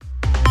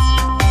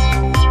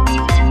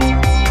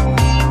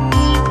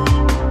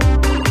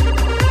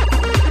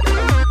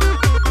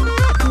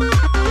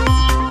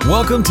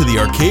Welcome to the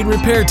Arcade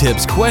Repair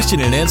Tips Question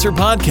and Answer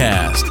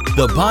Podcast,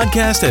 the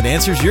podcast that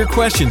answers your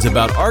questions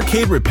about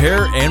arcade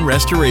repair and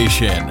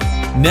restoration.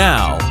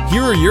 Now,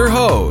 here are your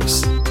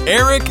hosts,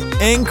 Eric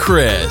and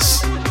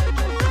Chris.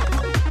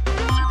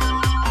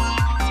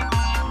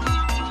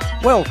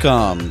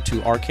 Welcome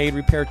to Arcade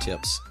Repair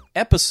Tips,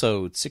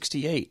 episode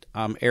 68.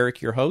 I'm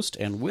Eric, your host,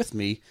 and with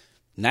me,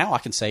 now I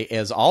can say,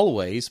 as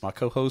always, my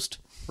co-host,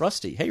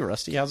 Rusty. Hey,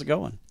 Rusty, how's it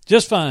going?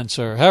 Just fine,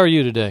 sir. How are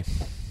you today?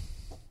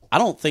 I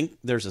don't think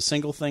there's a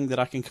single thing that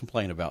I can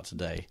complain about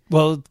today.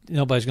 Well,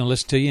 nobody's going to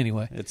listen to you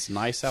anyway. It's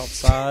nice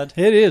outside.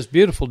 It is.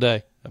 Beautiful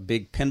day. A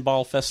big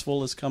pinball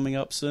festival is coming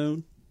up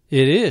soon.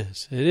 It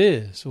is. It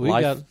is.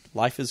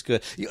 Life is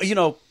good. You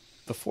know,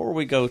 before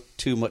we go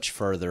too much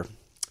further,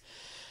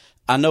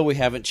 I know we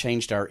haven't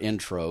changed our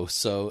intro,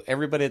 so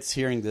everybody that's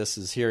hearing this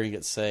is hearing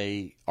it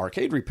say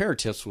Arcade Repair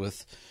Tips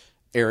with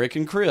Eric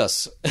and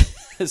Chris.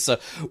 So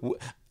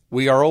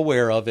we are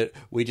aware of it.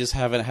 We just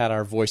haven't had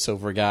our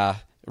voiceover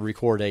guy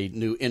record a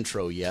new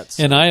intro yet.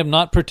 So. And I am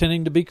not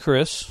pretending to be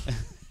Chris.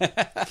 Can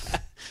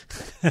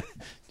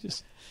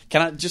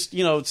I just,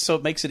 so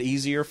it makes it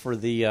easier for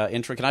the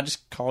intro, can I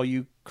just call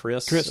you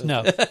Chris? Chris,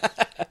 no.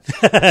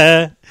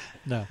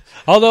 No.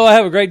 Although I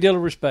have a great deal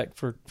of respect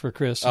for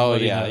Chris. Oh,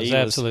 yeah.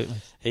 Absolutely.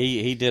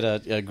 He did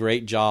a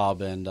great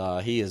job, and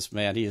he is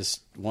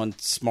one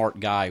smart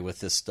guy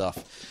with this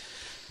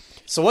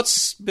stuff. So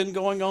what's been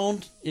going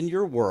on in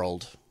your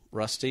world,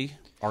 Rusty,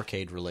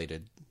 arcade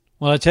related?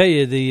 Well, I tell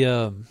you,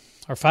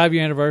 our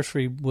 5-year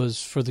anniversary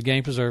was for the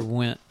Game Preserve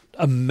went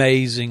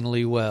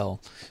amazingly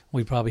well.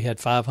 We probably had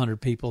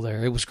 500 people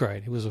there. It was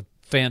great. It was a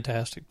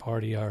fantastic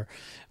party.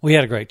 We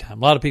had a great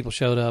time. A lot of people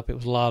showed up. It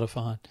was a lot of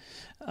fun.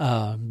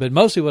 But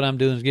mostly what I'm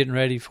doing is getting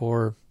ready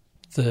for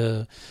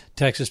the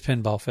Texas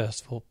Pinball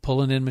Festival,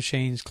 pulling in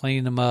machines,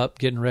 cleaning them up,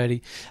 getting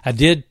ready. I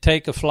did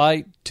take a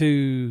flight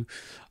to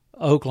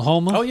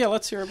Oklahoma. Oh, yeah,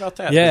 let's hear about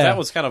that. Yeah. That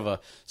was kind of a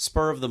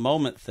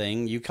spur-of-the-moment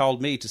thing. You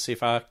called me to see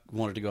if I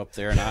wanted to go up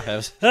there, and I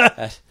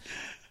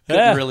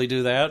couldn't really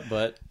do that,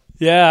 but...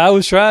 Yeah, I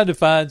was trying to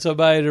find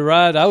somebody to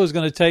ride. I was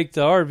going to take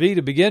the RV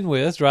to begin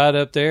with, ride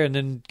up there, and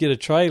then get a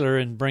trailer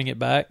and bring it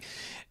back.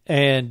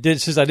 And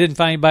since I didn't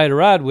find anybody to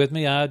ride with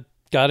me, I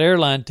got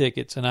airline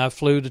tickets, and I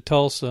flew into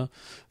Tulsa,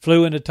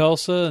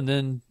 and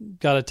then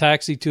got a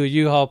taxi to a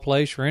U-Haul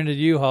place, rented a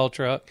U-Haul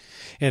truck,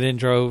 and then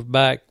drove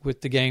back with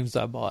the games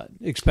I bought,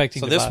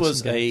 expecting to buy some games.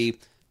 So this was a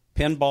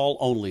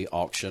pinball-only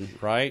auction,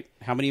 right?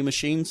 How many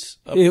machines?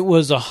 It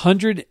was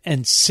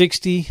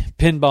 160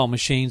 pinball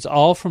machines,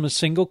 all from a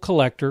single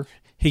collector.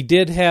 He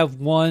did have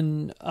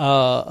one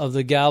of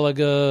the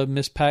Galaga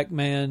Miss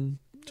Pac-Man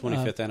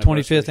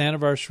 25th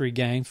anniversary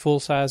game,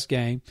 full-size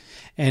game,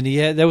 and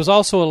there was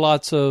also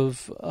lots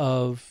of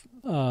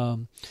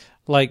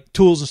like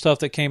tools and stuff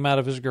that came out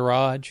of his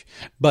garage,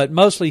 but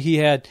mostly he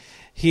had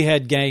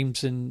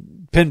games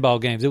and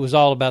pinball games. It was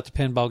all about the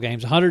pinball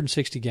games.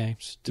 160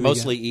 games.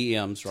 Mostly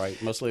EMs,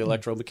 right? Mostly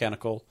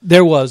electromechanical.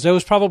 There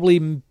was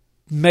probably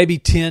maybe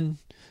 10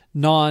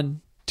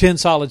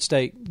 solid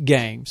state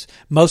games.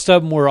 Most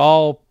of them were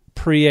all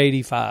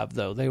pre-85,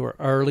 though. They were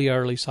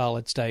early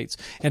solid states.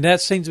 And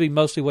that seems to be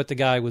mostly what the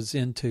guy was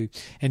into.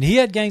 And he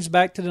had games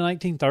back to the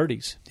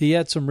 1930s. He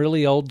had some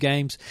really old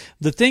games.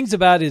 The things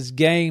about his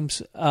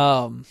games,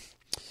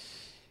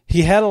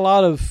 he had a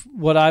lot of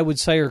what I would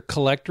say are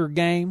collector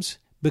games,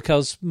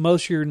 because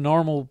most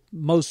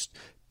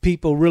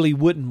people really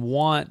wouldn't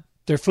want,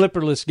 they're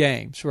flipperless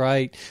games,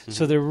 right? Mm-hmm.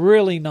 So they're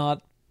really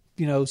not,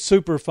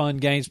 super fun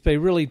games.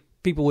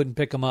 People wouldn't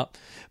pick them up.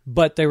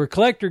 But they were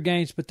collector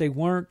games, but they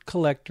weren't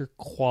collector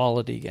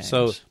quality games.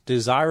 So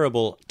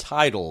desirable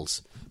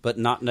titles, but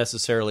not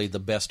necessarily the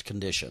best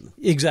condition.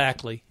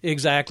 Exactly.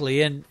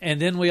 And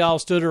then we all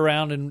stood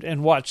around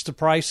and watched the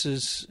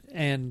prices,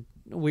 and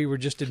we were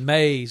just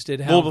amazed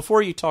at how... Well,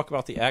 before you talk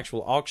about the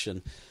actual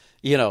auction,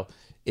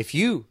 if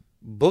you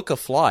book a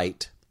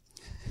flight,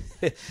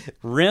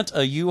 rent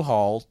a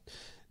U-Haul,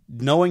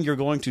 knowing you're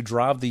going to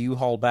drive the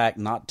U-Haul back,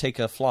 not take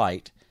a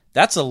flight,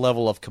 that's a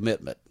level of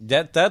commitment.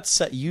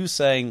 That's you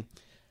saying,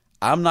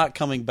 I'm not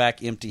coming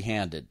back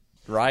empty-handed,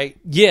 right?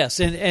 Yes,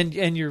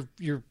 and you're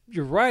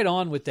right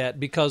on with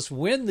that, because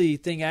when the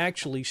thing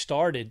actually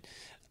started,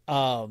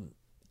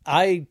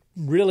 I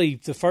really,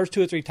 the first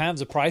 2 or 3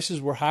 times, the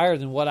prices were higher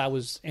than what I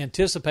was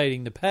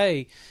anticipating to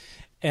pay.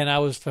 And I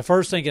was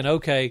first thinking,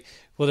 okay,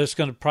 well,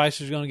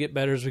 prices are going to get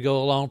better as we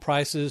go along.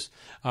 Prices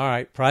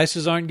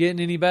aren't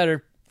getting any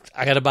better.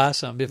 I got to buy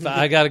some. If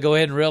I got to go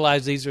ahead and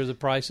realize these are the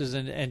prices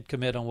and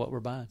commit on what we're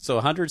buying. So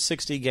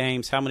 160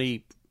 games, how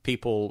many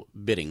people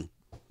bidding?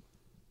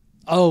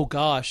 Oh,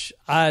 gosh.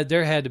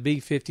 There had to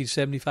be 50,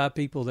 75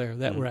 people there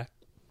that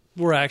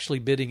were actually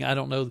bidding. I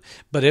don't know,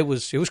 but it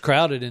was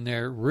crowded in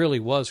there. It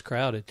really was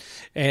crowded.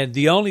 And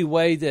the only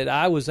way that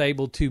I was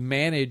able to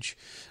manage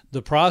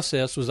the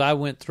process was I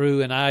went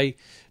through and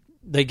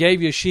they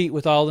gave you a sheet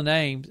with all the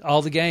names,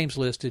 all the games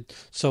listed.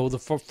 So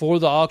before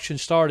the auction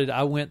started,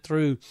 I went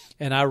through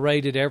and I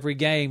rated every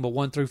game a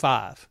 1 through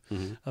 5.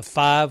 Mm-hmm. A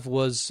 5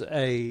 was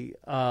a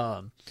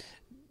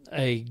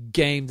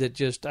game that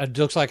just, it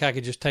looks like I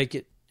could just take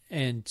it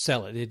and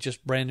sell it. It's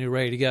just brand new,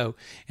 ready to go.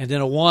 And then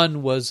a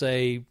 1 was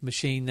a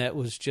machine that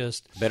was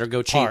just better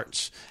go cheap.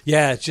 Parts.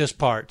 Yeah, it's just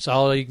parts.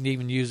 All you can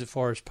even use it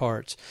for is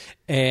parts.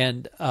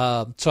 And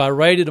so I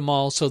rated them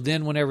all. So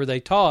then whenever they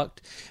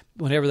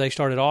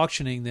started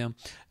auctioning them,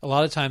 a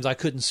lot of times I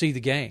couldn't see the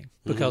game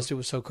because it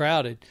was so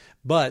crowded.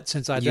 But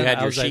since I you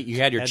had your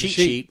cheat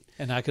sheet,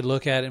 and I could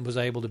look at it and was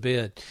able to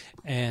bid.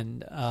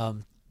 And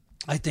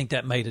I think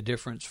that made a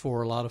difference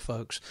for a lot of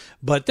folks.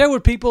 But there were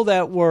people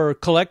that were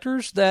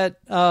collectors that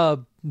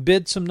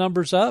bid some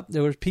numbers up.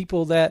 There were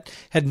people that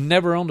had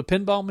never owned a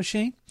pinball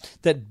machine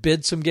that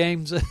bid some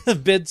games,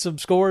 bid some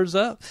scores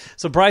up,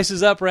 some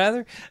prices up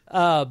rather.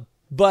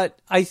 But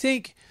I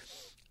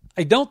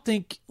don't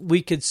think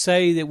we could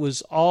say that it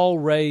was all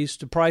raised.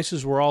 The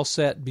prices were all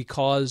set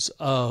because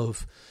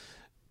of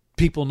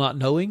people not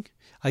knowing.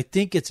 I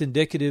think it's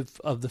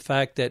indicative of the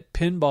fact that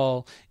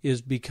pinball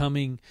is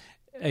becoming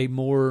a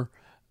more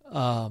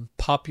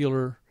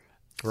popular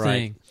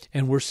thing.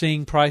 And we're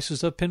seeing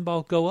prices of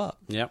pinball go up.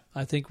 Yep.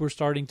 I think we're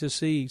starting to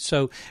see.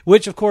 So,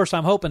 which of course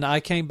I'm hoping. I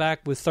came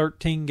back with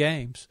 13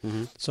 games.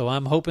 So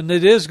I'm hoping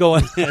it is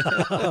going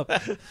up.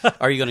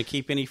 Are you going to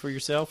keep any for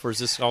yourself, or is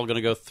this all going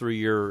to go through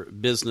your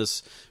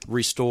business,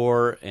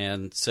 restore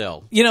and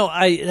sell? You know,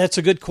 that's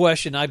a good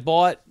question. I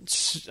bought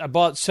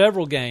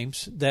several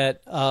games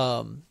that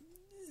I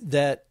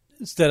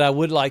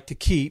would like to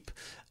keep.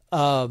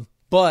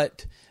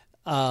 But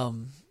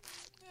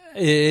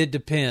it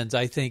depends.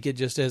 I think it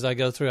just, as I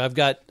go through, I've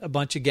got a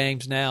bunch of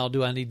games now.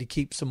 Do I need to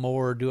keep some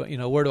more?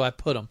 Or where do I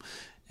put them?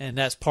 And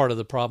that's part of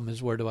the problem,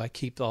 is where do I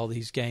keep all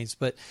these games?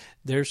 But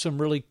there's some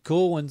really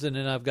cool ones, and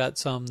then I've got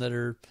some that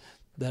are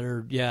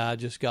I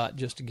just got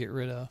just to get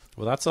rid of.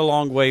 Well, that's a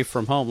long way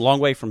from home, long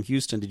way from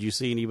Houston. Did you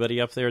see anybody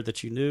up there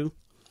that you knew?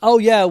 Oh,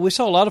 yeah. We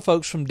saw a lot of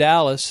folks from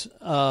Dallas,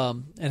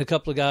 and a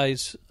couple of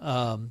guys.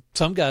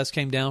 Some guys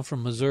came down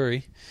from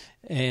Missouri,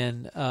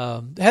 and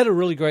had a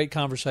really great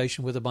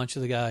conversation with a bunch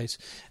of the guys.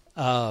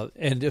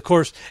 And, of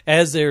course,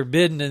 as they're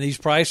bidding and these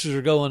prices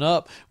are going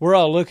up, we're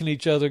all looking at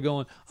each other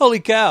going, holy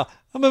cow,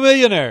 I'm a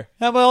millionaire.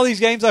 How about all these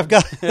games I've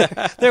got?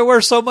 They're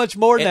worth so much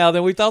more now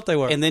than we thought they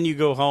were. And then you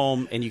go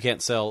home and you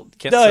can't sell a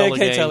game.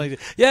 Sell anything.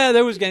 Yeah,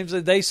 there was games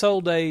that they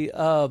sold. They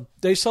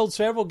sold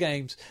several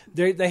games.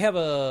 They have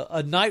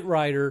a Knight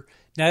Rider.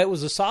 Now, it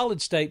was a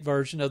solid state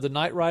version of the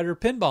Knight Rider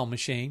pinball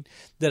machine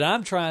that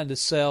I'm trying to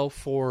sell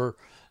for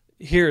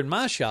here in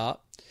my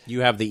shop.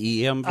 You have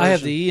the EM version? I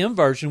have the EM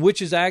version,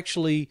 which is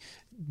actually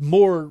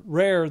more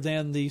rare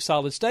than the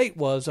solid state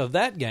was of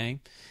that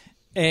game.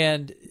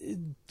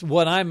 And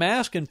what I'm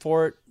asking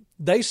for it,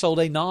 they sold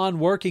a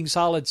non-working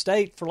solid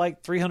state for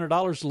like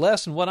 $300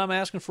 less than what I'm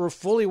asking for a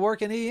fully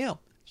working EM.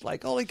 It's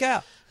like, holy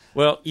cow.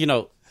 Well,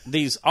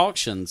 these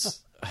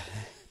auctions,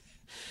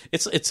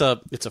 it's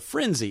a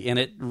frenzy, and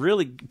it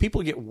really,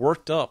 people get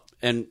worked up.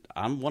 And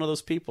I'm one of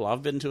those people.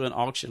 I've been to an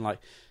auction like,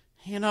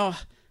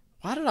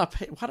 why did I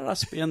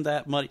spend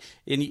that money?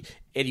 And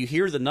you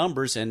hear the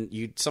numbers,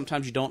 and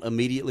sometimes you don't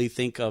immediately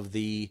think of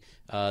the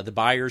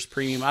buyer's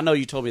premium. I know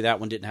you told me that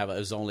one didn't have it. It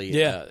was only he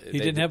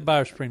didn't have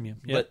buyer's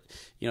premium. Yep. But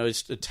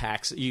it's a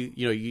tax.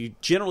 You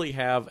generally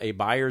have a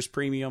buyer's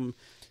premium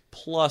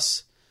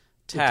plus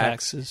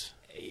taxes,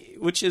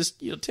 which is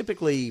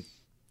typically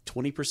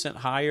 20%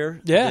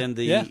 higher than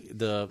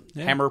the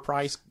hammer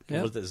price.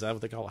 Yep. Is that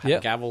what they call it?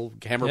 Yep.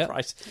 Hammer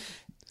price.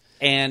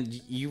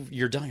 And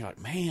you're done. You're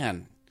like,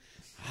 man,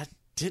 I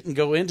didn't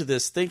go into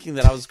this thinking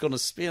that I was going to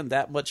spend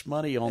that much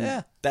money on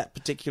that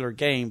particular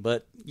game,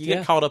 but you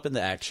get caught up in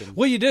the action.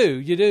 Well, you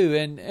do,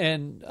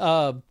 and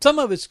some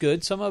of it's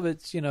good. Some of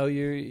it's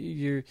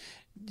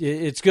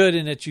it's good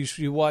in that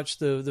you watch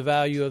the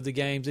value of the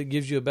games. It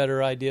gives you a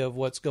better idea of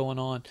what's going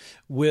on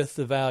with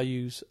the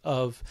values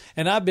of.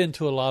 And I've been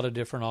to a lot of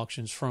different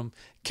auctions, from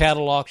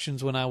cattle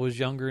auctions when I was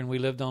younger and we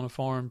lived on a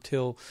farm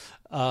till.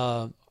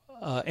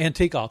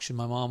 Antique auction.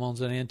 My mom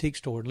owns an antique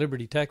store in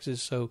Liberty,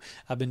 Texas, so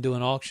I've been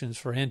doing auctions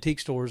for antique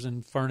stores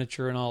and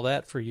furniture and all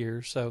that for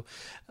years. So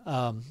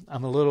I'm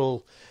a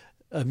little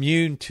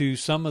immune to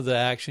some of the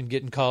action,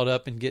 getting caught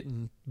up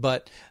and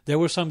but there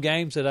were some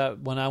games that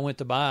when I went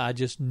to buy, I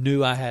just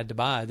knew I had to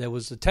buy. There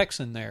was a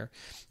Texan there,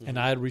 and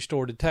I had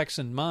restored a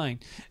Texan mine,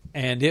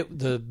 and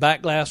the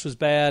back glass was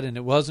bad and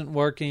it wasn't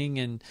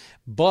working,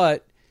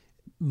 but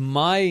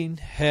mine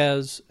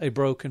has a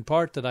broken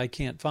part that I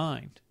can't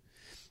find.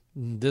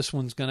 This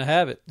one's going to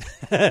have it.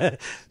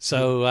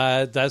 So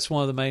that's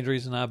one of the main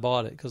reasons I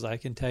bought it, because I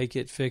can take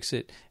it, fix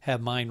it, have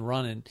mine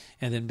running,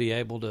 and then be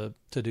able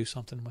to do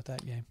something with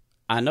that game.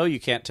 I know you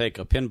can't take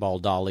a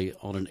pinball dolly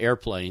on an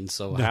airplane,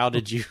 so how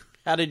did you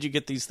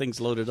get these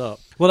things loaded up?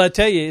 Well, I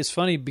tell you, it's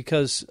funny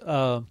because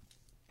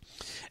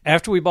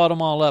after we bought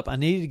them all up, I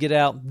needed to get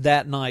out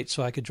that night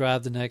so I could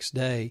drive the next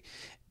day,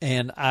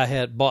 and I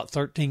had bought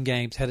 13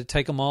 games, had to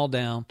take them all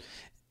down,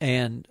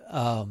 and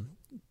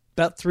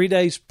about 3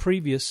 days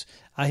previous,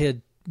 I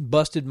had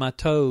busted my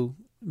toe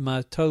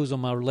my toes on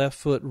my left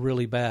foot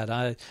really bad.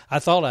 I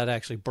thought I'd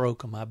actually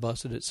broke them. I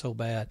busted it so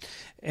bad,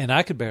 and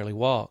I could barely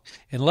walk.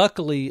 And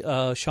luckily,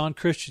 Sean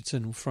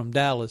Christensen from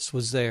Dallas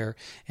was there,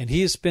 and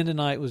he had spent the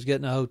night, was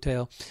getting a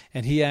hotel,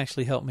 and he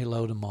actually helped me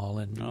load them all.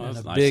 And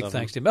a nice big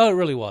thanks to him. Oh, it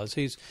really was.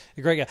 He's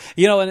a great guy.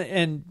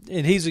 And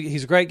he's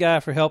a great guy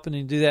for helping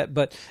him do that.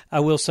 But I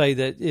will say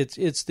that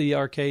it's the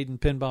arcade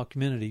and pinball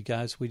community,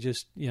 guys. We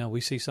just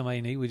we see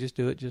somebody neat, we just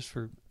do it just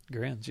for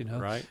grins,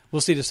 Right.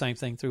 We'll see the same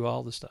thing through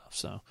all the stuff.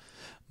 So,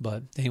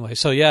 but anyway,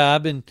 so yeah,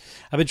 I've been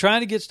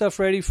trying to get stuff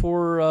ready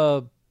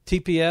for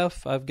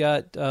TPF. I've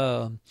got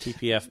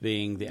TPF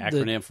being the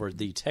acronym for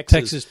the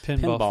Texas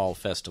Pinball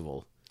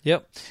Festival.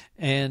 Yep,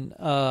 and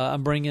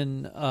I'm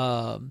bringing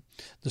the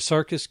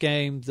circus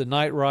game, the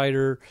Knight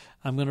Rider.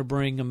 I'm going to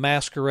bring a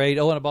Masquerade.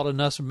 Oh, and I bought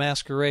another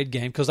Masquerade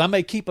game because I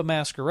may keep a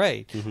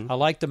Masquerade. Mm-hmm. I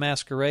like the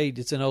Masquerade.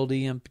 It's an old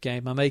EM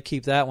game. I may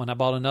keep that one. I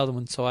bought another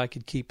one so I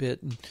could keep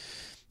it and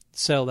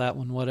sell that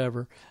one,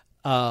 whatever.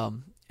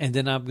 And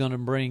then I'm going to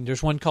bring,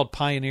 there's one called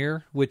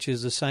Pioneer, which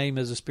is the same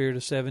as the Spirit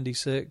of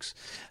 76.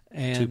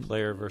 And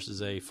 2-player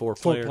versus a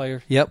 4-player.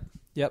 4-player, yep,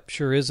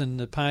 sure is. And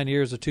the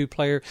Pioneer is a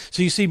 2-player.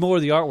 So you see more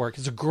of the artwork.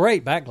 It's a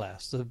great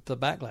backglass. The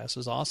backglass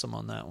is awesome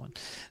on that one.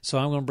 So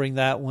I'm going to bring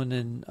that one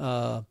in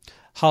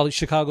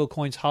Chicago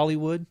Coins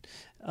Hollywood.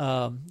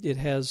 It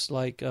has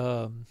like,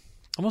 I'm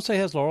going to say it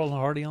has Laurel and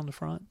Hardy on the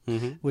front,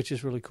 which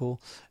is really cool.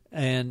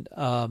 And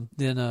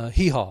then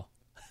Hee Haw.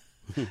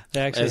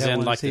 They actually as have in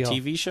one like the Hee Haw.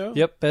 TV show?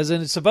 Yep, as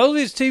in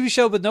supposedly it's a TV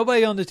show, but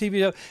nobody on the TV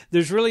show.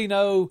 There's really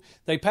no,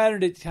 they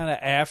patterned it kind of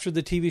after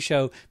the TV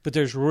show, but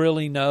there's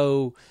really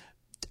no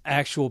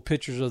actual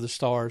pictures of the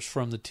stars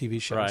from the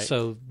TV show. Right.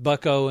 So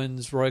Buck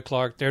Owens, Roy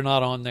Clark, they're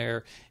not on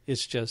there.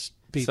 It's just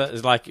people. So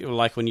it's like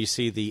when you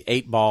see the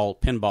 8-ball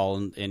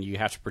pinball and you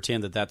have to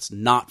pretend that that's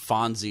not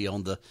Fonzie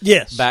on the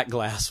back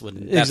glass when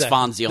that's Exactly.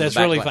 Fonzie on That's the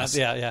back really glass.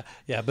 fun.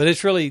 Yeah. But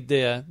it's really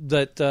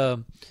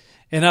that.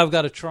 And I've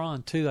got a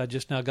Tron too. I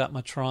just now got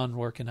my Tron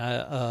working.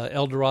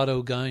 El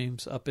Dorado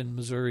Games up in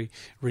Missouri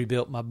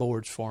rebuilt my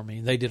boards for me.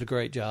 They did a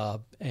great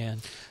job,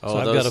 and so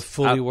I've got a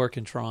fully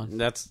working Tron.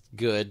 That's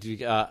good.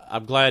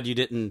 I'm glad you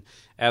didn't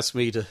ask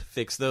me to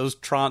fix those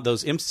Tron.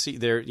 Those MC,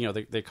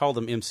 they call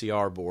them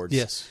MCR boards.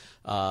 Yes.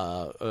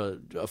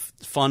 A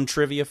fun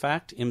trivia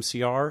fact: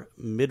 MCR,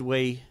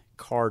 Midway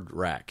Card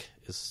Rack,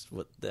 is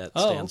what that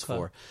stands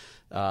for.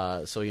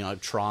 So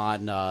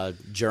Tron,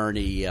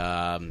 Journey.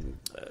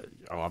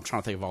 I'm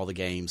trying to think of all the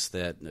games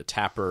that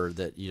Tapper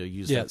that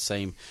use that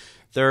same.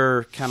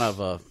 They're kind of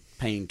a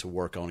pain to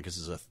work on because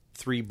it's a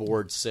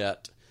 3-board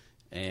set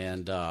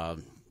and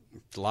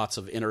lots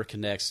of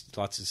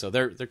interconnects. So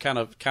they're kind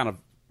of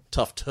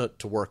tough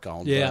to work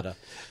on. Yeah.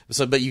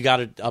 But you got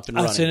it up and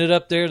running. I sent it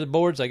up there. The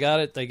boards, I got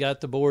it. They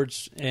got the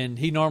boards, and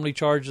he normally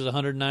charges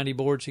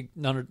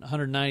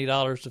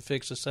 $190 to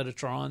fix a set of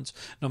Trons,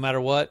 no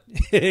matter what,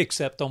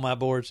 except on my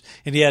boards.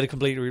 And he had to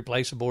completely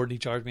replace a board, and he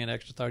charged me an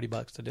extra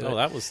 $30 to do it. Oh,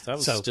 that was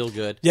still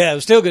good. Yeah, it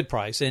was still a good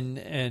price, and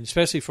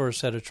especially for a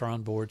set of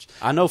Tron boards.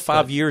 I know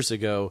 5 years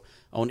ago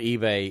on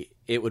eBay,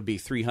 it would be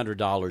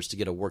 $300 to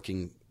get a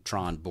working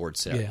Tron board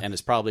set, and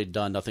it's probably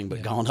done nothing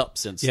but gone up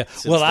since. Yeah,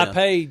 since well,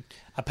 then.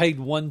 I paid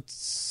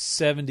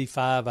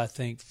 $175, I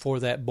think, for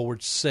that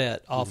board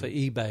set off of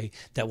eBay.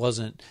 That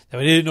wasn't. I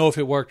didn't know if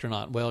it worked or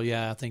not. Well,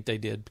 yeah, I think they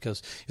did,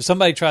 because if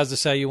somebody tries to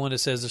sell you one that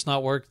says it's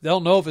not working, they'll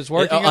know if it's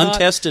working or not.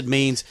 Untested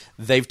means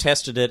they've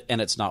tested it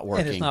and it's not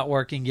working. And it's not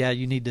working. Yeah,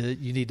 you need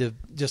to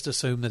just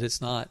assume that it's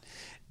not.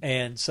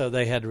 And so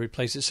they had to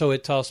replace it. So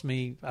it cost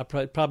me. I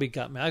probably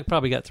got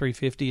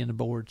 $350 in the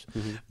boards,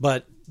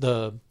 but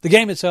the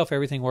game itself,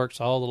 everything works.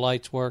 All the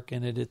lights work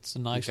in it. It's a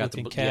nice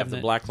looking cabinet. You have the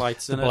black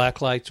lights in it. The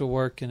black lights are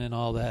working and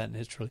all that, and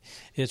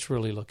it's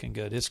really looking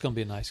good. It's going to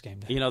be a nice game.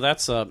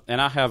 That's and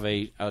I have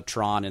a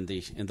Tron in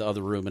the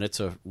other room, and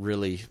it's a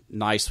really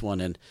nice one.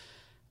 And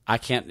I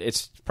can't.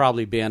 It's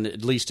probably been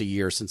at least a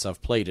year since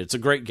I've played it. It's a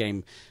great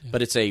game, but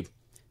to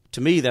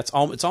me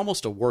it's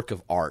almost a work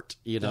of art.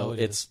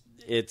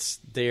 It's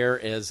there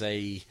as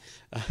a,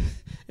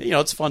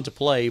 it's fun to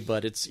play,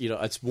 but it's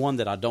it's one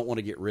that I don't want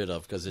to get rid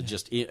of because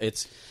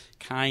it's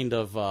kind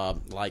of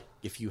like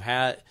if you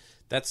had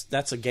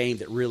that's a game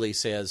that really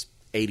says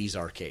 80s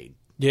arcade.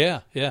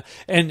 Yeah,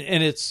 and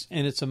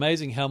it's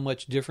amazing how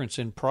much difference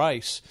in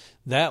price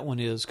that one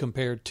is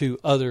compared to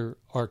other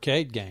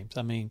arcade games.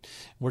 I mean,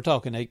 we're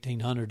talking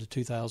 $1,800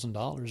 to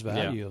 $2,000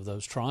 value of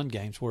those Tron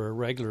games, where a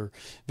regular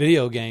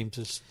video game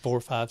is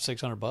 $400,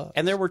 $500, $600.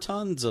 And there were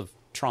tons of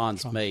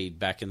Trons made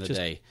back in the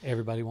day.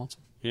 Everybody wants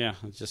them. Yeah,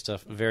 it's just a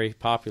very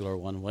popular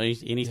one.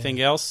 Anything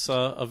else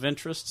of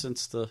interest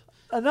since the?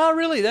 Not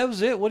really. That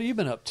was it. What have you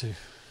been up to?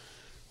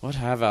 What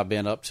have I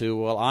been up to?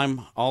 Well,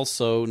 I'm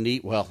also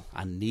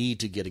I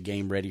need to get a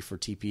game ready for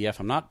TPF.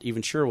 I'm not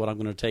even sure what I'm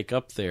going to take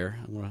up there.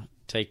 I'm going to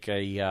take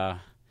I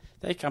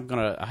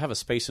have a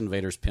Space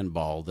Invaders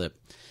pinball that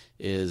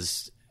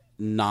is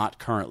not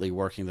currently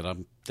working that I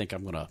think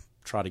I'm going to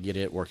try to get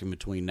it working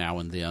between now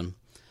and then.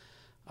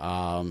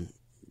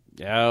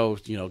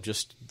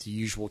 Just the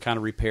usual kind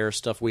of repair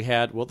stuff we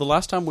had. Well, the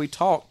last time we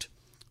talked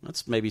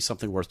That's maybe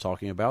something worth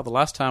talking about. The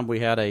last time we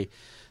had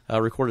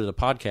recorded a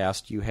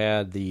podcast, you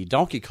had the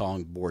Donkey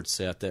Kong board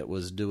set that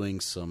was doing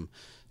some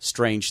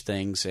strange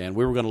things, and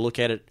we were going to look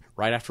at it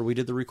right after we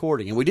did the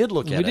recording, and we did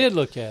look at it. We did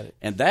look at it.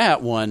 And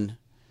that one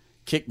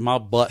kicked my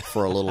butt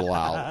for a little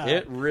while.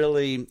 I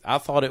really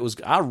thought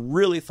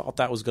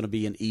that was going to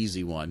be an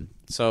easy one.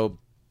 So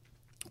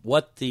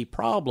what the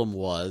problem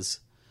was,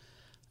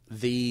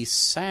 the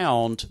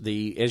sound,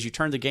 as you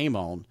turn the game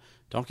on,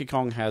 Donkey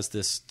Kong has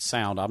this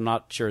sound. I'm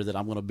not sure that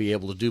I'm going to be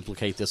able to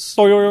duplicate this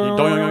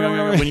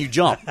when you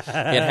jump.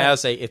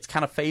 It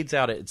kind of fades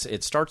out.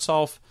 It starts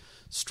off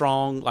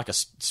strong, like a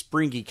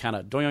springy kind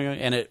of,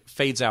 and it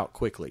fades out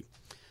quickly.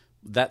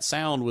 That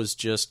sound was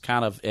just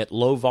kind of at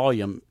low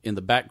volume in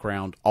the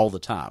background all the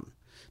time.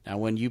 Now,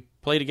 when you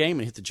played a game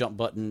and hit the jump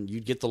button,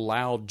 you'd get the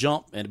loud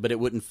jump, but it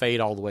wouldn't fade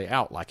all the way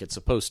out like it's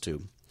supposed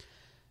to.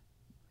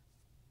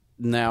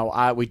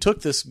 Now, we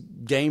took this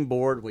game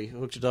board, we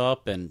hooked it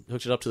up to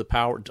the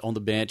power on the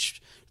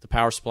bench. The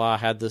power supply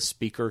had the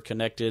speaker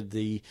connected,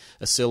 the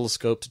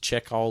oscilloscope to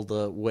check all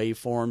the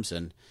waveforms,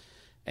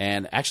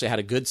 and actually had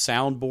a good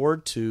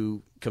soundboard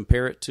to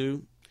compare it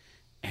to.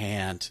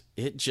 And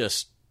I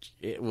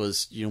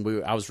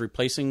was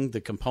replacing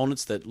the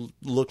components that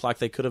looked like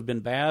they could have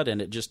been bad,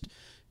 and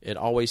it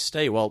always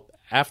stayed. Well,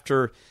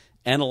 after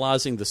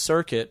analyzing the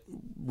circuit,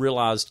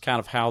 realized kind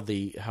of how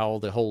the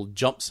whole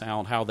jump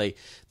sound, how they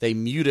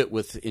mute it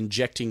with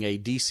injecting a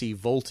DC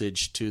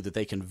voltage that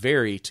they can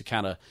vary to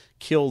kind of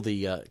kill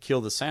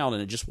the sound,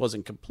 and it just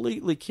wasn't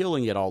completely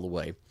killing it all the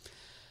way.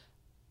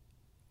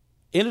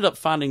 Ended up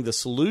finding the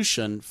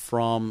solution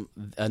from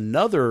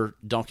another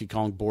Donkey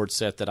Kong board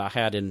set that I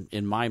had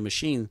in my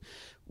machine,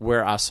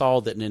 where I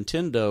saw that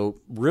Nintendo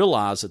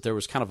realized that there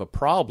was kind of a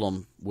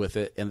problem with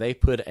it, and they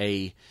put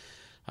they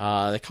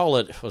call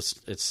it,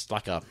 it's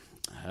like a,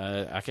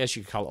 I guess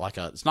you could call it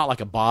it's not like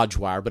a bodge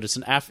wire, but it's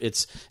an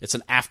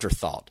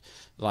afterthought.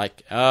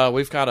 Like,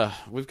 we've got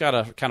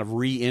to kind of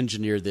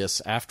re-engineer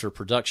this after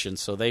production.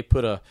 So they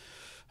put a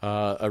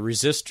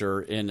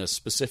resistor in a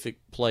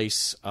specific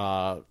place,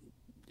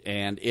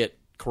 and it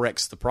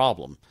corrects the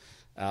problem.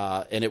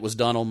 And it was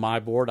done on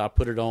my board. I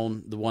put it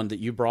on the one that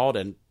you brought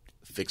and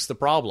fixed the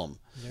problem.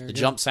 The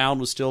jump sound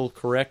was still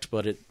correct,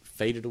 but it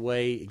faded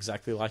away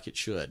exactly like it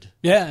should.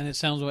 Yeah, and it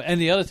sounds. And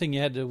the other thing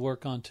you had to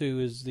work on too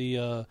is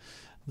the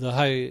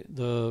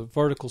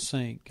vertical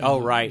sync. Oh,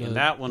 right, and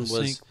that one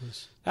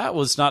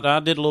was not. I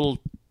did a little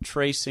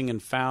tracing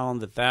and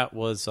found that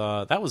was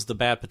the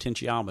bad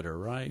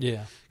potentiometer, right?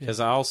 Yeah. Because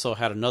I also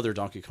had another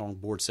Donkey Kong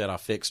board set I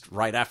fixed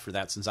right after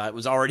that, since I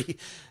was already,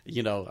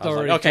 I was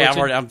like, okay,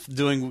 I'm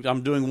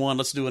doing one.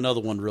 Let's do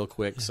another one real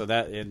quick. Yeah. So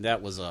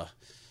that was a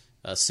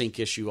sync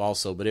issue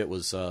also, but that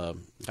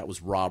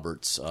was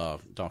Robert's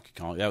Donkey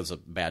Kong. That was a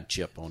bad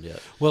chip on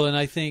it. Well, and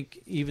I think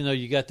even though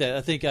you got that,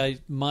 I think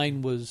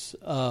mine was.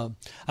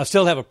 I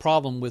still have a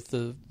problem with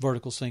the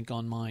vertical sync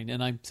on mine,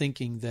 and I'm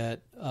thinking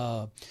that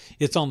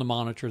it's on the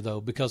monitor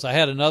though, because I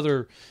had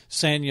another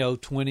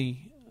Sanyo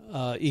 20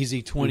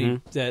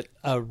 EZ20 that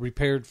I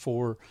repaired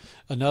for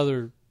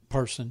another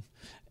person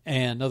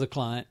and another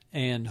client,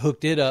 and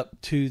hooked it up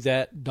to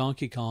that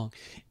Donkey Kong,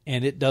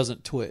 and it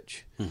doesn't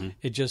twitch. Mm-hmm.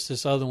 It just,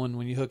 this other one,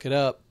 when you hook it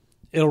up,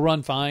 it'll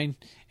run fine,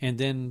 and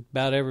then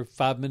about every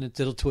 5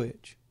 minutes it'll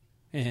twitch,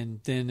 and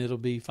then it'll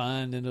be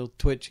fine, then it'll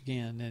twitch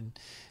again,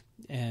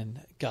 and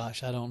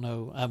gosh, I don't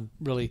know.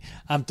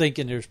 I'm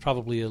thinking there's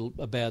probably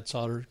a bad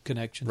solder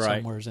connection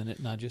somewhere in it,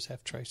 and I just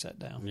have to trace that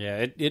down.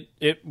 Yeah,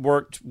 it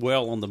worked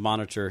well on the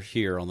monitor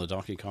here, on the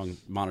Donkey Kong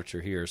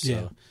monitor here. So.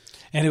 Yeah.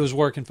 And it was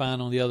working fine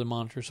on the other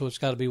monitor, so it's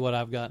got to be what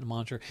I've got in the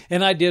monitor.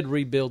 And I did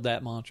rebuild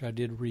that monitor. I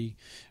did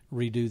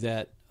redo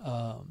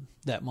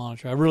that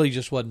monitor. I really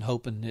just wasn't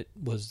hoping it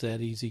was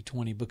that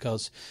EZ20,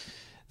 because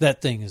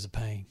that thing is a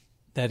pain.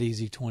 That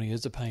EZ20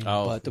 is a pain in the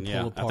butt to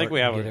pull apart. I think we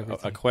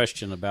have a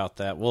question about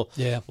that. We'll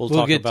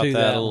talk get about to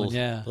that a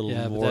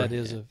little more but that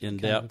is in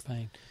kind depth. Of a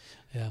pain.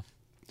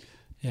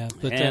 Yeah.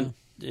 But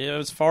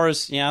as far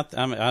as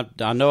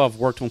I know I've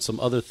worked on some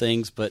other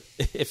things, but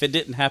if it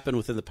didn't happen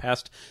within the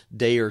past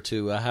day or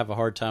two, I have a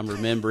hard time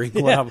remembering.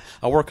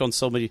 I work on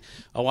so many.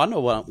 Oh, I know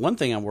one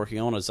thing I'm working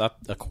on is I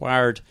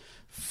acquired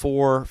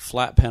 4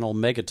 flat panel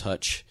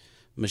Megatouch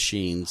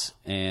machines,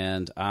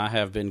 and I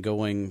have been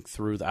going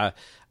through.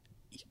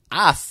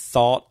 I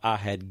thought I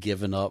had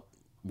given up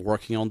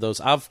working on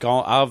those. I've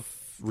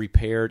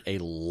repaired a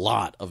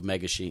lot of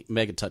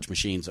Megatouch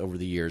machines over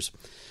the years,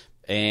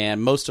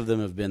 and most of them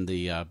have been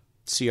the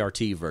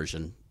CRT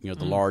version, the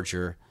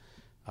larger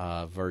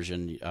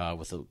version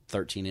with a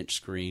 13-inch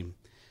screen,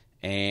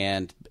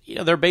 and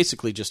they're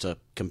basically just a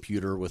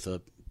computer with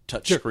a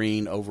touch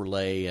screen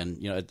overlay,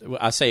 and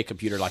I say a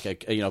computer like a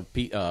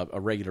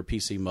regular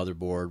PC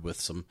motherboard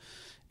with some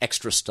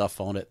extra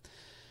stuff on it,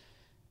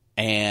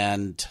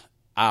 and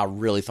I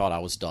really thought I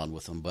was done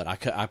with them, but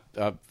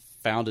I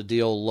found a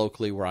deal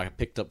locally where I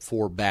picked up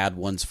 4 bad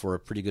ones for a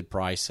pretty good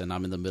price, and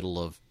I'm in the middle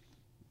of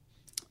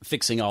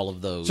fixing all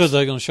of those. So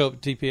they're going to show up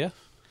at TPF?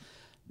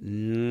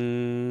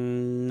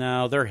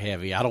 No, they're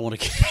heavy. I don't want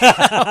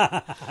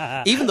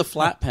to. Even the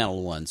flat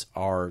panel ones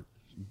are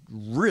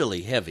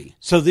really heavy.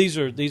 So these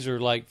are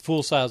like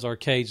full size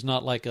arcades,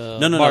 not like a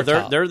No. bar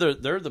top. They're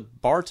the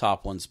bar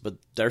top ones, but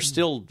they're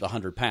still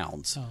 100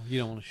 pounds. Oh, you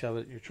don't want to shove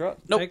it in your truck?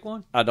 Nope, Take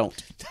one? I don't.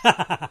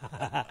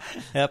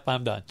 Yep,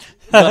 I'm done.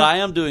 But I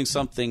am doing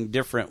something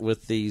different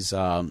with these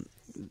ones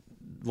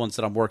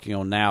that I'm working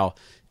on now.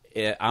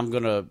 I'm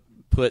going to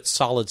put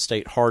solid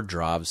state hard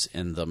drives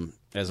in them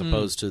as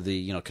opposed to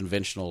the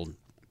conventional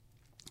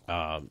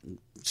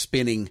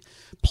spinning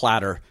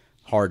platter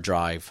hard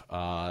drive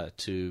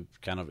to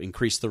kind of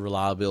increase the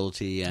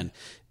reliability and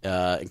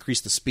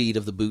increase the speed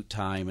of the boot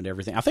time and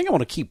everything. I think I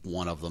want to keep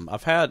one of them. I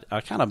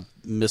kind of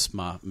miss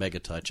my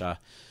Megatouch. I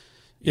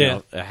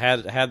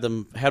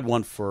had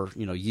one for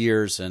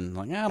years and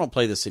like I don't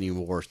play this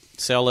anymore.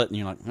 Sell it and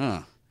you're like,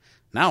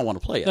 now I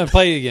want to play it.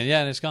 Play it again,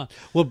 yeah, and it's gone.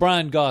 Well,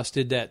 Brian Goss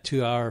did that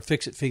to our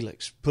Fix-It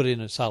Felix, put in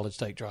a solid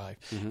state drive,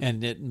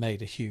 and it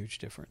made a huge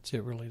difference.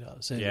 It really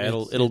does.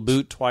 It'll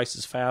boot twice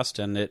as fast,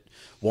 and it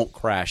won't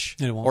crash.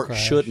 It won't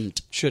crash.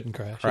 Shouldn't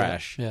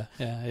crash. Yeah.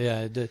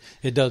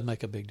 It does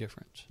make a big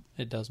difference.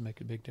 It does make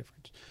a big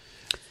difference.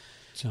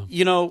 So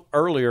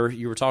earlier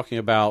you were talking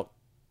about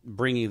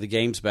bringing the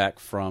games back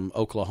from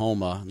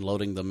Oklahoma and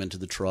loading them into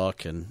the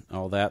truck and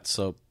all that.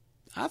 So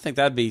I think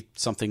that'd be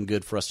something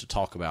good for us to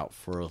talk about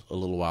for a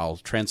little while.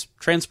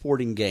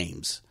 Transporting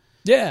games.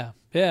 Yeah.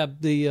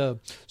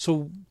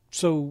 So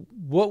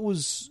what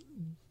was?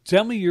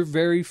 Tell me your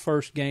very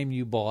first game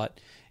you bought,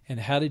 and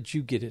how did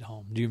you get it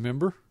home? Do you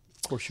remember?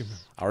 Of course you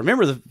remember. I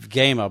remember the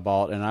game I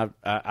bought, and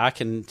I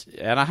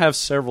have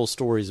several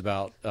stories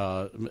about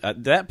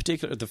that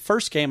particular. The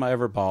first game I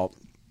ever bought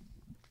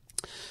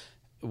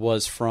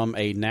was from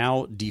a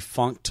now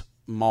defunct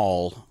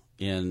mall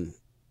in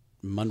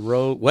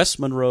West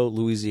Monroe,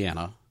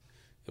 Louisiana.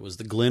 It was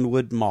the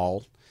Glenwood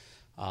Mall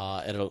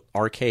at an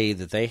arcade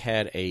that they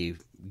had a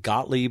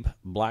Gottlieb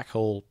black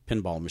hole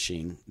pinball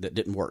machine that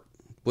didn't work,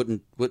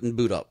 wouldn't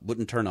boot up,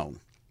 wouldn't turn on.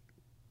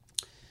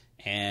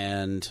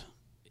 And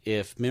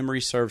if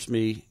memory serves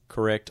me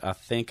correct, I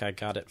think I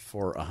got it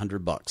for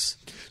 $100.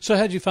 So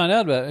how'd you find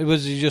out about it?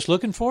 Was you just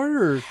looking for it,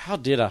 or how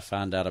did I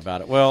find out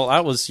about it? Well, I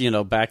was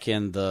back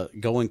in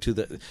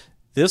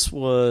this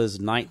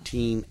was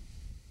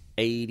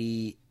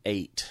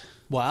 1988.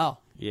 Wow.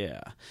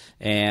 Yeah.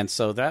 And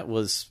so that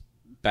was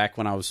back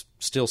when I was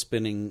still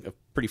spending a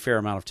pretty fair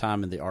amount of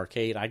time in the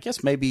arcade. I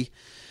guess maybe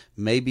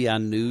I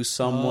knew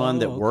someone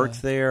that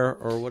worked there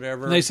or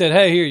whatever. And they said,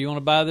 "Hey, here, you want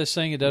to buy this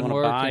thing? It doesn't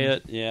work." Buy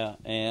it, yeah.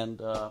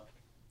 And I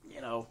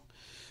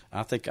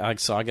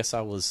guess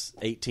I was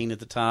 18 at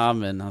the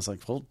time, and I was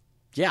like, "Well,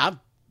 yeah,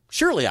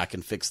 surely I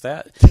can fix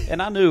that."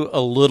 And I knew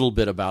a little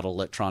bit about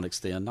electronics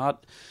then,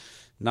 not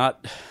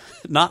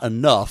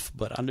enough,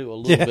 but I knew a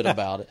little bit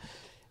about it.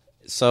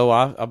 So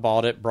I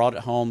bought it, brought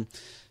it home.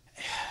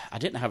 I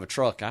didn't have a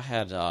truck. I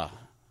had a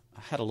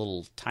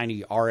little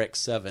tiny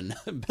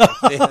RX-7 back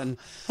then.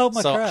 Oh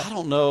my crap! I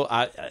don't know.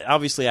 I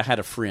had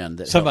a friend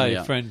that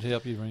friend to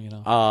help you bring it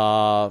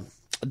on.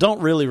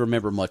 Don't really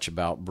remember much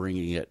about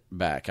bringing it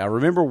back. I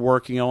remember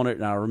working on it,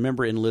 and I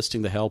remember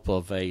enlisting the help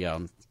of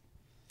the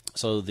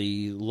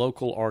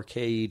local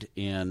arcade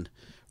in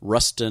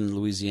Ruston,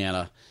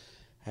 Louisiana.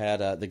 Had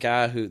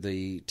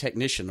the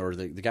technician or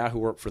the guy who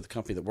worked for the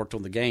company that worked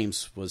on the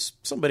games was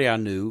somebody I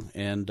knew,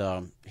 and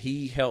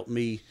he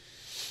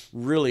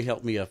really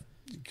helped me a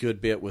good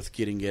bit with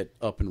getting it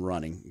up and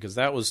running, because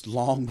that was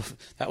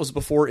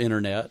before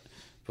internet,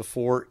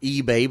 before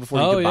eBay, before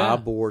you could buy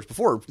boards,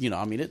 before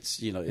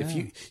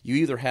if you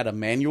either had a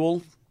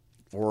manual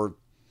or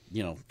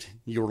you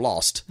were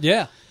lost.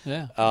 Yeah.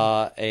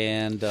 Well,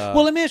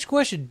 let me ask you a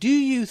question. Do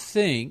you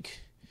think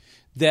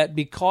that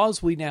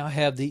because we now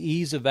have the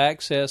ease of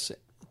access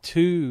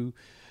to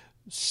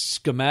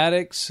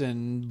schematics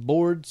and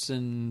boards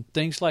and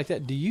things like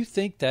that, do you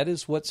think that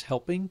is what's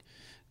helping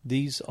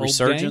these old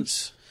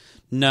resurgence? Games?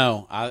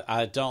 No,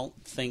 I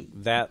don't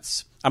think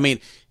that's... I mean,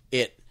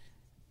 it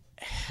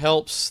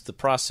helps the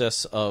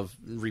process of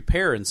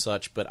repair and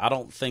such, but I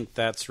don't think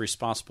that's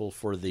responsible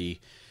for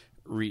the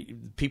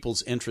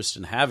people's interest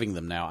in having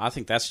them now. I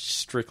think that's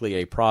strictly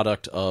a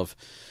product of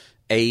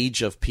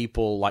age of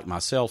people like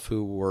myself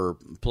who were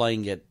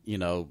playing it,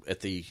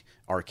 at the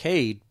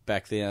arcade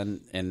back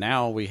then, and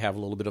now we have a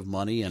little bit of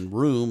money and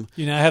room.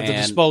 Have the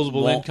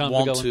disposable income to go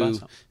and buy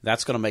something.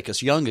 That's going to make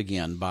us young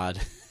again by...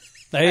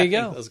 There you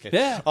go.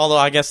 Yeah. Although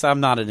I guess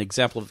I'm not an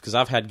example because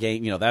I've had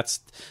game.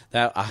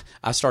 I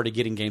started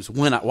getting games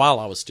while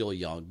I was still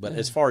young. But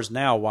as far as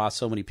now, why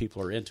so many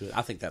people are into it,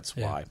 I think that's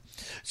why.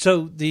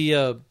 So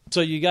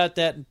so you got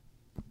that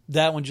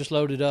one just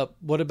loaded up.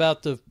 What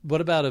about a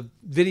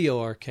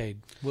video arcade?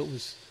 What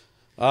was?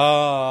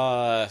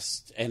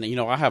 And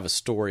I have a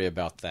story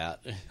about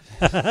that.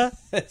 I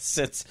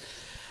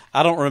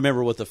don't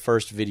remember what the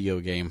first video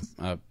game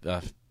I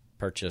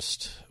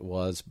purchased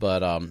was,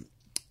 but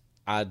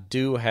I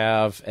do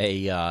have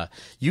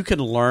you can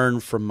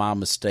learn from my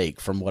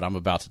mistake from what I'm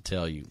about to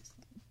tell you.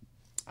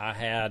 I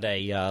had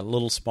a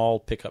little small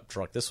pickup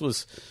truck. This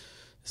was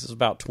This is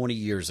about 20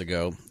 years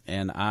ago,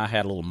 and I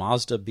had a little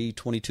Mazda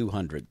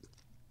B2200.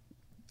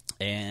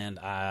 And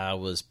I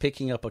was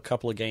picking up a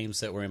couple of games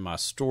that were in my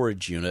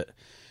storage unit,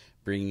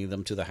 bringing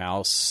them to the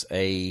house.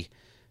 A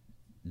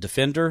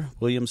Defender,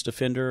 Williams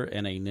Defender,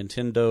 and a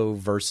Nintendo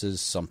versus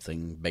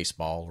something,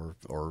 baseball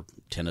or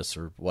tennis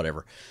or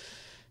whatever.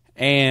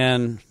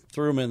 And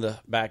threw them in the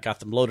back, got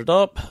them loaded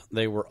up.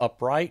 They were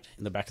upright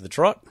in the back of the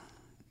truck.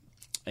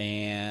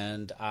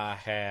 And I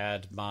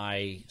had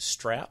my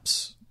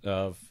straps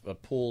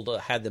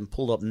had them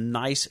pulled up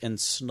nice and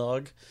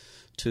snug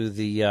to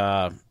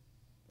the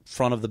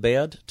front of the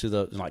bed, to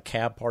the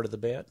cab part of the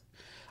bed.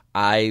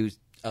 I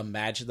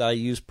imagine that I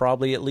used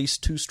probably at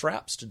least 2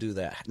 straps to do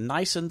that,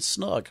 nice and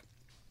snug.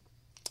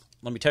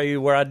 Let me tell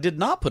you where I did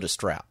not put a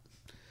strap: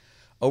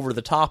 over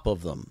the top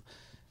of them.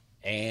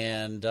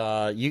 And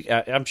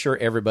I'm sure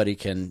everybody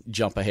can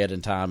jump ahead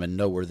in time and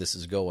know where this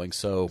is going.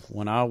 So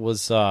when I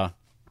was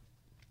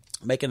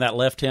making that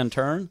left-hand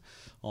turn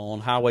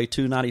on Highway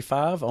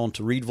 295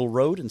 onto Reedville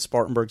Road in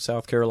Spartanburg,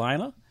 South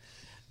Carolina,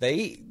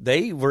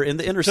 they were in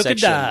the intersection.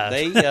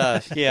 Took a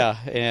dive.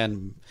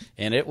 And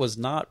it was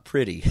not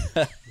pretty.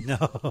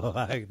 No,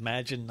 I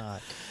imagine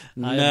not.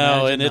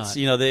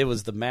 It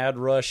was the mad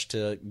rush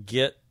to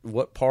get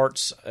what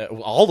parts,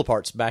 all the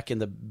parts back in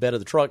the bed of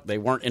the truck. They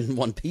weren't in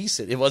one piece.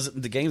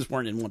 The games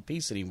weren't in one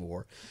piece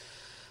anymore.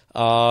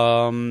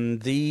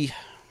 The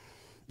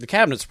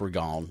cabinets were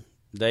gone.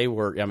 They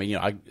were.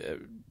 I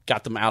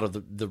got them out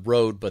of the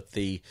road, but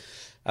I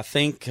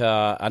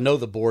know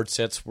the board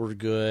sets were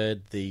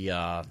good.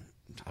 The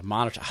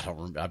monitor, I don't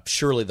remember.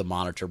 Surely the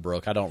monitor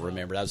broke. I don't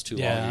remember. That was too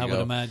long ago. Yeah, I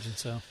would imagine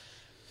so.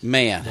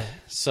 Man,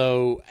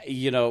 so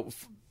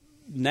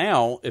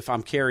now if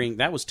I'm carrying,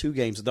 that was 2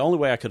 games. The only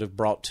way I could have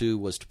brought 2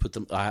 was to put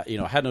them. I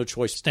had no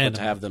choice but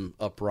to have them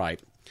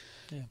upright.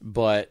 Yeah.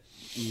 But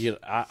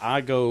I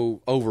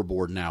go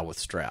overboard now with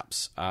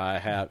straps.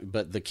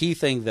 But the key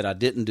thing that I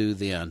didn't do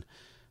then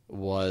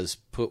was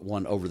put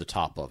one over the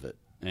top of it.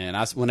 And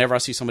whenever I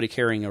see somebody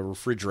carrying a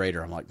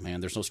refrigerator, I'm like,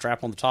 man, there's no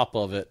strap on the top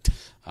of it.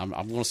 I'm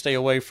going to stay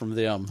away from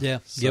them.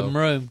 Yeah, so. Give them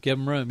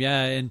room.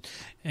 Yeah,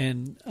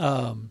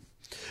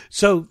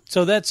 so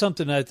that's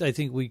something I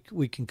think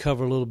we can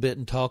cover a little bit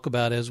and talk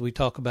about as we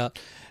talk about,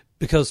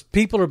 because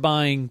people are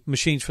buying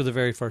machines for the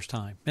very first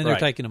time and they're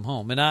taking them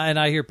home. And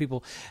I hear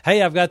people,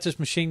 hey, I've got this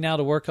machine now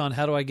to work on.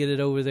 How do I get it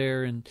over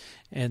there? And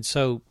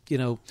so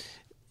and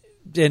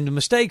the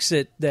mistakes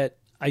that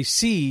I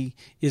see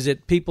is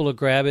that people will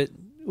grab it.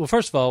 Well,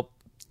 first of all,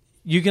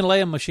 you can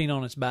lay a machine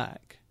on its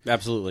back.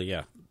 Absolutely,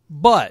 yeah.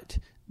 But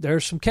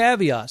there's some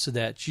caveats to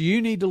that.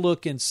 You need to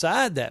look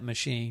inside that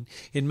machine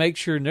and make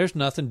sure there's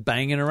nothing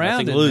banging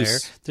around in there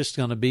that's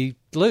going to be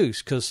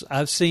loose. Because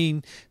I've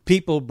seen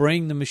people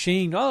bring the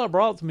machine. Oh, I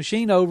brought the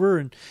machine over,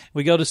 and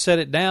we go to set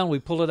it down. We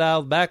pull it out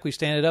of the back. We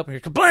stand it up, and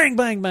here, bang,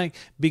 bang, bang,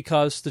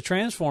 because the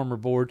transformer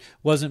board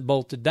wasn't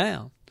bolted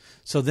down.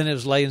 So then it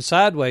was laying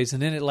sideways,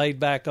 and then it laid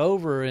back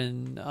over,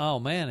 and oh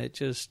man,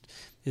 it's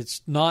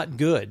not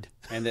good.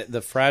 And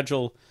the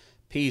fragile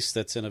piece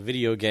that's in a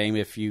video game,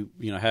 if you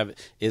have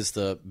it, is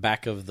the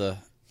back of the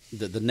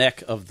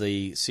neck of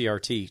the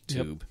CRT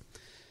tube. Yep.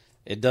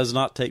 It does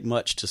not take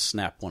much to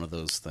snap one of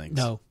those things.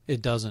 No,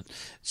 it doesn't.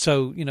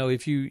 So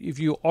if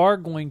you are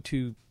going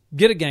to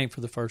get a game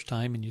for the first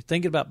time and you're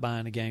thinking about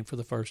buying a game for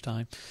the first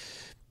time,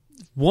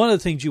 one of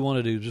the things you want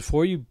to do is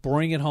before you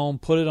bring it home,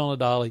 put it on a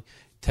dolly,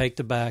 take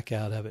the back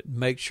out of it.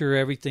 Make sure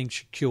everything's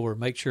secure.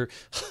 Make sure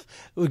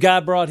a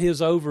client brought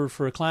his over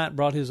for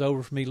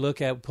me to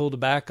look at, pulled the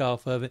back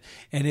off of it,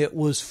 and it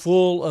was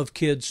full of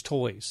kids'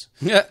 toys.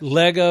 Yeah.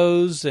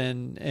 Legos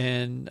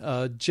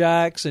and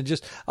jacks and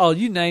just,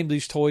 you name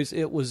these toys,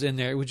 it was in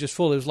there. It was just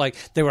full. It was like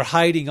they were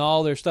hiding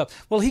all their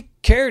stuff. Well, he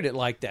carried it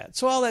like that.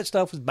 So all that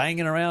stuff was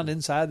banging around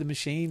inside the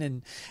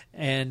machine,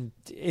 and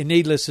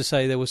needless to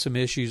say, there was some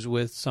issues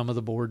with some of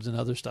the boards and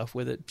other stuff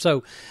with it.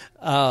 So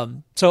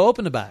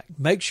open the back.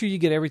 Make sure you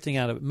get everything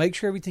out of it. Make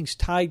sure everything's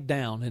tied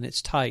down and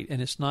it's tight and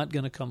it's not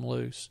going to come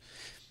loose.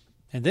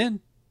 And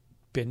then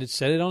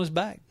set it on his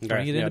back.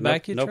 Bring it in the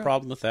back of your truck. No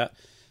problem with that.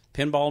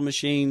 Pinball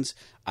machines,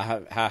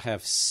 I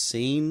have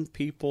seen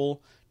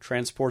people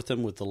transport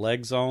them with the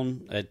legs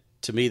on.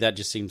 To me, that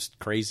just seems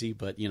crazy,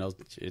 but believe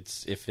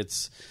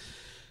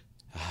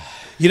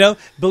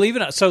it or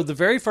not. So the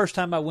very first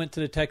time I went to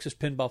the Texas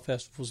Pinball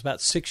Festival was about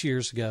 6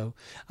 years ago.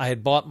 I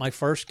had bought my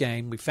first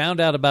game. We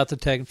found out about the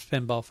Texas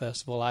Pinball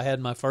Festival. I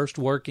had my first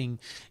working.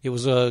 It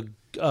was a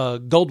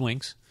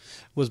Goldwings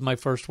was my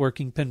first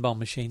working pinball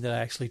machine that I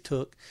actually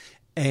took,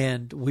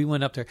 and we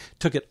went up there,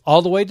 took it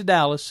all the way to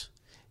Dallas.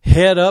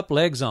 Head up,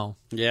 legs on.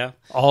 Yeah.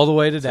 All the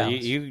way to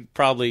Dallas. You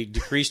probably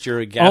decreased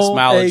your gas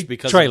mileage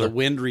because of the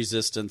wind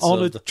resistance.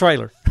 On a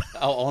trailer.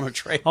 On a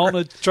trailer. On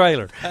a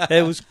trailer.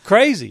 It was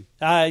crazy.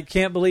 I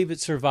can't believe it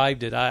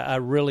survived it. I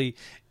really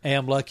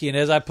am lucky. And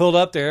as I pulled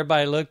up there,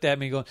 everybody looked at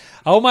me going,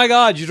 oh, my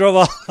God, you drove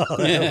off.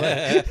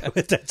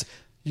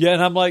 Yeah,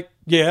 and I'm like,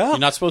 yeah. You're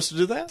not supposed to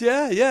do that?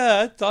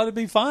 Yeah, I thought it'd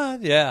be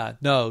fine. Yeah,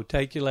 no,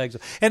 take your legs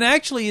off. And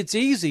actually, it's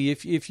easy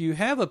if you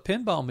have a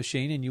pinball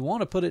machine and you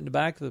want to put it in the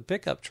back of the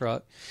pickup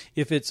truck.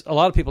 If it's a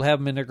lot of people have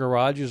them in their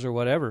garages or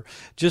whatever,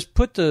 just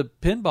put the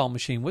pinball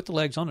machine with the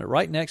legs on it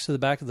right next to the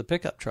back of the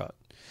pickup truck.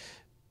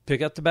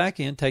 Pick up the back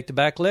end, take the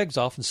back legs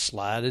off, and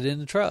slide it in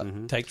the truck.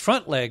 Mm-hmm. Take the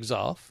front legs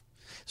off,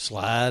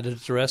 slide it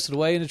the rest of the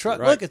way in the truck.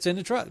 Right. Look, it's in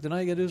the truck. Then all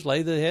you got to do is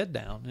lay the head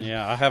down.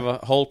 Yeah, I have a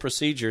whole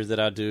procedure that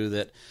I do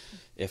that.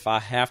 If I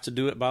have to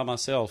do it by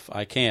myself,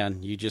 I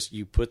can.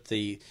 You put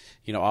the,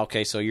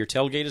 okay, so your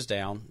tailgate is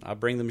down. I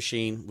bring the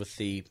machine with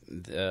the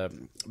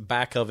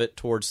back of it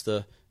towards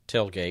the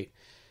tailgate,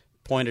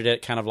 pointed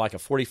at kind of like a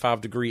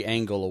 45-degree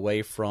angle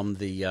away from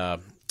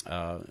the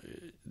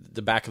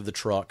back of the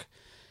truck,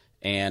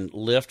 and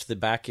lift the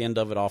back end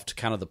of it off to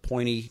kind of the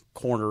pointy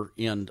corner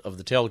end of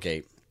the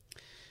tailgate.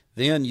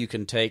 Then you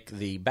can take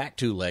the back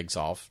two legs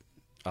off,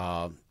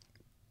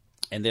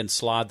 and then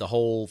slide the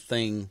whole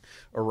thing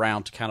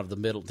around to kind of the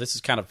middle. This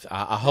is kind of,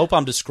 I hope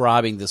I'm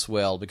describing this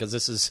well, because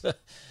this is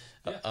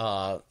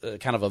kind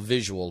of a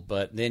visual,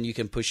 but then you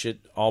can push it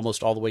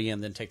almost all the way in,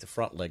 then take the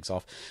front legs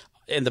off.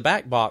 In the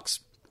back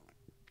box,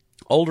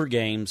 older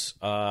games,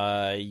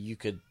 you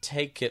could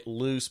take it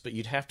loose, but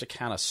you'd have to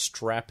kind of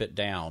strap it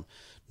down.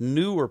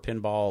 Newer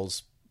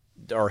pinballs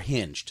are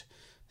hinged.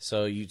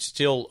 So you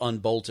still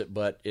unbolt it,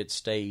 but it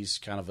stays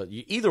kind of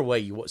either way.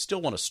 You still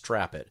want to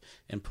strap it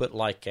and put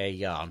like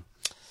a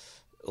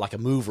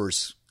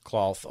mover's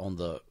cloth on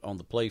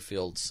the play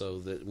field, so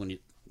that when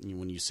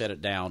you set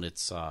it down,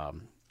 it's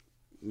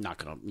not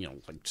going to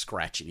like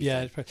scratch anything.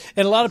 Yeah,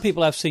 and a lot of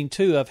people I've seen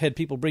too. I've had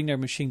people bring their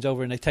machines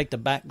over and they take the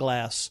back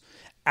glass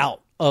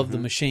out of the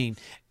machine,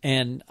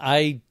 and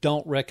I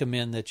don't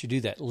recommend that you do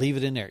that. Leave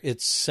it in there.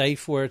 It's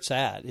safe where it's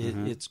at.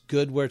 It's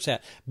good where it's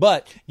at.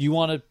 But you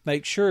want to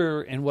make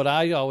sure, and what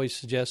I always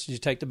suggest is you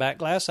take the back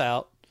glass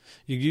out.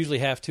 You usually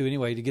have to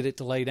anyway to get it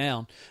to lay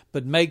down,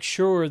 but make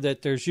sure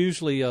that there's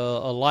usually a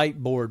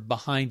light board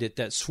behind it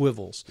that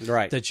swivels,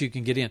 right, that you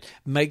can get in.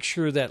 Make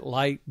sure that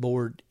light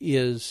board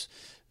is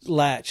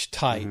latch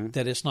tight,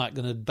 that it's not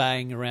going to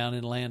bang around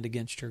and land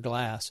against your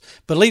glass.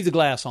 But leave the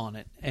glass on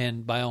it,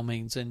 and by all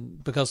means,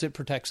 and because it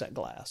protects that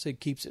glass, it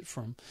keeps it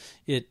from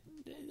it.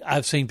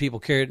 I've seen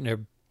people carry it in their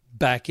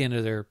back end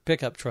of their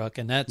pickup truck,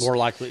 and that's more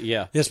likely.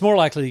 Yeah, it's more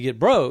likely to get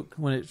broke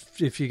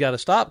if you got to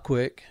stop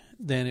quick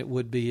than it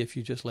would be if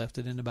you just left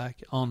it in the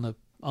back on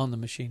the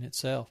machine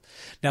itself.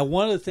 Now,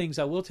 one of the things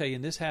I will tell you,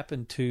 and this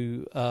happened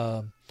to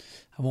I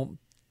won't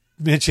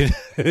mention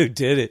who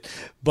did it,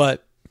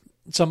 but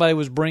somebody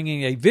was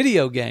bringing a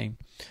video game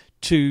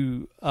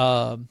to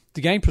the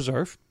game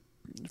preserve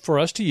for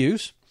us to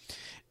use,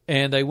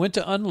 and they went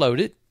to unload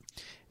it,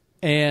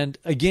 and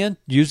again,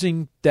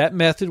 using that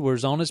method where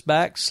it's on its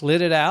back,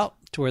 slid it out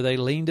to where they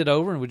leaned it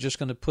over and were just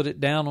going to put it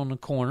down on the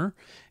corner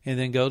and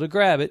then go to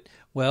grab it.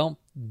 Well,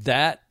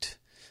 that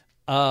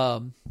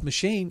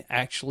machine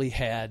actually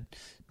had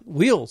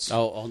wheels.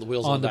 Oh, on the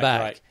wheels on the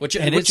back. Right. Which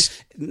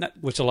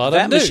a lot of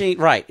them do. That machine,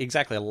 right,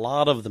 exactly. A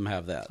lot of them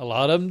have that. A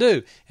lot of them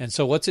do. And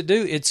so what's it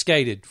do? It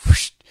skated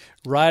whoosh,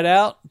 right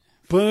out,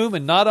 boom,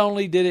 and not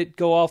only did it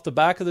go off the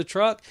back of the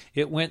truck,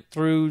 it went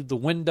through the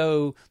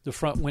window, the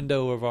front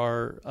window of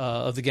our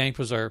of the game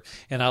preserve,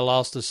 and I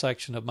lost a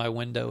section of my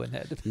window and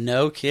had to.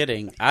 No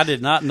kidding. I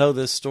did not know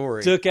this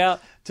story.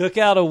 Took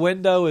out a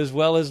window as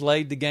well as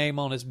laid the game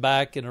on its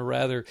back in a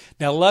rather.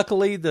 Now,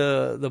 luckily,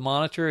 the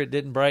monitor, it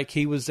didn't break.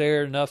 He was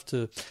there enough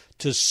to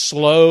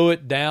slow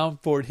it down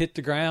before it hit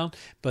the ground,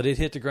 but it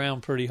hit the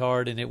ground pretty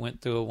hard and it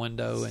went through a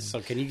window. And so,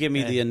 can you give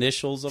me the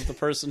initials of the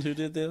person who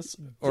did this,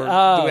 or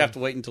do we have to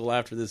wait until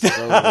after this is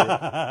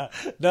over?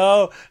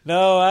 No.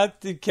 I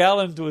think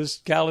Callan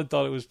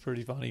thought it was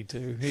pretty funny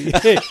too.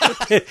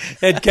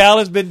 And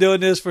Callan's been doing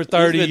this for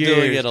 30 years. He's been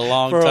doing it a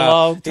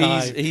long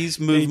time.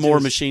 He's moved more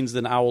machines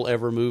than I will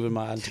ever move in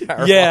my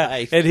entire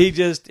life. And he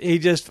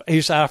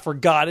said, I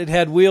forgot it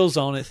had wheels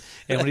on it,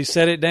 and when he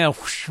set it down,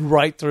 whoosh,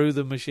 right through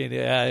the machine.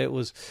 Yeah, it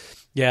was.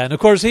 Yeah, and of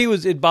course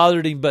it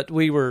bothered him, but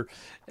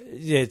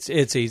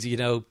it's easy,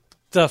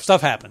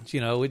 stuff happens,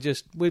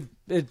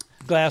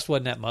 glass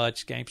wasn't that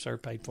much.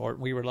 GameStop paid for it,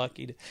 and we were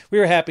lucky. We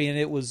were happy, and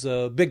it was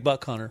Big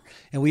Buck Hunter,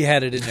 and we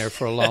had it in there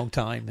for a long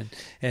time.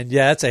 And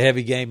yeah, it's a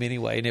heavy game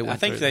anyway. And I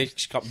think they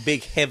call it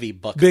Big Heavy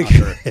Buck Big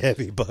Hunter.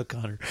 Heavy Buck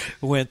Hunter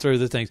went through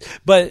the things.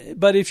 But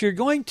if you're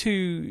going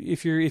to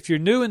if you're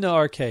new in the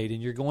arcade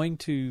and you're going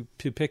to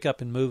pick up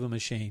and move a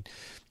machine,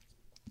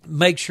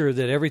 make sure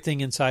that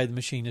everything inside the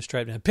machine is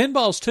strapped down.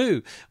 Pinballs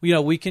too.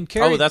 We can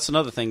carry. Oh, that's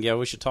another thing. Yeah,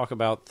 we should talk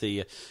about all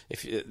the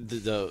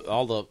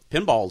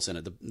pinballs in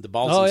it, the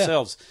balls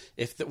themselves.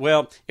 Yeah.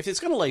 If it's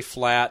going to lay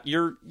flat,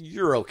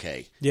 you're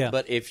okay. Yeah.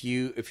 But if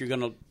you're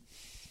going to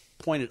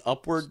point it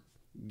upward,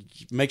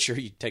 make sure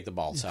you take the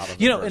balls out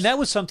of it. And that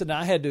was something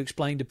I had to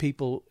explain to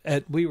people.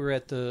 We were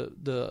at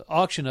the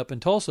auction up in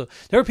Tulsa.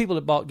 There were people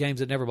that bought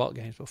games that never bought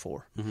games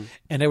before,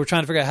 and they were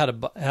trying to figure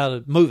out how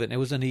to move it. And it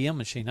was an EM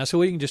machine. I said,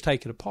 well, you can just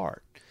take it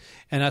apart.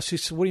 And she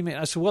said, what do you mean?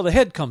 I said, well, the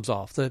head comes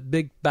off. The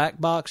big back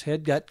box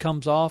head gut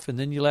comes off, and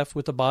then you're left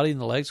with the body and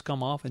the legs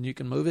come off, and you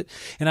can move it.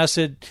 And I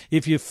said,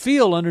 if you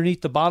feel underneath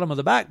the bottom of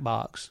the back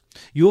box,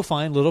 you'll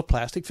find little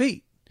plastic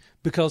feet,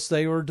 because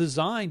they were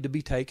designed to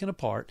be taken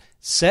apart,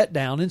 set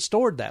down, and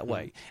stored that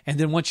way. And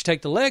then once you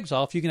take the legs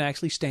off, you can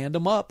actually stand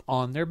them up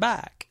on their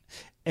back.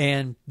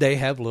 And they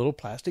have little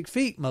plastic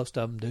feet, most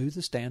of them do,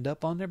 to stand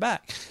up on their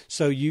back.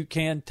 So you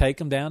can take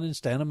them down and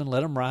stand them and let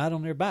them ride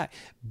on their back.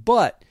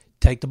 But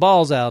take the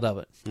balls out of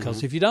it,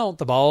 because if you don't,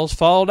 the balls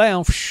fall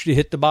down, you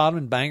hit the bottom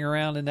and bang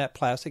around in that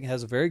plastic. It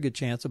has a very good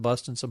chance of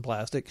busting some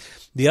plastic.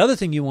 The other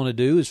thing you want to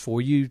do is before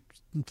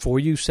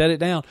you set it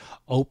down,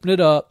 open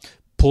it up,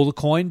 pull the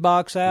coin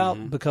box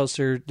out, because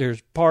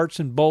there's parts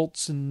and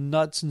bolts and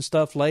nuts and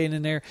stuff laying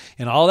in there,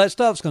 and all that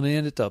stuff's going to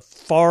end at the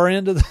far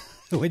end of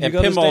the when and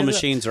pinball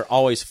machines are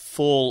always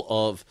full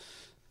of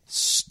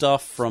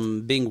stuff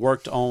from being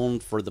worked on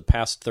for the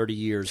past 30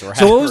 years. Or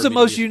so what was the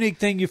most unique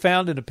thing you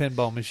found in a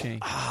pinball machine?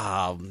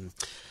 I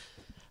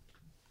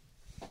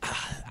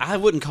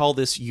wouldn't call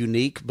this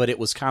unique, but it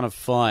was kind of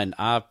fun.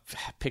 I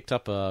picked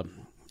up a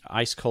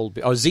ice cold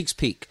Zeke's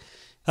Peak,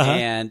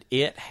 and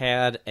it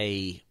had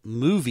a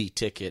movie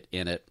ticket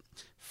in it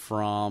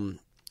from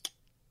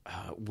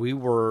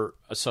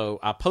so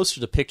I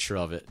posted a picture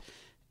of it,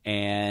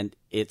 and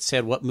it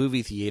said what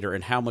movie theater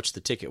and how much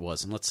the ticket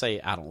was, and let's say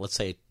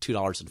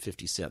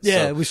 $2.50.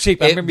 Yeah, so it was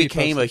cheap. It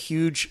became a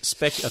huge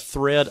a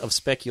thread of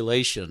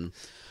speculation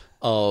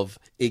of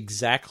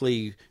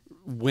exactly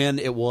when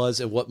it was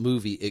and what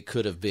movie it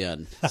could have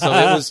been. So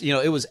it was,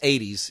 it was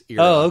 80s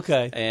era. Oh,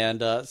 okay.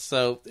 And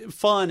so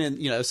fun,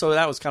 and so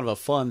that was kind of a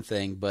fun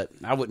thing, but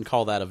I wouldn't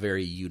call that a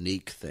very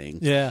unique thing.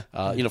 Yeah.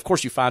 Of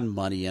course you find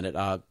money in it.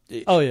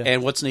 Oh yeah.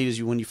 And what's neat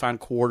is when you find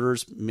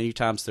quarters, many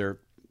times they're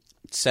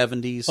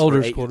 70s,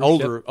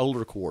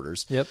 older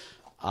quarters. Yep.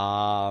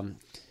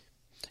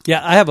 Yeah,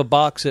 I have a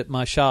box at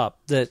my shop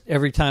that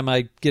every time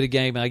I get a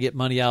game and I get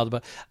money out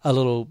of a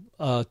little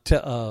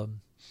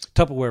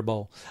Tupperware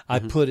bowl, I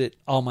put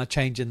all my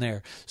change in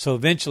there. So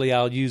eventually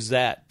I'll use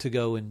that to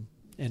go and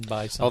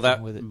buy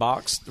something with it.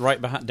 Box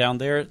right behind down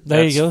there.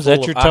 There you go. Is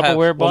that your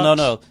Tupperware box? Well,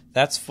 no,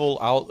 that's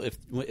full.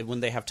 When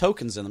they have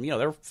tokens in them,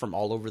 they're from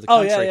all over the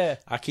country. Oh yeah.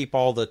 I keep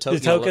all the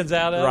tokens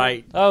out of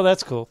right. It? Oh,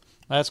 that's cool.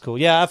 That's cool.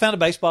 Yeah, I found a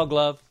baseball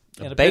glove.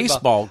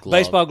 Baseball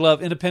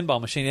glove in a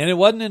pinball machine, and it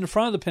wasn't in the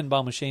front of the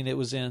pinball machine; it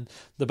was in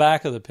the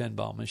back of the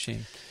pinball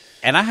machine.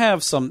 And I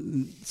have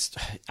some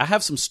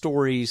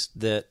stories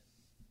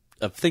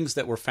of things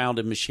that were found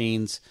in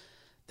machines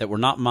that were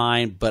not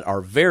mine, but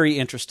are very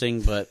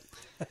interesting. But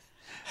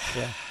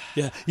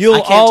yeah,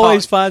 you'll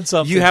always find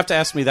something. You have to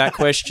ask me that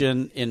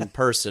question in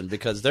person,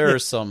 because there are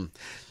some.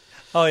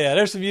 Oh, yeah,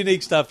 there's some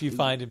unique stuff you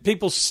find, and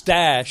people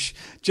stash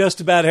just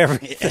about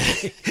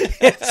everything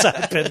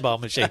inside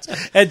pinball machines.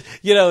 And,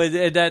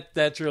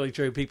 that's really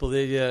true. People,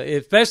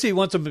 especially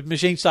once a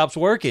machine stops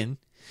working,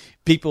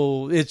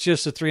 it's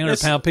just a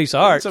 300-pound piece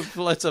of art.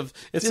 It's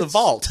a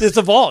vault. It's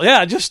a vault,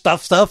 yeah, just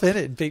stuff in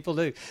it, and people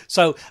do.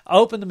 So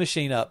open the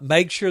machine up.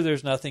 Make sure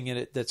there's nothing in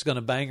it that's going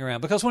to bang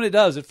around, because when it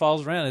does, it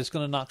falls around. It's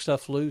going to knock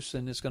stuff loose,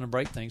 and it's going to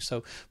break things.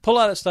 So pull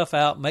all that stuff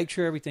out. Make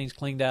sure everything's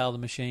cleaned out of the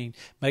machine.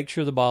 Make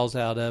sure the ball's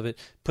out of it.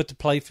 Put the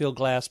playfield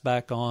glass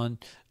back on.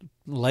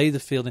 Lay the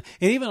field in.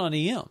 And even on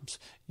EMs,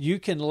 you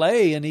can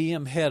lay an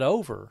EM head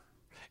over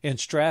and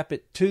strap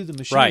it to the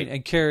machine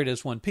and carry it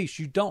as one piece.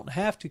 You don't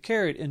have to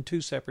carry it in two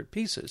separate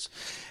pieces.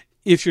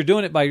 If you're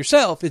doing it by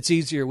yourself, it's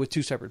easier with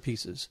two separate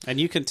pieces. And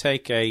you can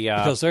take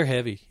because they're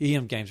heavy.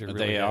 EM games are really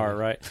heavy. They are,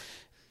 right.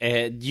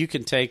 And you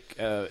can take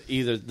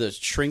either the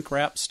shrink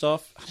wrap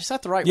stuff. Is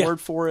that the right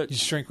word for it?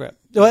 Shrink wrap.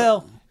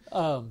 Well,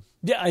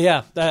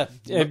 yeah.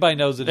 Everybody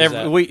knows it.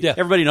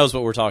 Everybody knows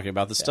what we're talking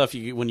about. The stuff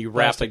when you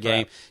wrap plastic a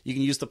game, you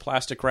can use the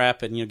plastic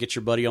wrap and get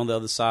your buddy on the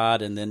other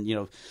side, and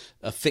then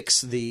affix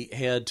the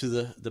head to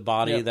the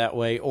body that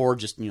way, or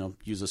just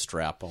use a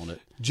strap on it.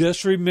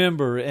 Just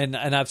remember, and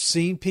I've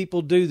seen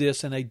people do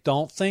this, and they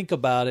don't think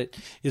about it.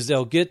 Is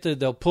they'll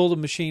pull the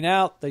machine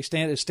out,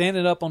 it's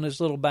standing up on this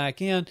little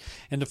back end,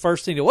 and the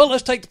first thing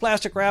let's take the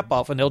plastic wrap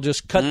off, and they'll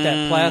just cut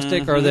that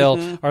plastic, or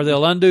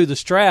they'll undo the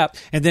strap,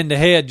 and then the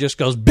head just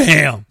goes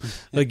bam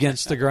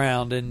against the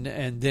ground,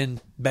 and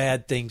then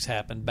bad things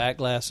happen. Back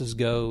glasses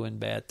go, and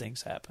bad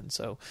things happen.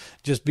 So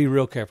just be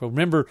real careful.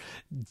 Remember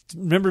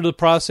the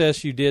process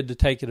you did to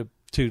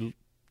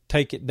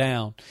take it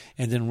down,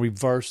 and then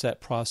reverse that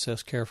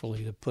process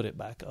carefully to put it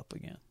back up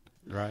again.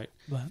 Right.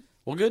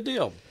 Well, good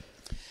deal.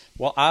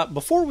 Well,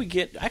 before we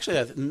get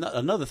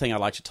another thing I'd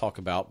like to talk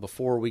about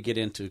before we get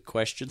into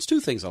questions. Two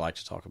things I'd like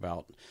to talk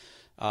about.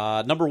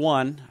 Number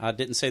one, I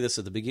didn't say this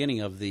at the beginning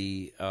of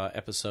the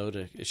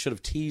episode. I should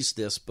have teased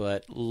this,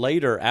 but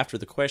later after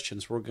the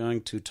questions, we're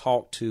going to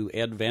talk to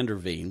Ed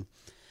Vanderveen.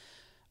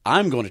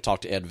 I'm going to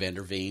talk to Ed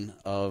Vanderveen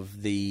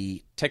of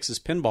the Texas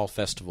Pinball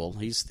Festival.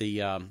 He's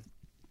the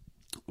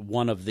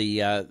one of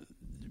the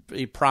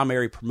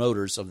primary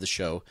promoters of the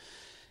show.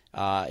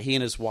 He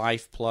and his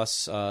wife,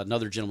 plus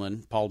another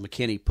gentleman, Paul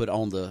McKinney, put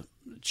on the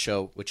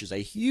show, which is a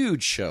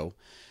huge show.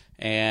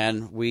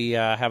 and we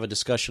have a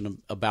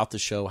discussion about the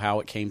show, how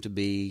it came to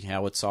be,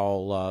 how it's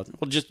all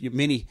just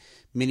many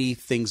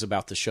things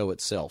about the show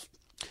itself.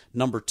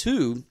 Number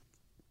 2,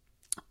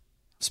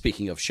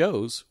 speaking of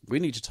shows, we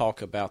need to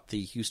talk about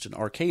the Houston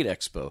Arcade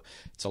Expo.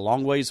 It's a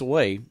long ways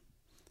away.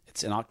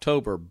 It's in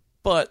October,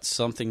 but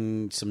some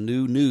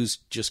new news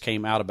just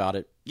came out about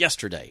it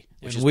yesterday,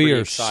 which is we are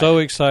exciting. so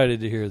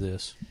excited to hear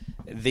this.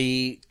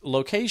 The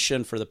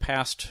location for the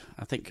past,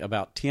 I think,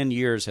 about 10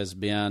 years has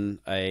been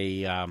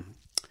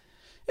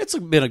it's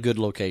been a good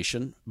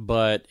location,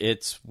 but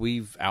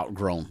we've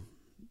outgrown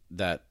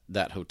that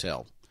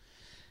hotel.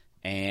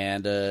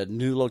 And a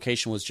new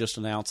location was just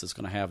announced. It's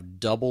going to have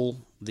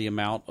double the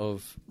amount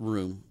of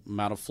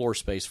floor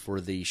space for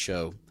the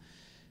show.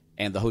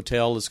 And the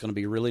hotel is going to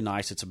be really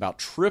nice. It's about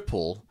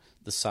triple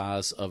the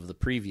size of the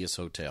previous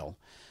hotel.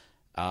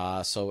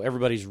 So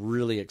everybody's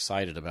really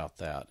excited about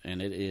that.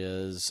 And it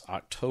is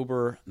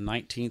October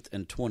 19th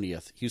and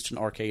 20th, Houston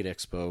Arcade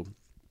Expo.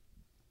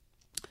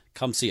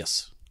 Come see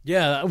us.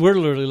 Yeah, we're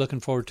literally looking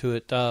forward to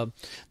it. The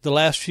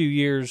last few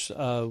years,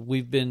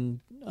 we've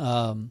been,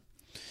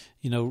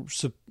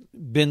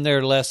 been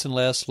there less and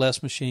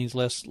less machines,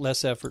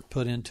 less effort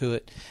put into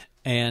it.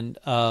 And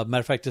matter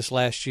of fact, this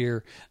last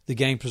year, the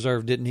Game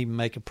Preserve didn't even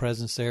make a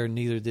presence there, and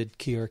neither did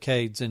Key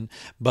Arcades.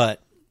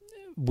 But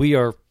we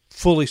are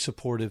fully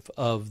supportive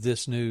of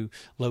this new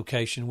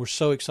location. We're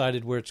so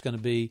excited where it's going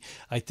to be.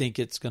 I think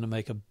it's going to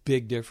make a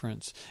big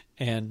difference,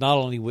 and not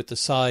only with the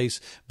size,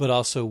 but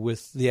also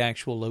with the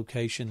actual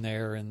location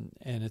there. And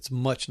it's a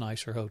much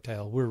nicer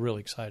hotel. We're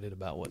really excited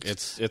about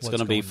what's going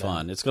to be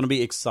fun. It's going to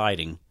be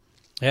exciting.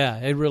 Yeah,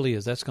 it really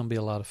is. That's going to be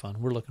a lot of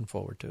fun. We're looking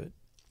forward to it.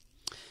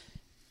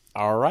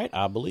 All right,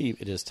 I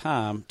believe it is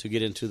time to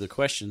get into the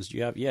questions.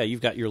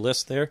 You've got your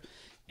list there,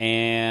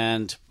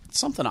 and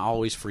something I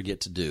always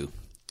forget to do.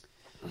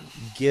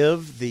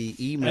 Give the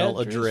email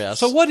address.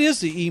 So what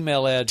is the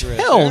email address?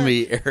 Tell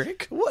me,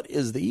 Eric, what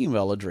is the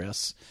email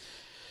address?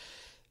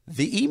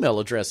 The email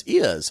address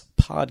is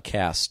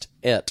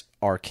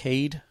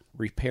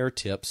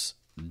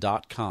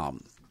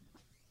podcast@arcaderepairtips.com.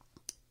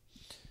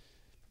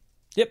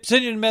 Yep,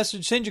 send you a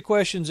message, send your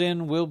questions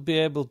in. We'll be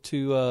able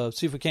to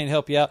see if we can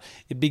help you out.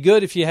 It'd be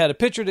good if you had a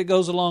picture that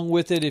goes along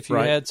with it, if you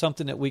had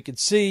something that we could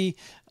see,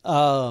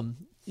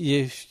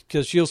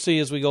 because you'll see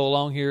as we go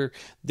along here,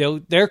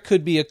 there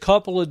could be a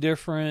couple of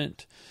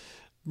different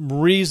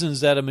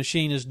reasons that a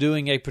machine is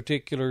doing a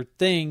particular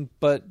thing,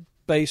 but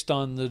based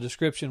on the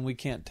description, we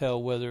can't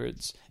tell whether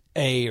it's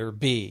A or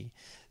B.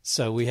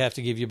 So we have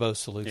to give you both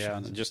solutions. Yeah,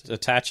 and just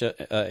attach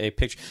a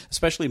picture,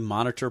 especially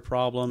monitor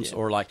problems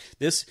or like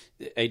this.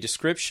 A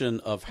description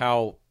of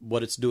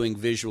what it's doing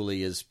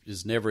visually is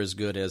never as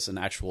good as an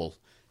actual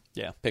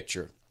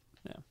picture.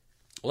 Yeah.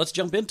 Well, let's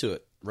jump into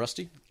it,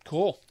 Rusty.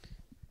 Cool.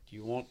 Do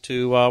you want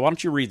to? Why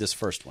don't you read this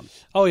first one?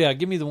 Oh yeah,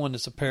 give me the one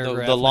that's a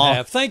paragraph. The long. And a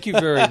half. Thank you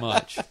very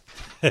much.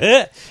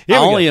 I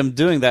only am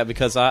doing that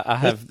because I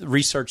have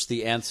researched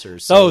the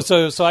answers. So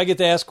I get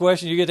to ask a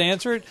question, you get to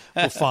answer it?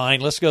 Well,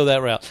 fine, let's go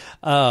that route.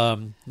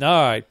 All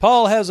right.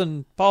 Paul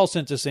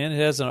sent this in. It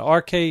has an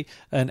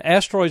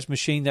Asteroids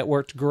machine that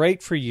worked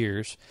great for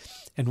years,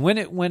 and when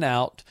it went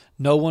out,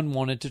 no one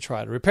wanted to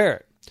try to repair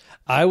it.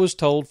 I was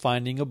told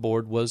finding a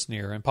board was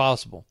near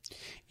impossible.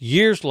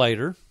 Years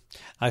later,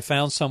 I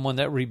found someone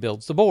that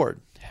rebuilds the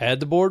board, had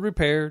the board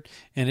repaired,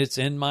 and it's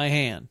in my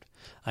hand.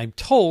 I'm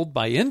told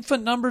by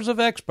infinite numbers of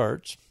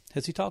experts,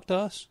 has he talked to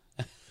us?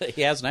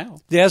 He has now.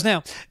 He has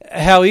now,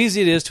 how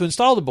easy it is to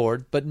install the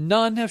board, but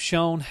none have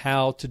shown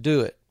how to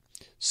do it.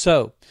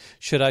 So,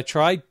 should I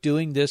try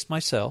doing this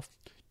myself?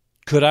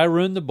 Could I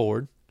ruin the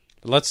board?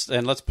 Let's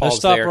pause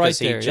stop there right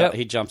because there.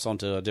 He jumps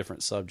onto a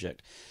different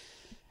subject.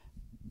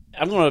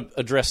 I'm going to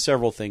address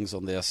several things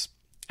on this.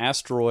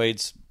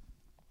 Asteroids,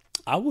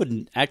 I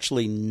wouldn't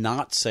actually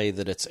not say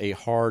that it's a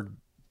hard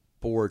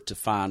board to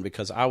find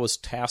because I was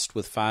tasked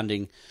with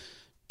finding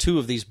 2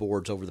 of these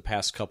boards over the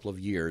past couple of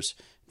years.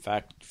 In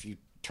fact, if you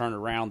turn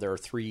around, there are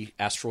 3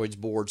 Asteroids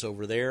boards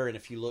over there, and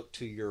if you look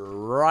to your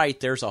right,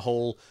 there's a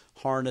whole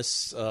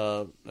harness,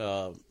 like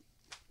a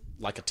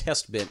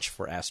test bench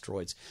for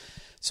Asteroids.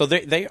 So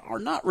they are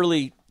not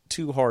really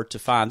too hard to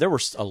find. There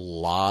were a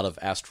lot of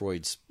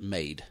Asteroids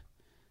made,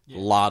 a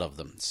lot of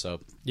them.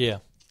 So Yeah.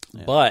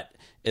 But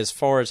as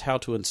far as how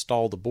to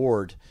install the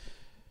board,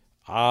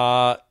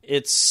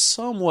 it's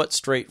somewhat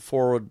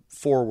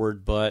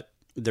straightforward, but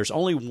there's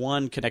only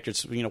one connector.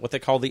 It's, what they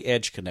call the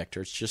edge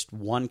connector. It's just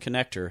one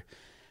connector,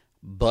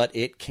 but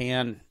it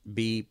can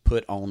be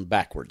put on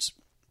backwards.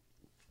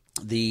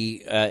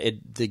 The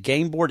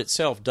game board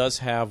itself does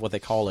have what they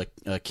call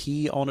a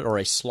key on it, or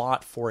a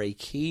slot for a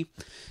key,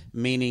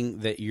 meaning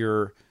that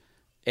your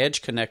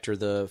edge connector,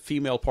 the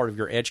female part of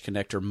your edge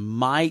connector,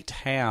 might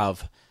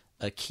have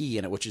a key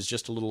in it, which is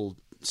just a little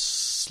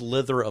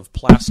slither of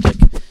plastic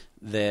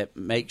that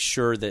makes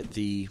sure that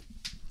the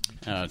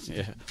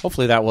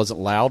hopefully that wasn't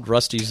loud.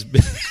 Rusty's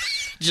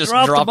just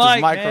dropped the mic,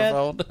 his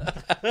microphone.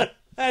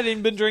 I hadn't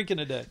even been drinking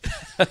today.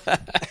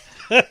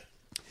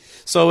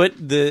 So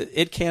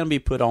it can be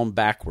put on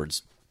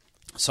backwards.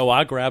 So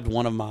I grabbed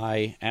one of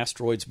my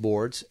Asteroids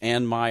boards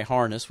and my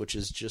harness, which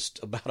is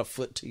just about a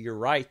foot to your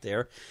right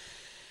there.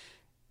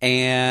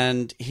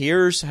 And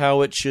here's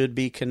how it should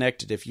be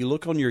connected. If you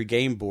look on your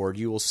game board,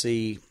 you will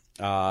see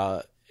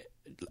A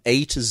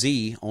to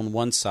Z on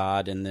one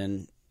side, and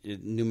then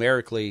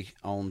numerically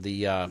on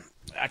the...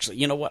 actually,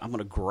 you know what? I'm going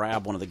to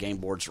grab one of the game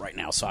boards right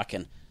now so I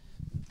can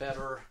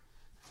better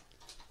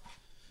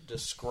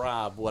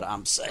describe what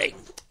I'm saying.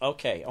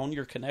 Okay, on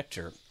your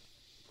connector,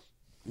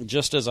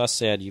 just as I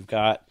said, you've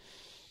got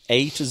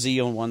A to Z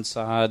on one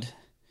side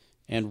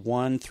and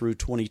 1 through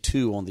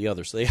 22 on the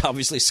other. So they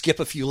obviously skip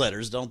a few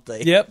letters, don't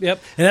they? Yep. And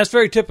that's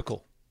very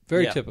typical.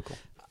 Very typical.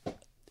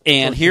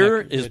 And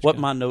here is what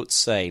my notes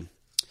say.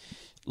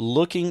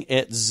 Looking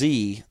at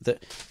Z, the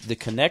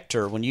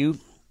connector, when you,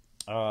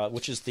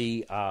 which is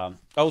the,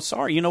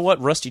 sorry, you know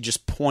what? Rusty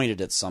just pointed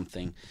at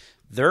something.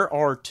 There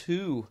are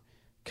two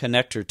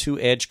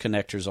edge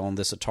connectors on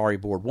this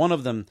Atari board. One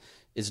of them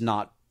is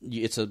not,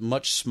 it's a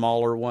much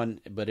smaller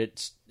one, but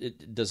it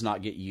does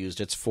not get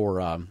used. It's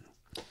for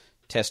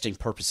testing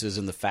purposes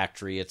in the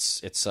factory.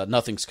 It's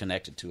nothing's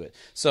connected to it,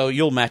 so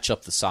you'll match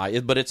up the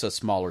size, but it's a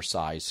smaller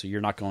size, so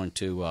you're not going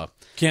to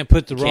can't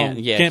put it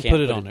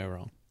on there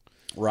wrong.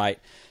 Right.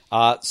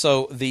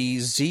 So the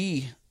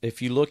Z,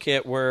 if you look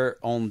at where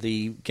on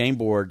the game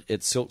board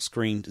it's silk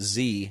screened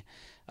Z,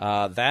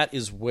 that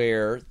is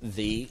where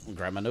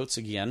grab my notes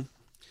again.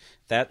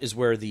 That is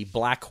where the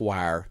black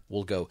wire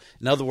will go.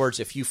 In other words,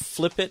 if you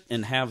flip it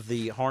and have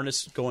the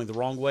harness going the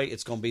wrong way,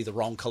 it's going to be the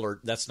wrong color.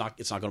 It's not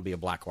going to be a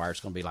black wire. It's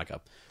going to be like a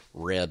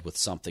red with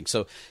something.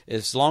 So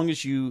as long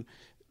as you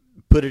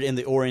put it in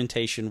the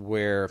orientation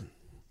where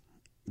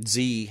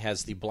Z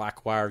has the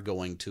black wire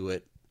going to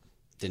it,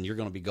 then you're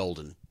going to be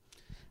golden.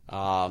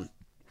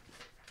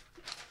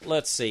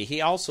 Let's see.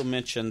 He also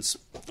mentions.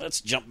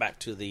 Let's jump back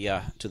to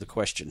the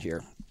question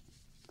here.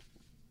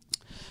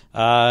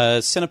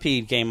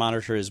 Centipede game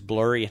monitor is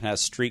blurry and has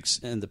streaks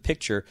in the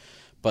picture,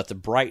 but the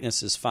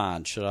brightness is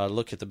fine. Should I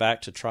look at the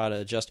back to try to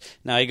adjust?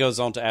 Now he goes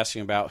on to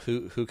asking about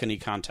who can he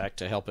contact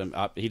to help him.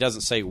 He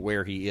doesn't say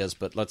where he is,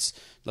 but let's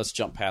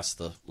jump past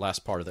the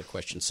last part of the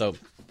question. So,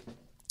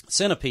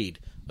 Centipede,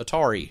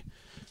 Atari,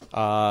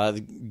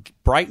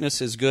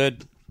 brightness is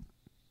good,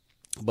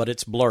 but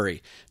it's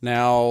blurry.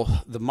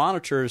 Now, the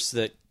monitors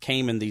that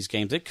came in these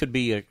games, it could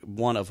be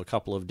one of a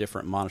couple of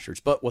different monitors,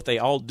 but what they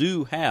all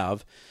do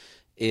have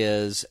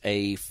is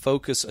a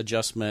focus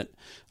adjustment,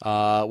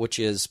 which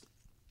is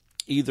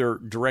either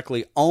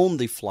directly on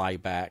the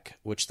flyback,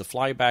 which the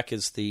flyback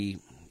is the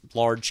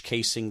large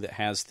casing that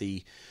has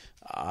the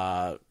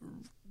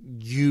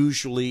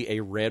usually a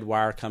red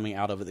wire coming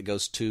out of it that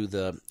goes to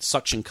the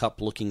suction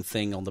cup looking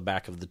thing on the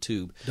back of the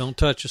tube. Don't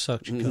touch a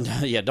suction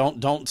cup. Yeah,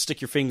 don't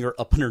stick your finger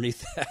up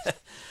underneath that.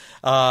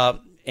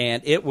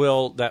 And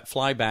that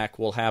flyback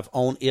will have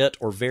on it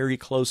or very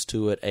close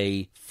to it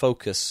a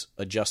focus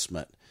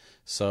adjustment.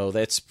 So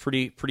that's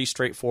pretty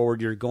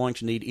straightforward. You're going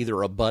to need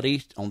either a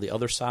buddy on the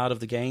other side of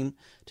the game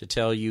to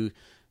tell you,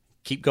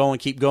 keep going.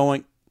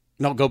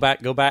 No, go back.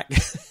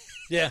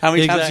 Yeah. How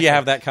many times do you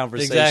have that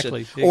conversation?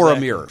 Exactly. Or a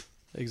mirror.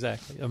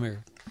 Exactly, a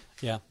mirror.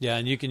 Yeah,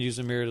 and you can use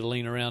a mirror to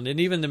lean around. And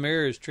even the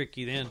mirror is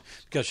tricky then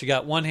because you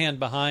got one hand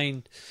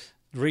behind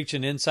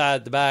reaching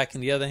inside the back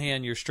and the other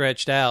hand you're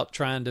stretched out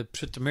trying to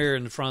put the mirror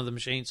in the front of the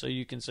machine so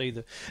you can see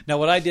the... Now,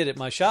 what I did at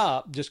my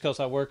shop, just because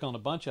I work on a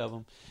bunch of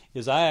them,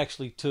 is I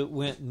actually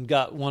went and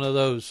got one of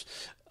those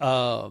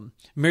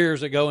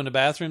mirrors that go in the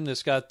bathroom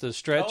that's got the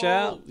stretch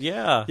out.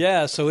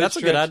 Yeah. So that's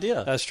a good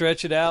idea. I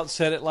stretch it out,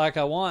 set it like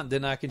I want,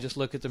 then I can just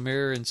look at the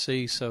mirror and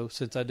see. So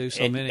since I do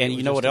so many, and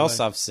you know what else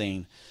I've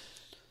seen?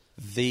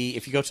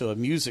 If you go to a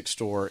music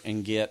store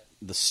and get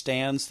the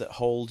stands that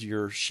hold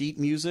your sheet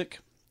music.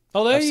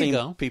 Oh, there I've you seen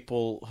go.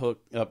 People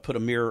put a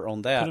mirror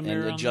on that and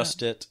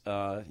adjust it.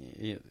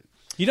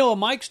 You know, a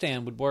mic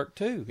stand would work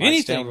too.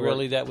 Anything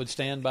really that would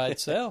stand by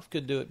itself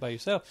could do it by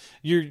yourself.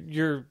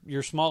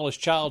 Your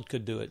smallest child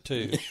could do it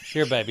too.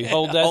 Here, baby,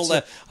 hold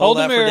that. Hold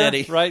the mirror, for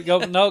Daddy. Right? Go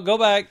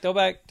back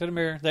to the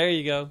mirror. There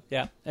you go.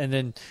 Yeah, and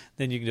then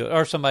you can do it,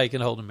 or somebody can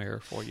hold a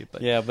mirror for you.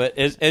 But but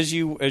as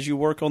you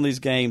work on these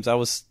games, I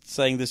was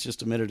saying this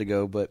just a minute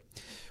ago, but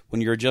when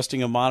you're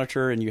adjusting a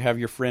monitor and you have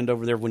your friend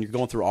over there, when you're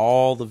going through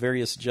all the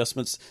various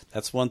adjustments,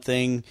 that's one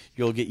thing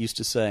you'll get used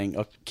to saying.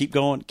 Oh, keep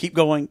going.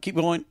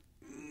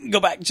 Go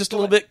back just a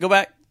little bit. Go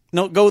back.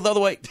 No, go the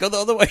other way.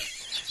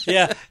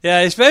 yeah.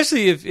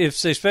 Especially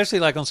especially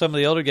like on some of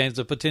the older games,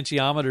 the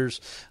potentiometers,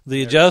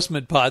 the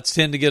adjustment pots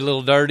tend to get a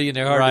little dirty and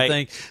they're hard to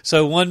think.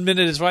 So 1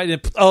 minute is right,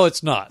 and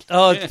it's not.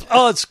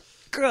 It's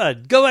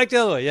good. Go back the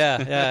other way. Yeah,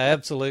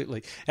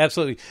 absolutely.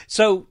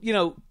 So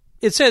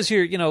it says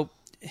here,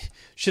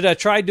 should I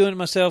try doing it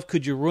myself?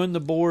 Could you ruin the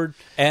board?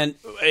 And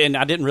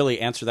I didn't really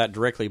answer that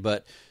directly,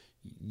 but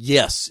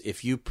yes,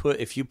 if you put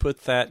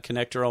that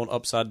connector on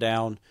upside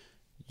down,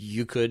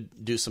 you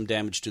could do some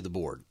damage to the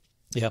board.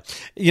 Yeah.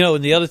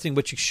 And the other thing,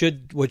 what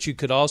you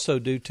could also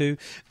do too,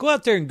 go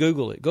out there and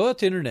Google it. Go out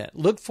to the internet.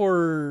 Look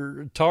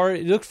for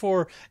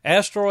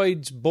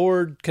asteroids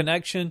board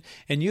connection,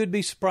 and you'd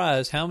be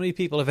surprised how many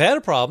people have had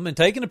a problem and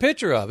taken a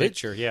picture of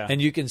it. Yeah.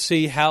 And you can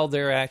see how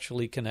they're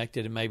actually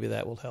connected, and maybe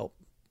that will help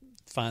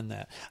find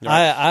that.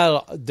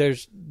 Right.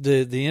 There's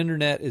the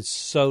internet is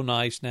so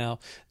nice now.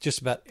 Just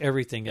about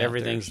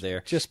everything's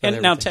there. Just about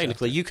and now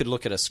technically you could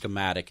look at a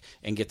schematic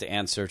and get the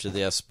answer to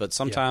this, but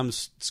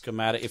sometimes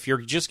schematic, if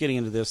you're just getting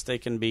into this, they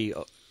can be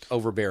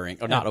overbearing,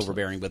 or not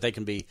overbearing, but they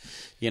can be,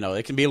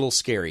 it can be a little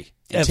scary,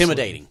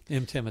 intimidating.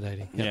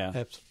 Intimidating.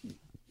 Yeah.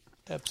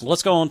 Absolutely.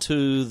 Let's go on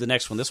to the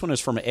next one. This one is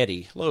from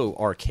Eddie. Hello,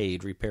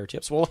 Arcade Repair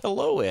Tips. Well,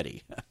 hello,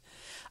 Eddie.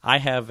 I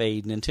have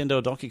a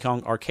Nintendo Donkey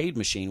Kong arcade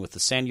machine with the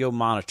Sanyo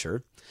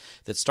monitor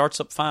that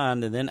starts up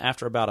fine, and then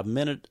after about a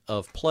minute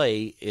of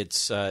play,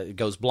 it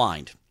goes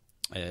blind,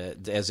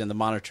 as in the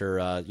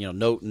monitor.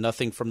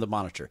 Nothing from the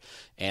monitor,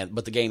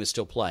 but the game is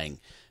still playing.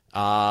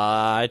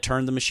 I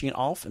turn the machine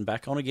off and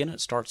back on again.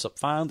 It starts up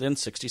fine. Then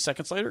 60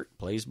 seconds later, it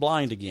plays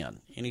blind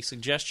again. Any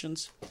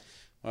suggestions?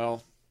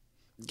 Well,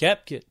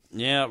 CapKit.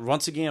 Yeah.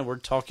 Once again, we're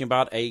talking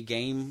about a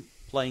game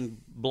playing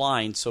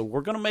blind, so we're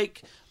going to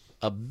make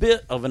a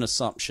bit of an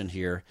assumption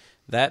here,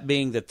 that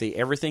being that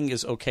everything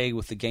is okay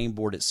with the game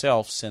board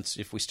itself, since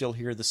if we still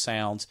hear the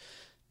sounds.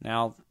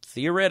 Now,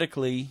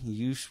 theoretically,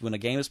 when a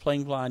game is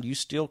playing blind, you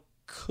still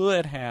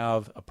could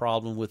have a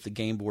problem with the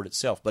game board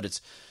itself, but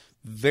it's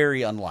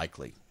very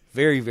unlikely.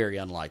 Very, very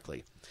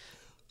unlikely.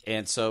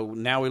 And so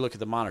now we look at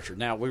the monitor.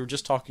 Now, we were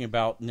just talking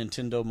about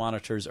Nintendo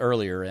monitors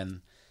earlier, and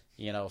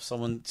if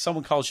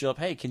someone calls you up,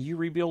 hey, can you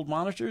rebuild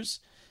monitors?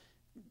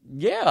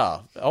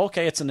 Yeah.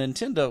 Okay, it's a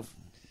Nintendo.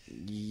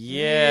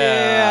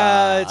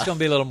 Yeah, it's going to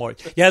be a little more.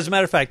 Yeah, as a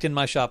matter of fact, in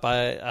my shop,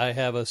 I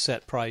have a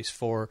set price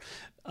for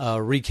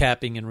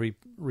recapping and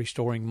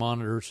restoring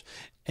monitors,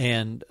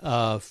 and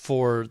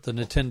for the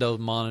Nintendo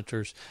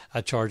monitors,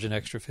 I charge an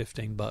extra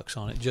 $15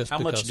 on it. Just how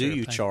much do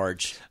you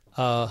charge?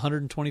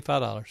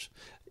 $125.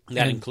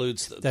 That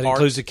includes the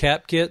includes the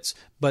cap kits,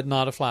 but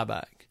not a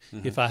flyback.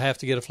 Mm-hmm. If I have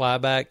to get a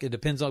flyback, it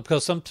depends on,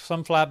 because some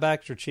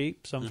flybacks are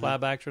cheap, some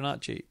flybacks are not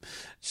cheap.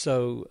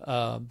 So,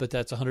 but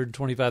that's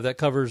 $125. That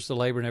covers the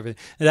labor and everything.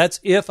 And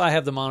that's if I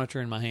have the monitor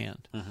in my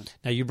hand. Mm-hmm.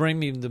 Now, you bring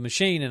me the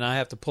machine and I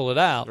have to pull it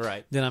out.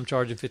 Right. Then I'm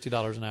charging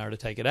 $50 an hour to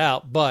take it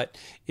out. But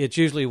it's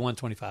usually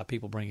 $125.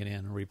 People bring it in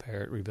and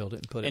repair it, rebuild it,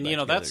 and put it back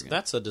together again.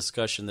 That's a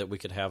discussion that we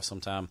could have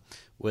sometime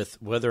with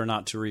whether or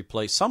not to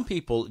replace. Some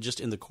people, just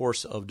in the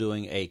course of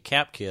doing a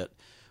cap kit,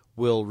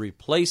 will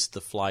replace the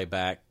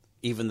flyback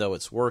even though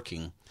it's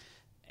working,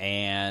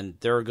 and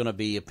there are going to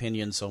be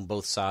opinions on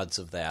both sides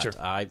of that. Sure.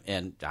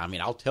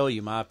 I'll tell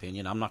you my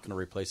opinion. I'm not going to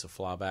replace a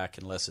flyback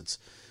unless it's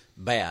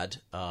bad.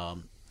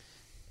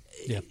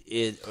 If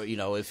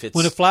it's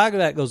when a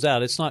flyback goes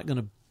out, it's not going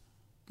to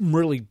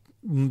really.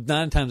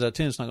 9 times out of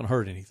 10, it's not going to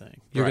hurt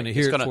anything. You're going to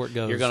hear it before it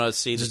goes. You're going to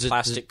see the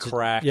plastic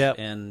crack. Yep.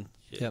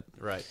 Yep.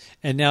 Right.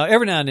 And now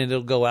every now and then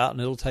it'll go out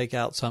and it'll take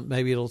out some.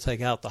 Maybe it'll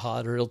take out the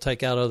hot, or it'll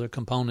take out other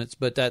components.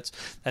 But that's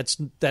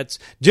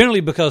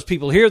generally because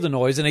people hear the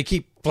noise and they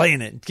keep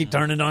playing it, keep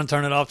turning it on,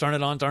 turn it off, turn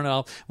it on, turn it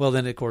off. Well,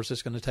 then of course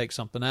it's going to take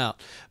something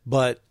out.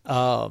 But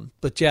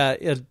yeah,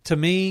 to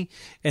me,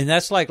 and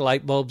that's like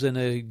light bulbs in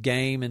a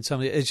game, and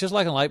it's just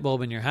like a light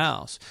bulb in your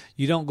house.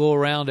 You don't go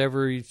around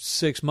every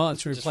 6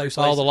 months and replace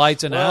all the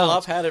lights in the house. Well,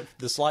 I've had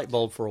this light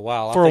bulb for a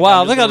while.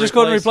 I think I'll just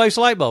go and replace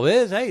the light bulb.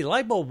 Hey,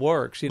 light bulb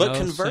works.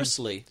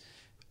 Conversely,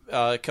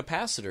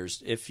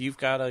 capacitors, if you've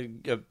got a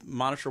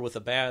monitor with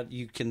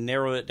you can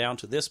narrow it down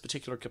to this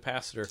particular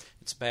capacitor.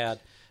 It's bad.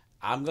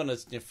 I'm going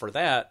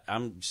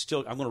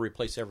to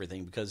replace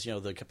everything, because the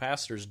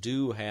capacitors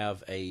do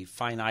have a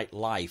finite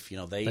life.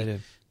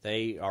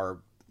 They are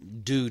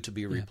due to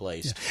be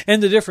replaced. Yeah.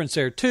 And the difference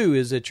there too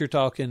is that you're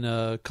talking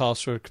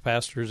costs for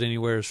capacitors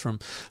anywhere from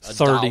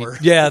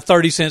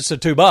 30 cents to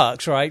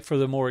 $2, right, for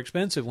the more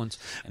expensive ones.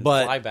 And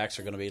but flybacks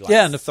are going to be like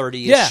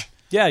 30-ish.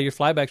 Yeah, your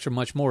flybacks are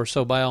much more.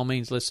 So by all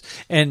means,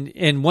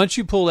 and once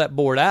you pull that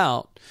board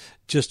out,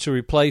 just to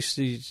replace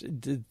these,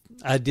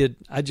 I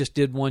just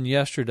did one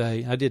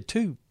yesterday. I did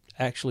 2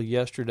 actually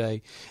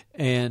yesterday,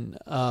 and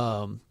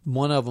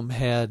one of them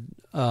had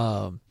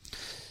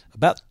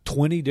about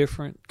 20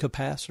 different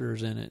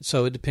capacitors in it.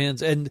 So it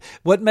depends. And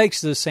what makes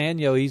the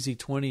Sanyo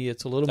EZ20,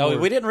 it's a little more...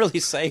 we didn't really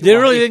say...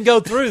 didn't go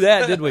through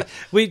that, did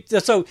we?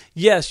 So,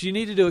 yes, you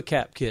need to do a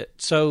cap kit.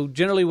 So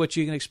generally what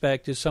you can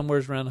expect is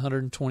somewhere around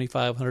 $125,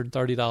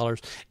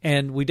 $130.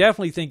 And we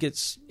definitely think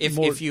it's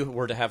if you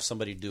were to have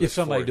somebody do it for you. If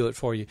somebody do it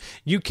for you.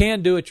 You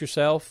can do it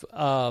yourself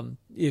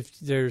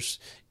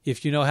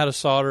if you know how to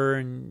solder,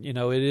 and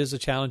it is a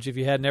challenge. If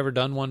you had never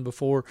done one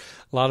before,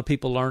 a lot of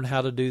people learn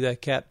how to do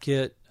that cap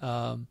kit.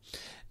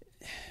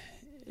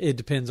 It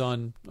depends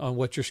on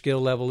what your skill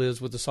level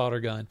is with the solder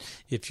gun.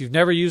 If you've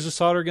never used a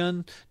solder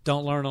gun,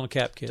 don't learn on a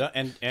cap kit.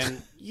 And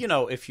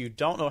if you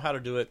don't know how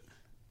to do it,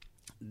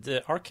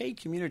 the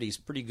arcade community is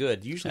pretty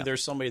good. Usually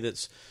there's somebody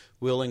that's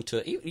willing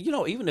to,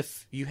 even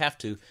if you have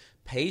to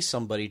pay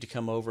somebody to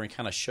come over and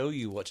kind of show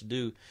you what to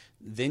do,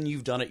 then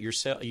you've done it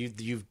yourself.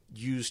 You've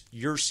used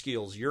your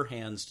skills, your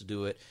hands to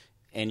do it,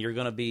 and you're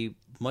going to be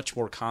much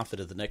more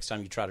confident the next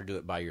time you try to do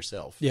it by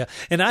yourself. Yeah,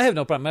 and I have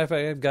no problem. Matter of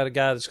fact, I've got a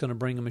guy that's going to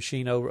bring a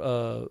machine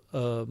over,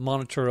 a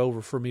monitor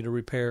over for me to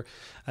repair,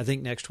 I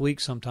think next week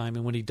sometime.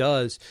 And when he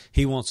does,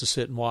 he wants to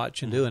sit and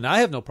watch and do it. And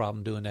I have no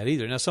problem doing that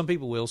either. Now, some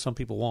people will, some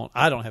people won't.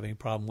 I don't have any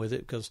problem with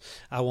it because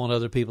I want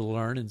other people to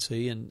learn and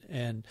see.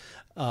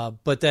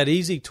 But that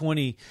Easy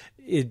 20,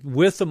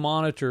 with the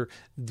monitor,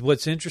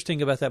 what's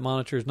interesting about that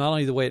monitor is not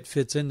only the way it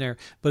fits in there,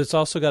 but it's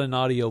also got an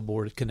audio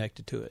board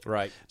connected to it.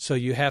 Right. So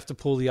you have to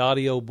pull the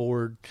audio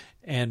board,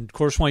 and of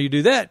course, when you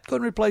do that, go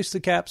and replace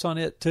the caps on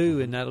it too,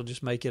 and that'll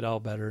just make it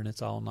all better, and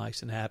it's all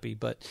nice and happy.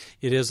 But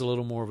it is a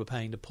little more of a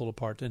pain to pull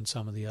apart than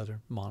some of the other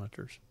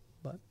monitors.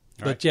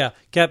 But yeah,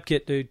 cap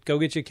kit, dude. Go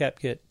get your cap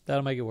kit.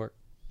 That'll make it work.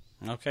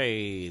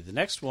 Okay, the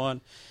next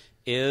one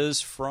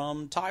is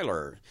from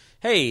Tyler.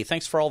 Hey,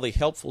 thanks for all the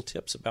helpful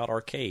tips about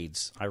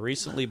arcades. I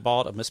recently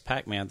bought a Miss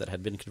Pac-Man that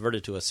had been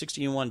converted to a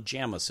 60-in-1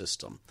 JAMA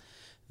system.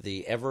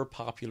 The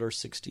ever-popular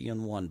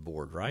 60-in-1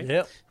 board, right?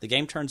 Yep. The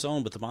game turns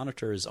on, but the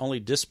monitor is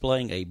only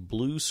displaying a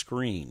blue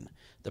screen.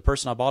 The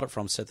person I bought it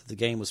from said that the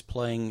game was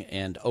playing,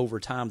 and over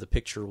time the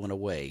picture went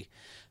away.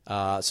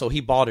 So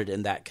he bought it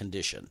in that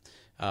condition.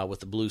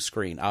 With the blue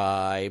screen.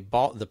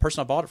 The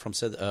person I bought it from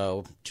said,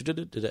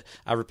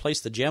 I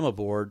replaced the JAMA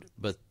board,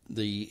 but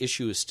the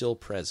issue is still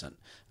present.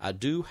 I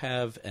do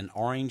have an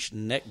orange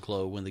neck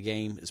glow when the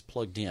game is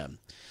plugged in.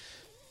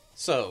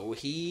 So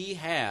he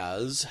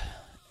has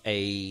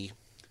a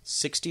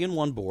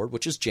 60-in-1 board,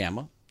 which is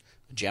JAMA,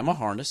 a JAMA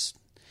harness,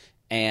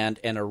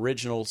 and an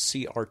original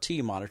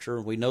CRT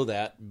monitor. We know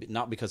that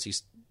not because he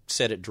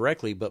said it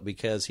directly, but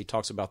because he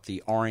talks about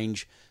the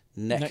orange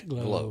neck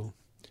glow.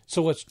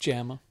 So what's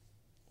JAMA?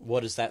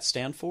 What does that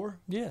stand for?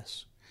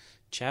 Yes.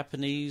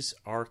 Japanese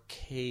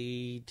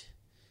Arcade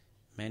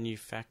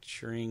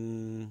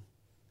Manufacturing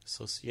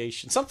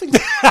Association. Something.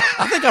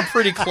 I think I'm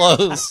pretty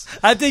close.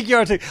 I think you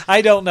are too.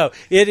 I don't know.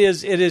 It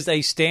is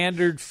a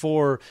standard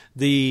for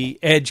the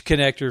edge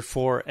connector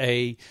for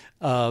a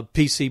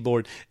PC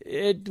board.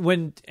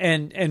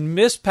 And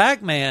Miss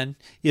Pac-Man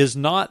is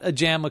not a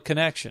JAMA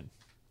connection.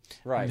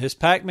 Right. This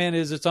Pac-Man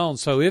is its own.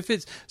 So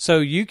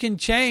you can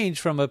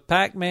change from a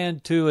Pac-Man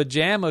to a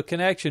JAMA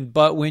connection,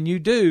 but when you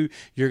do,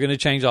 you're going to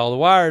change all the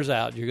wires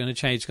out. You're going to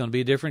change. It's going to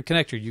be a different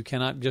connector. You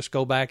cannot just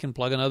go back and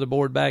plug another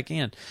board back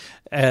in.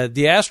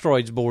 The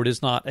Asteroids board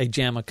is not a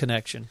JAMA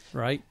connection,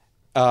 right?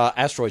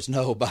 Asteroids,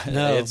 no. But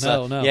no.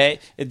 Yeah,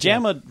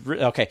 JAMA,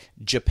 okay,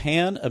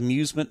 Japan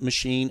Amusement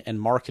Machine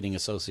and Marketing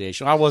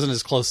Association. I wasn't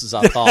as close as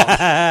I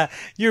thought.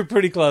 You're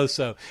pretty close,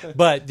 so.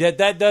 But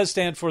that does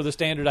stand for the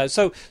standardized.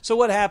 So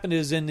what happened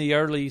is in the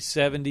late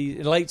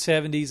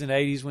 70s and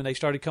 80s when they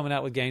started coming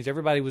out with games,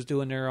 everybody was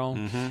doing their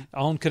own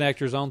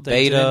connectors, own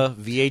things. Beta,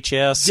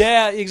 VHS.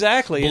 Yeah,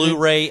 exactly.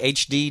 Blu-ray,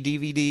 HD,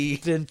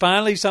 DVD. Then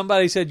finally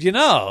somebody said,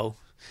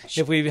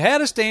 if we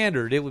had a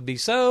standard, it would be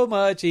so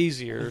much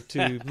easier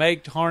to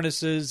make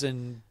harnesses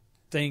and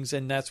things,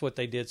 and that's what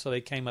they did. So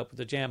they came up with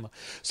the JAMA.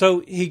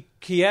 So he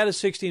had a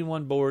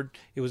 60-in-1 board.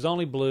 It was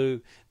only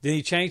blue. Then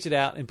he changed it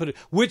out and put it,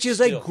 which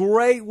is a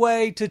great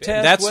way to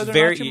test whether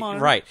or not your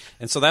monitor. Right.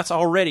 And so that's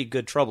already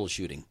good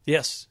troubleshooting.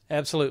 Yes,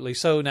 absolutely.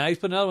 So now he's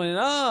put another one in.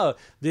 Oh,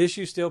 the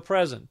issue's still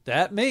present.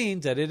 That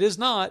means that it is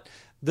not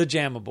the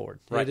JAMA board.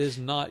 Right. It is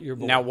not your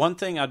board. Now, one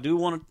thing I do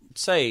want to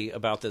say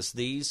about this,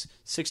 these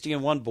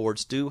 60-in-1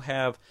 boards do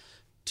have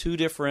two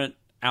different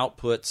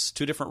outputs,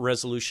 two different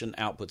resolution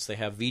outputs. They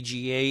have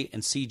VGA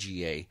and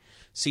CGA.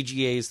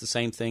 CGA is the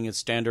same thing as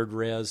standard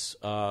res.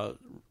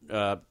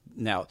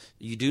 Now,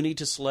 you do need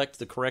to select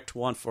the correct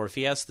one for, if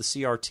he has the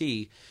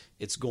CRT,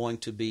 it's going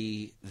to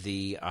be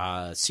the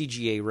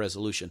CGA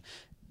resolution.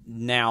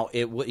 Now,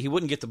 he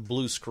wouldn't get the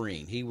blue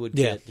screen. He would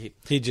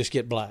he'd just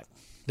get black.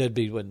 That'd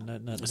be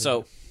nothing.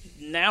 So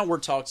now we're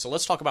talking. So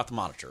let's talk about the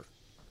monitor.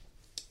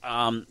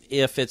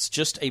 If it's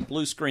just a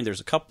blue screen,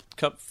 there's a couple.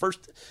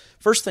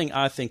 First thing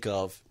I think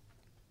of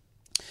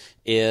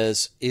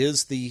is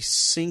the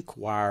sync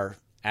wire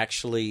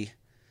actually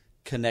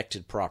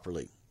connected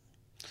properly?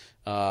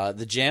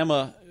 The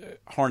JAMA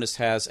harness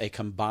has a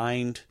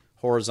combined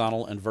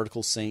horizontal and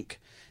vertical sync,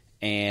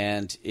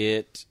 and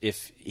if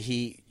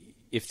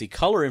the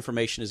color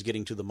information is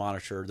getting to the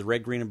monitor, the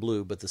red, green, and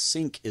blue, but the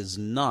sync is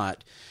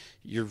not,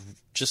 you're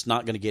just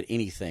not going to get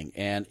anything.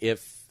 And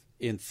if,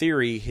 in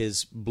theory,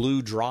 his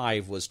blue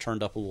drive was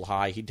turned up a little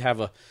high, you'd have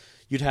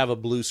a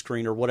blue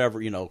screen or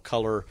whatever,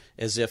 color,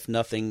 as if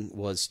nothing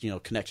was,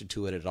 connected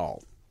to it at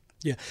all.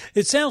 Yeah.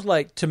 It sounds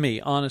like, to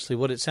me, honestly,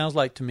 what it sounds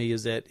like to me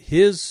is that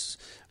his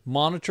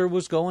monitor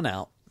was going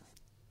out,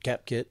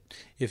 cap kit,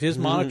 if his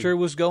monitor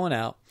was going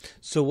out,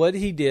 so what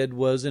he did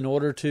was,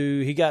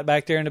 he got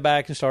back there in the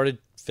back and started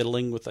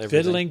fiddling with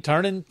everything.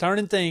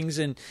 Turning things,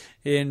 and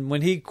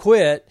when he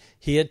quit,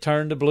 he had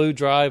turned the blue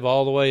drive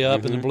all the way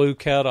up and the blue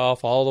cut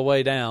off all the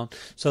way down.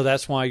 So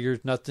that's why you're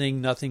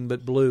nothing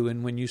but blue.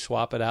 And when you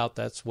swap it out,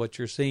 that's what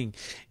you're seeing.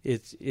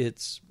 It's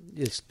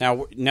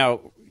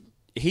now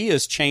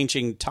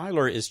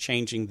Tyler is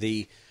changing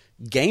the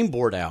game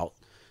board out,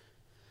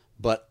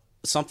 but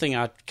something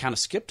I kind of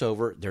skipped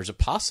over, there's a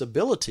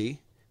possibility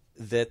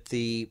that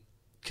the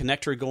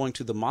connector going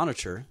to the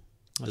monitor,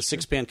 the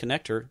 6-pin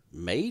connector,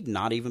 may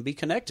not even be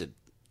connected.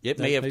 It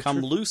may have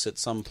come loose at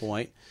some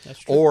point,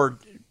 or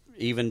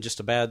even just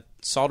a bad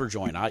solder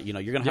joint.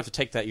 You're going to have to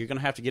take that. You're going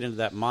to have to get into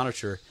that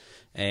monitor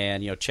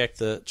and check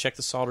the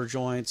solder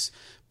joints.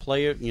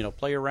 Play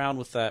around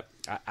with that.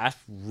 I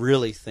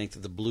really think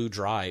that the blue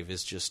drive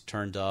is just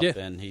turned up,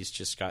 and he's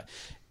just got.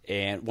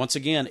 And once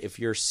again, if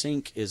your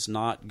sync is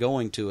not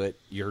going to it,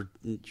 you're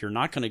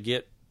not going to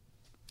get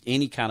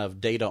any kind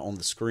of data on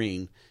the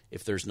screen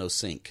if there's no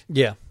sync.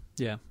 Yeah.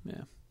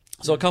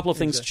 So a couple of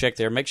things to check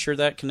there. Make sure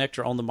that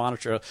connector on the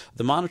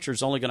monitor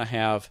is only going to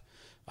have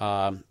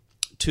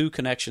 2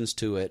 connections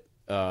to it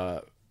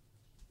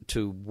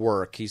to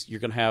work. You're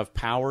going to have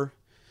power,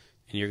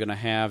 and you're going to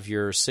have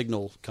your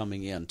signal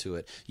coming into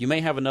it. You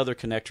may have another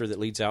connector that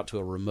leads out to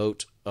a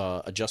remote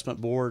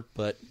adjustment board,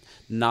 but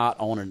not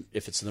on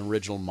if it's an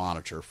original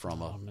monitor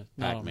from a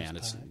Pac-Man.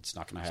 It's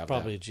not going to have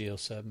probably a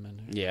G07 in there.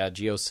 Yeah,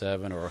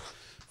 G07 or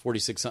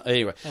 46.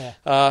 Anyway,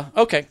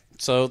 okay.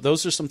 So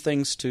those are some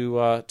things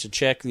to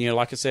check.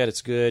 Like I said,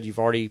 it's good. You've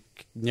already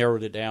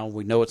narrowed it down.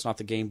 We know it's not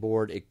the game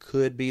board. It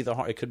could be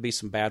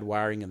some bad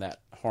wiring in that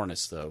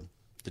harness, though,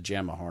 the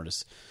JAMA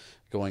harness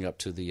going up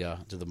to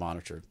the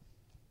monitor.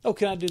 Oh,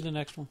 can I do the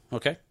next one?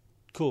 Okay.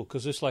 Cool,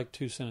 because it's like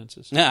 2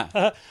 sentences.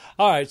 Yeah.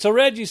 All right, so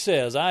Reggie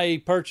says, I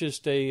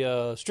purchased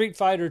a Street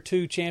Fighter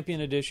II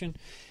Champion Edition.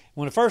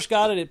 When I first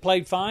got it, it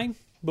played fine,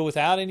 but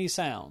without any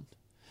sound.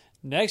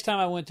 Next time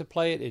I went to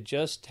play it, it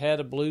just had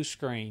a blue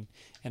screen,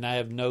 and I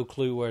have no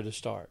clue where to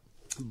start.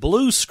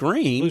 Blue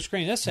screen? Blue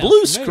screen, that sounds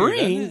familiar,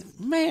 screen? doesn't it?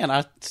 Man,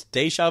 it's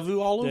deja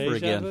vu all over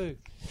again. Vu.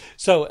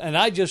 So, and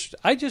I just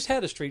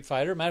had a Street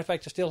Fighter. Matter of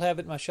fact, I still have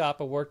it in my shop.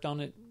 I worked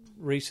on it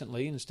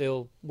recently and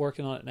still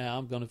working on it now.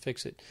 I'm going to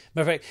fix it.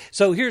 Matter of fact,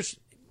 so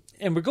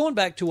and we're going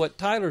back to what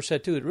Tyler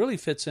said too. It really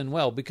fits in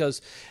well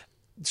because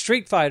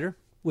Street Fighter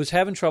was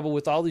having trouble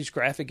with all these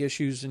graphic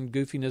issues and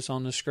goofiness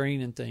on the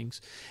screen and things.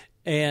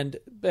 And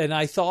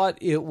I thought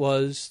it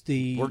was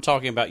We're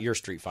talking about your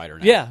Street Fighter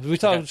now. Yeah, we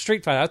talked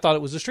Street Fighter. I thought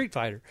it was a Street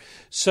Fighter.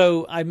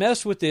 So I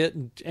messed with it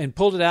and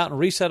pulled it out and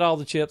reset all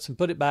the chips and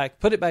put it back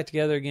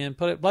together again,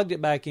 plugged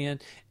it back in,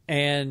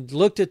 and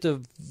looked at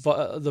the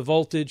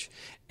voltage,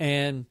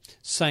 and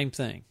same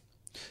thing.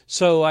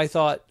 So I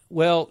thought,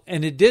 well,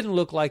 and it didn't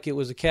look like it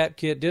was a cap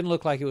kit, didn't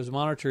look like it was a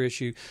monitor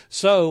issue.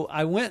 So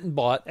I went and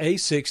bought a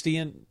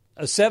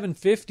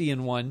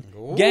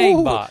 750-in-1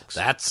 game box.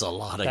 That's a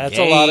lot of games. That's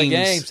a lot of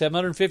games.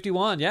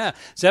 751, yeah.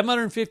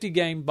 750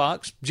 game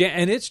box,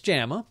 and it's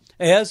JAMA,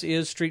 as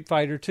is Street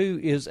Fighter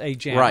 2 is a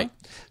JAMA. Right.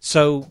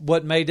 So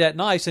what made that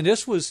nice, and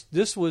this was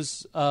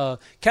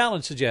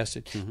Callan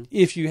suggested,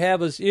 if you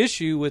have an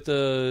issue with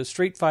a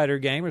Street Fighter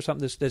game or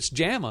something that's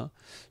JAMA,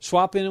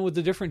 swap in with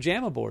a different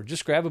JAMA board.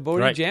 Just grab a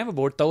board and JAMA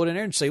board, throw it in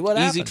there, and see what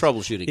happens. Easy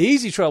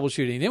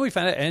troubleshooting. And then we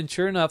found out, and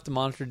sure enough, the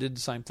monitor did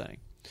the same thing.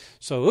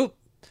 So,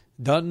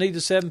 doesn't need the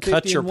 750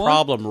 Cut your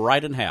problem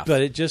right in half.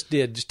 But it just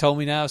did. Just told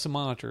me now it's a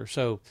monitor.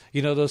 So,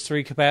 those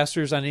 3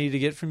 capacitors I needed to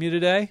get from you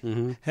today?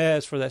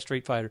 It's for that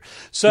Street Fighter.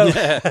 So,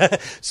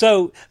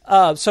 so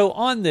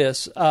on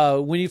this,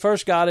 when you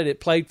first got it,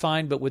 it played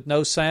fine, but with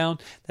no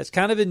sound. That's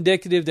kind of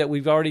indicative that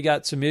we've already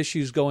got some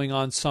issues going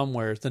on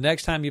somewhere. The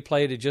next time you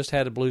play it, it just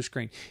had a blue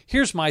screen.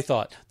 Here's my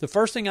thought. The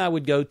first thing I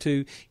would go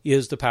to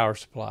is the power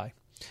supply.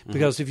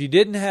 Because if you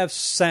didn't have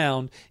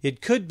sound,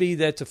 it could be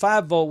that the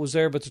 5-volt was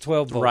there, but the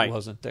 12-volt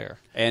wasn't there.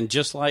 And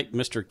just like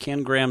Mr.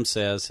 Ken Graham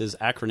says, his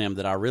acronym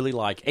that I really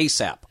like,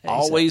 ASAP.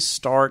 Always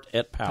start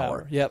at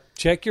power. Yep.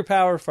 Check your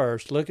power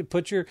first.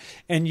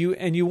 And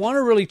you want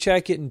to really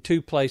check it in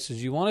 2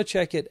 places. You want to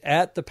check it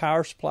at the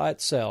power supply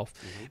itself,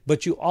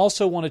 but you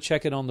also want to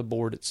check it on the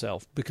board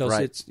itself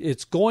because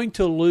it's going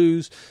to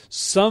lose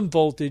some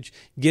voltage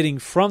getting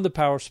from the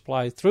power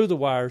supply through the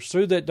wires,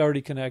 through that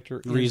dirty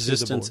connector.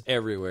 Resistance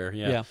everywhere,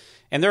 yeah.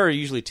 And there are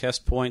usually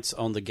test points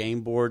on the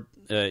game board,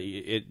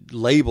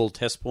 labeled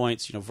test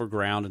points, for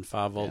ground and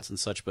 5 volts and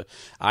such. But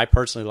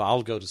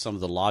I'll go to some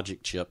of the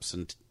logic chips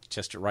and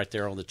test it right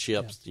there on the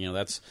chips. Yeah.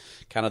 That's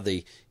kind of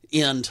the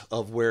end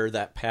of where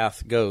that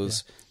path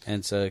goes, and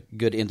it's a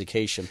good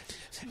indication.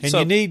 And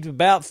you need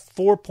about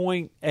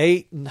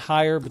 4.8 and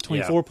higher,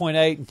 between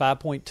 4.8 and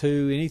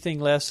 5.2. Anything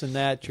less than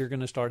that, you're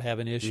going to start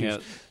having issues. Yeah.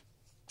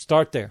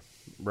 Start there.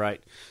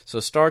 Right. So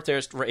start there.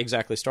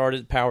 Exactly. Start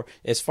at power.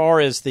 As far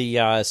as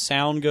the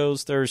sound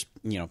goes, there's,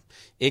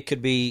 it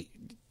could be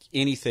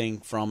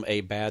anything from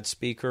a bad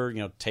speaker,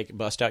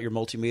 bust out your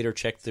multimeter,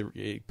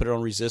 put it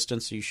on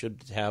resistance. You should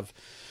have,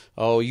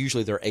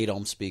 usually they're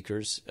 8-ohm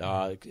speakers.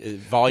 Volume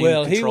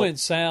control. He went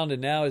sound, and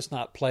now it's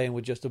not playing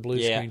with just a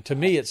blue screen. To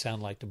me, it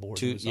sounded like the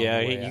board was on the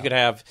way out. Could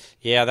have,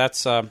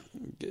 that's,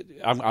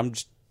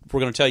 we're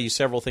going to tell you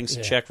several things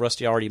to check.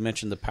 Rusty already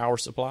mentioned the power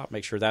supply.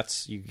 Make sure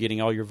that's you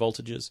getting all your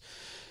voltages.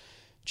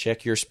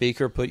 check your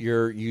speaker,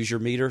 use your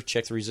meter,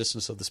 check the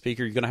resistance of the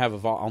speaker. You're going to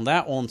have on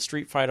that one,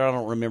 Street Fighter, I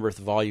don't remember if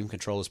the volume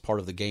control is part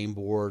of the game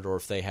board or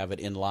if they have it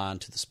in line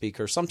to the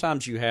speaker.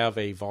 Sometimes you have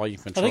a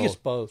volume control. I think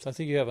it's both. I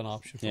think you have an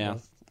option for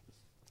both.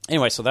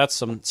 Anyway, so that's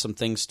some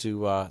things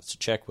to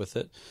check with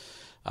it.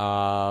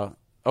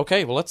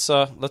 Okay, well let's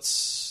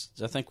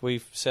I think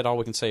we've said all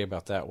we can say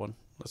about that one.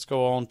 Let's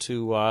go on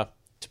to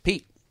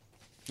Pete.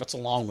 That's a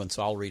long one,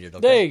 so I'll read it.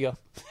 Okay? There you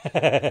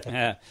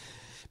go.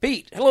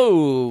 Pete,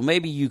 hello.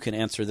 Maybe you can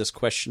answer this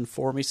question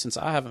for me since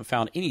I haven't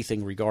found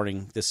anything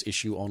regarding this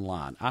issue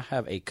online. I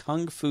have a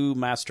Kung Fu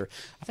Master.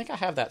 I think I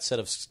have that set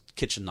of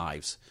kitchen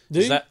knives.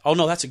 Oh,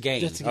 no, that's a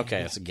game.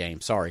 Okay, that's a game.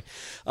 Sorry.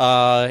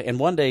 And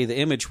one day the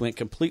image went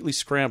completely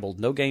scrambled.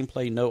 No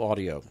gameplay, no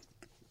audio.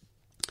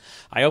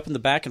 I opened the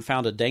back and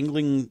found a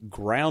dangling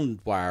ground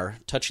wire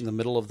touching the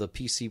middle of the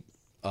PC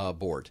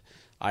board.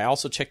 I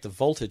also checked the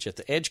voltage at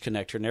the edge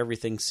connector, and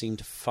everything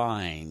seemed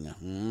fine.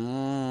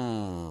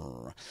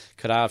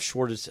 Could I have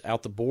shorted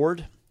out the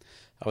board?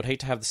 I would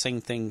hate to have the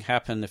same thing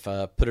happen if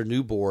I put a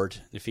new board,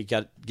 if he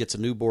gets a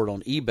new board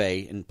on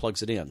eBay and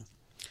plugs it in.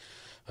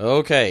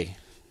 Okay.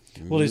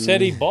 Well, he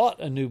said he bought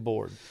a new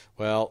board.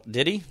 Well,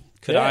 did he?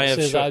 Could yeah, I have?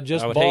 He says, I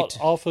just bought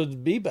off of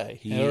eBay.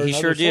 He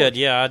sure did.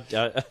 Yeah,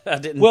 I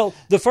didn't. Well,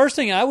 the first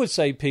thing I would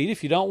say, Pete,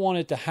 if you don't want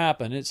it to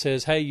happen, it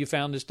says, "Hey, you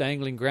found this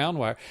dangling ground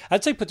wire."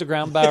 I'd say put the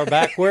ground wire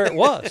back where it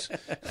was,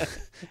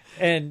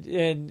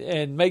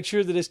 and make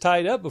sure that it's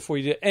tied up before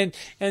you do it.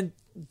 And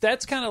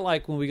that's kind of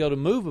like when we go to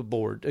move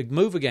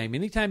a game.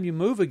 Anytime you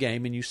move a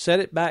game and you set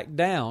it back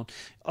down,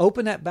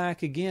 open that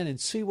back again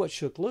and see what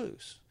shook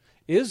loose.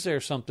 Is there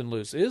something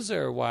loose? Is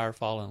there a wire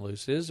falling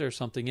loose? Is there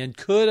something? And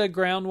could a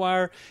ground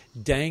wire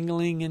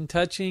dangling and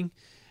touching?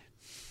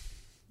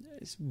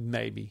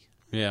 Maybe.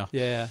 Yeah.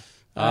 Yeah.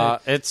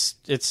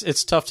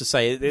 It's tough to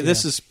say.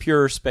 This is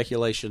pure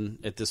speculation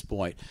at this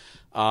point.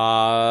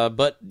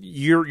 But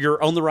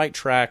you're on the right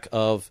track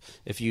of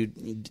if you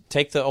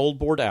take the old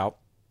board out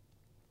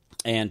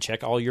and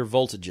check all your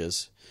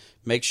voltages,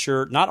 make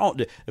sure not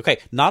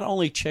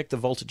only check the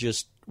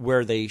voltages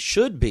where they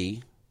should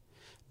be,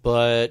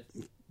 but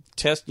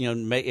test,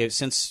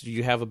 since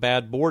you have a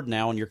bad board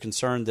now and you're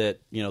concerned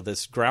that,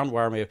 this ground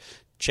wire may have,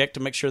 check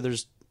to make sure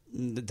there's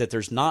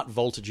not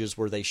voltages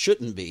where they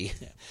shouldn't be.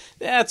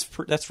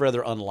 That's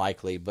rather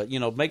unlikely, but,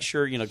 make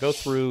sure, go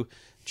through,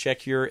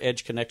 check your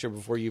edge connector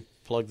before you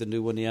plug the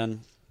new one in.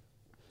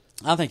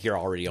 I think you're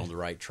already on the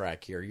right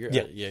track here.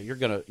 You're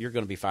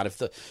gonna be fine. If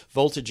the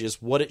voltage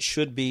is what it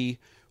should be,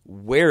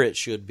 where it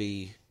should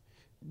be,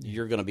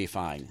 you're going to be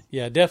fine.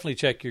 Yeah, definitely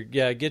check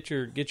get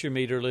your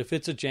meter. If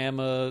it's a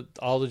JAMA,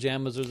 all the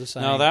JAMAs are the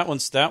same. No, that one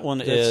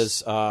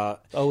is.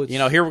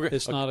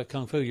 It's not a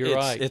Kung Fu. You're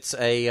right. It's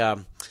a.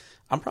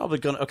 I'm probably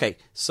going to. Okay,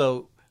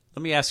 so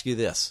let me ask you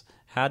this: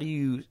 How do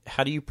you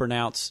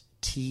pronounce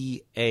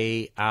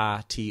Taito?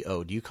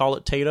 Do you call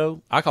it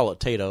Taito? I call it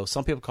Taito.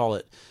 Some people call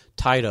it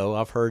Taito.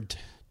 I've heard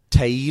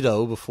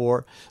Taito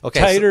before. Okay,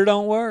 Tater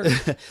don't work.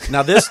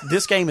 Now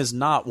this game is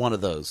not one of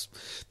those.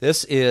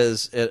 This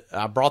is.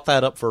 I brought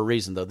that up for a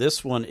reason though.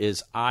 This one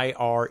is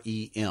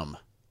IREM.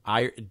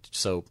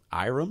 IREM.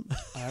 IREM.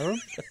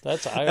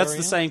 That's IREM. That's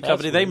the same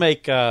company. They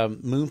make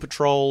Moon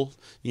Patrol.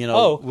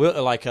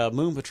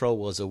 Moon Patrol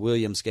was a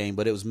Williams game,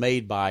 but it was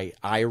made by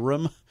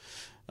IREM.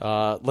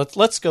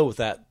 Let's go with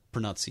that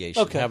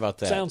pronunciation. Okay, how about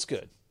that? Sounds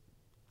good.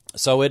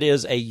 So it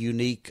is a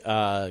unique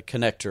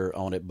connector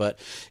on it,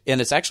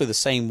 and it's actually the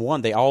same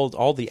one. They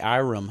all the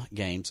IREM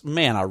games.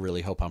 Man, I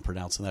really hope I'm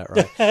pronouncing that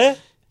right.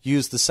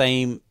 Use the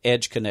same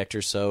edge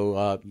connector.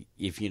 So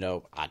if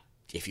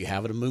you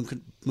have a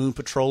Moon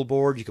Patrol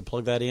board, you can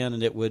plug that in,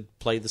 and it would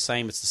play the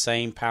same. It's the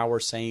same power,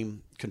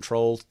 same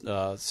control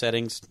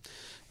settings,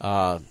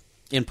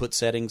 input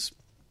settings.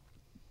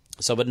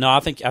 So, but no, I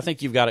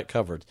think you've got it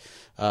covered.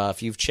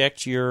 If you've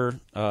checked your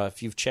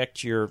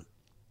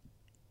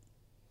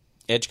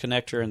edge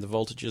connector and the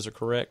voltages are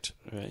correct,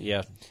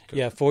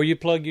 before you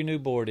plug your new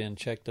board in,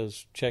 check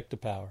the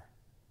power,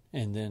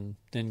 and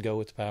then go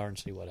with the power and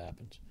see what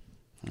happens.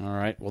 All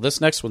right. Well,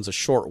 this next one's a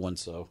short one,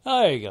 so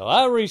there you go.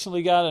 I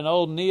recently got an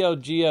old Neo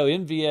Geo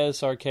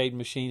NVS arcade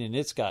machine, and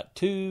it's got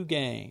 2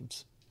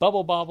 games: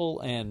 Bubble Bobble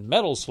and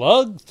Metal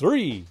Slug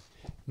 3.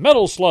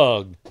 Metal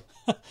Slug.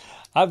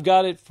 I've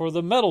got it for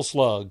the Metal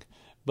Slug,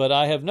 but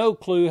I have no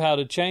clue how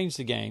to change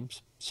the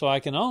games, so I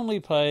can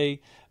only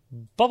play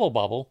Bubble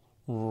Bobble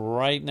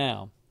right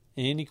now.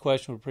 Any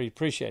question would be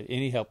appreciated.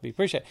 Any help would be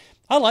appreciated.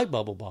 I like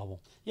Bubble Bobble.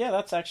 Yeah,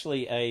 that's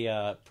actually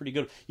a pretty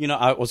good.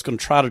 I was going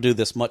to try to do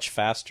this much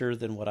faster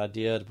than what I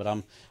did, but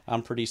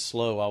I'm pretty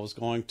slow. I was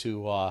going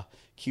to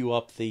cue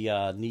up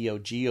the Neo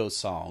Geo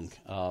song.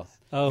 Have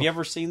you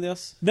ever seen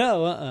this?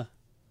 No.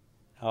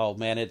 Oh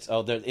man,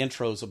 the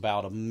intro's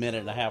about a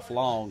minute and a half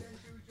long.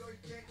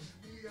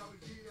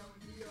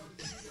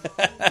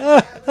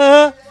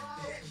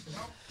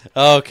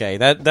 Okay,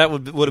 that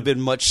would have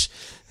been much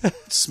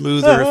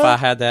smoother if I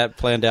had that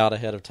planned out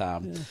ahead of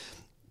time.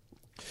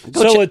 A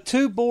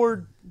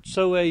 2-board.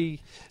 So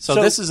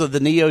this is the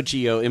Neo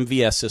Geo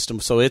MVS system.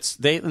 So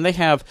they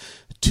have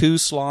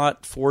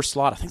 2-slot,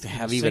 4-slot. I think they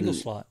have even single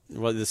slot.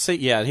 Well,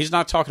 he's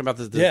not talking about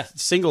the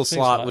single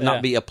slot would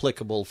not be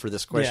applicable for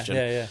this question.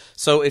 Yeah.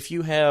 So if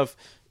you have,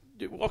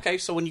 okay,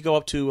 so when you go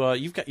up to,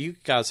 you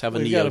guys have a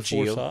Neo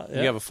Geo,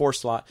 you have a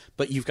 4-slot,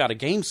 but you've got a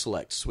game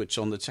select switch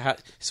on the.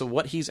 So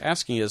what he's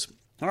asking is,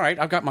 all right,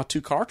 I've got my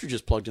 2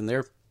 cartridges plugged in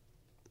there.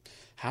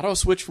 How do I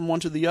switch from one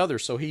to the other?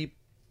 So he,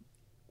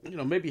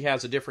 maybe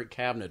has a different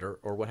cabinet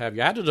or what have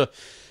you. I've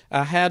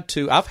had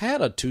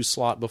a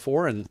 2-slot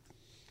before, and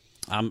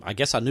I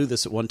guess I knew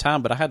this at one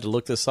time, but I had to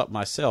look this up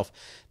myself.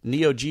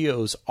 Neo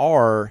Geos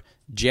are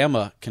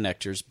JAMMA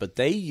connectors, but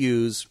they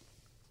use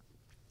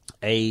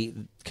a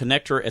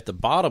connector at the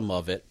bottom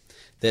of it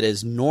that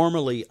is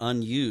normally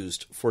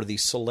unused for the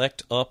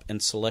select up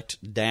and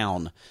select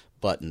down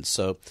buttons.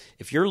 So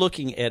if you're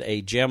looking at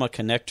a JAMMA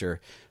connector,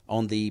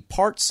 on the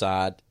part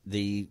side,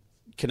 the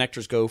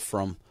connectors go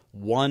from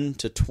 1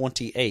 to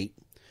 28,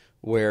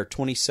 where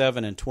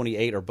 27 and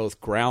 28 are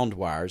both ground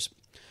wires.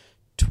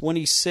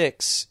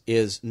 26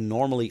 is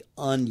normally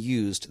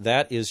unused.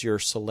 That is your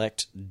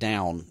select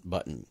down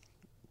button.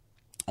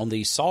 On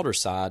the solder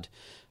side,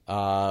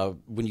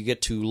 when you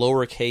get to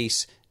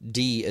lowercase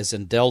d as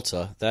in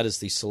Delta, that is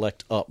the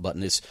select up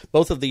button.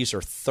 Both of these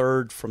are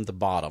third from the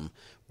bottom,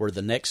 where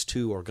the next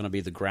 2 are going to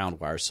be the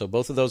ground wires. So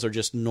both of those are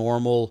just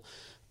normal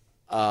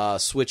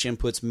switch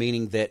inputs,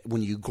 meaning that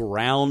when you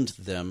ground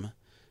them,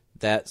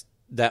 that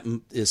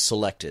is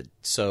selected.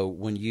 So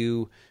when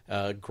you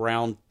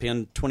ground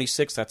pin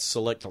 26, that's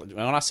select. When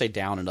I say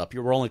down and up,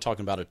 we're only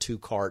talking about a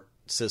 2-cart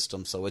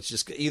system, so it's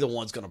just either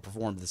one's going to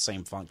perform the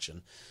same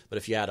function. But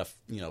if you had a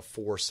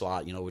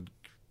 4-slot, it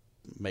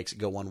makes it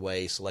go one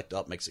way, select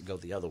up makes it go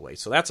the other way.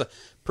 So that's a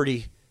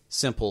pretty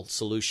simple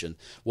solution.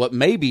 What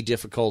may be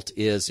difficult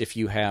is if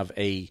you have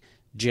a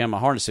JAMMA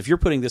harness. If you're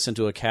putting this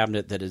into a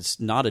cabinet that is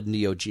not a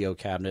Neo Geo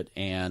cabinet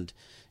and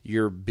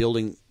you're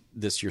building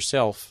this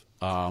yourself,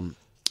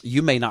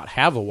 you may not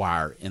have a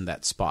wire in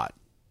that spot.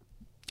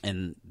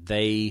 And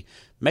they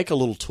make a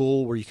little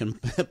tool where you can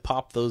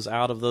pop those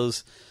out of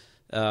those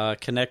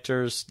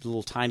connectors,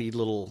 little tiny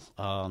little,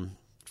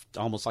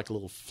 almost like a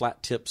little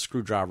flat tip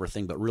screwdriver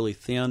thing, but really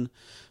thin.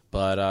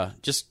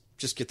 But just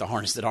get the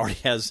harness that already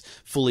has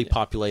fully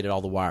populated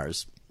all the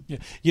wires. Yeah.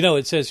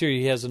 It says here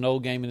he has an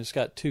old game and it's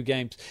got 2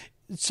 games.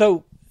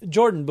 So,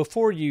 Jordan,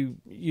 before you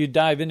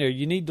dive in there,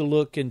 you need to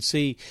look and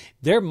see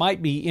there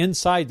might be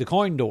inside the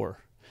coin door.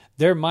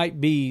 There might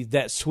be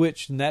that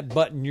switch and that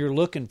button you're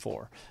looking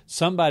for.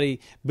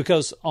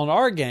 Because on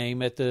our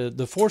game at the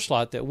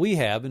 4-slot that we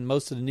have, and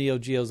most of the Neo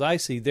Geos I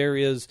see, there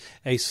is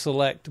a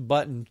select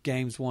button,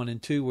 games 1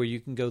 and 2, where you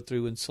can go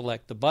through and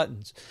select the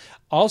buttons.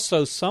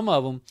 Also, some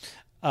of them,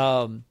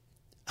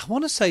 I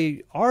want to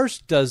say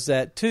ours does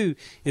that too,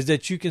 is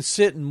that you can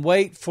sit and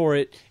wait for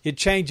it. It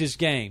changes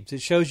games.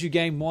 It shows you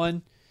game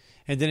 1,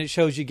 and then it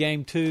shows you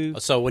game 2.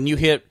 So when you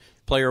hit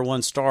player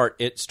 1 start,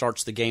 it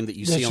starts the game that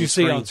you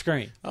see on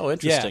screen. Oh,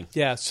 interesting.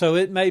 Yeah. So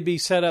it may be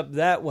set up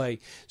that way.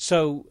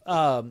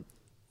 So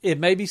it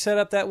may be set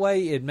up that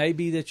way. It may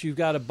be that you've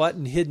got a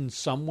button hidden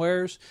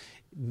somewheres,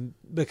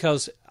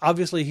 because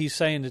obviously he's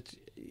saying that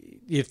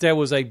if there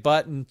was a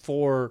button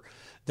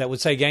that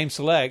would say game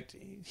select,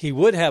 he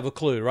would have a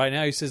clue. Right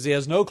now he says he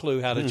has no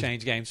clue how to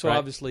change games. So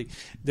obviously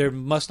there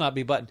must not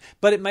be a button.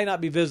 But it may not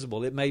be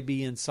visible. It may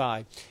be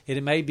inside. And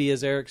it may be,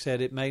 as Eric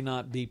said, it may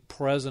not be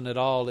present at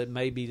all. It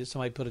may be that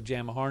somebody put a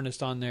JAMMA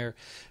harness on there,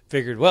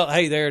 figured, well,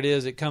 hey, there it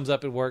is. It comes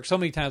up at work. So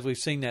many times we've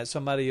seen that.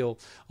 Somebody will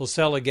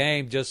sell a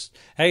game just,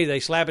 hey, they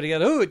slap it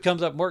together. Ooh, it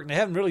comes up and work. And they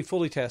haven't really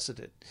fully tested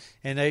it.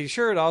 And they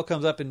sure it all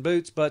comes up in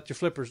boots, but your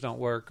flippers don't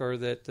work, or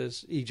that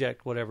this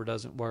eject whatever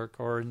doesn't work,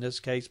 or in this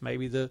case,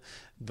 maybe the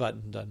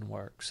button doesn't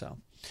work. So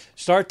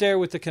start there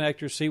with the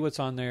connector, see what's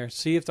on there,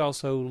 see if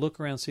also look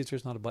around, see if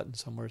there's not a button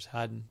somewhere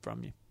hiding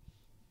from you.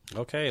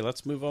 Okay,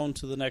 let's move on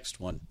to the next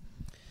one.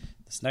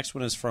 This next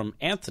one is from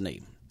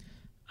Anthony.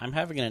 I'm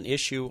having an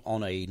issue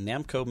on a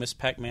Namco Miss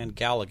Pac-Man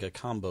Galaga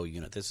combo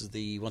unit. This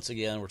is once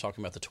again, we're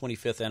talking about the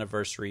 25th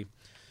anniversary,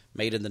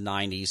 made in the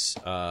 90s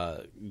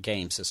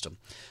game system.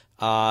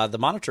 The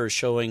monitor is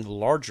showing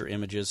larger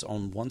images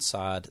on one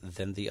side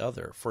than the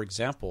other. For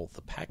example,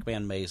 the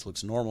Pac-Man maze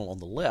looks normal on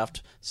the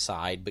left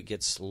side, but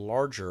gets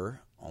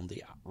larger on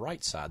the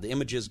right side. The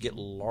images get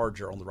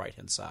larger on the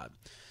right-hand side.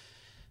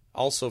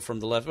 Also from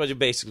the left, it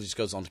basically just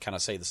goes on to kind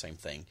of say the same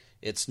thing.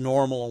 It's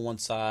normal on one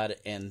side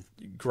and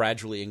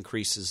gradually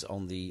increases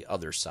on the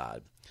other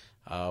side.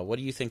 What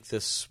do you think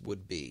this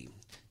would be?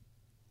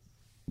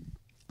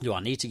 Do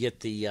I need to get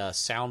the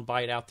sound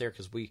bite out there?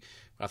 Because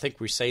I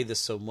think we say this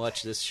so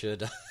much, this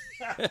should...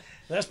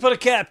 Let's put a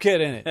cap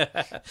kit in it.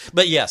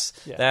 But yes,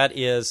 that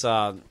is,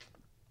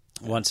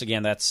 once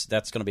again, that's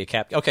going to be a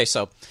cap. Okay,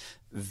 so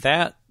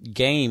that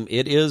game,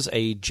 it is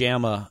a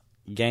JAMMA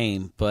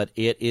game, but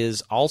it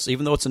is also,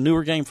 even though it's a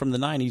newer game from the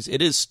 90s,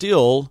 it is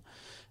still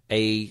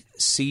a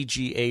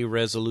CGA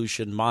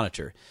resolution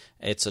monitor.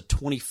 It's a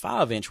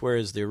 25-inch,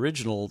 whereas the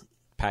original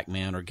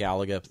Pac-Man or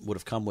Galaga would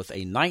have come with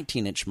a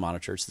 19-inch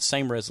monitor. It's the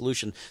same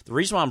resolution. The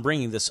reason why I'm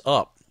bringing this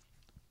up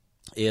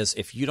is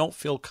if you don't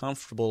feel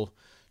comfortable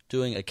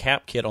doing a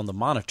cap kit on the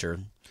monitor,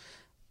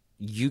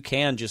 you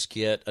can just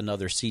get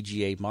another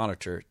CGA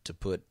monitor to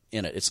put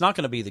in it. It's not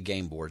going to be the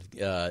game board.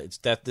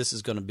 This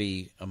is going to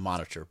be a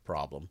monitor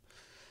problem.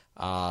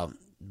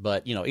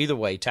 But either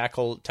way,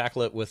 tackle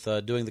it with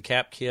doing the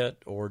cap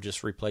kit or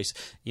just replace.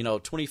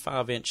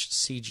 25-inch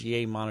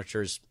CGA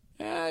monitors.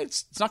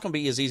 It's not going to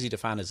be as easy to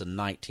find as a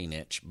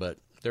 19-inch, but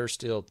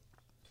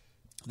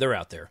they're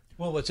out there.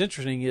 Well, what's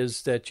interesting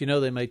is that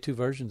they made 2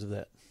 versions of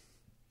that.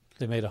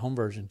 They made a home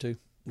version too.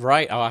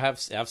 Right. Oh,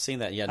 I've seen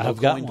that. Yeah, I've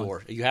got one.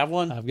 door. You have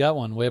one? I've got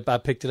one. I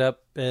picked it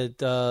up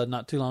at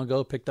not too long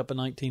ago. Picked up a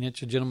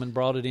 19-inch. A gentleman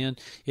brought it in.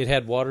 It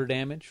had water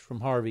damage from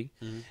Harvey,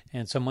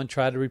 and someone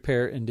tried to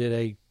repair it and did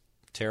a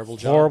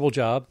horrible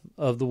job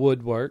of the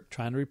woodwork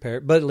trying to repair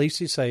it. But at least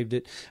he saved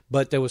it.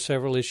 But there was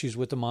several issues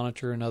with the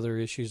monitor and other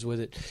issues with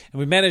it, and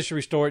we managed to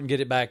restore it and get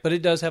it back. But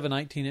it does have a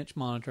 19-inch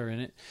monitor in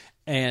it,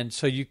 and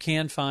so you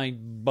can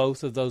find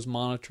both of those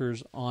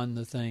monitors on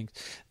the things.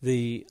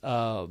 They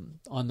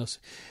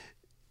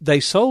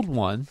sold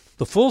one,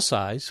 the full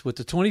size, with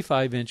the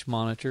 25-inch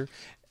monitor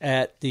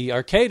at the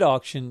arcade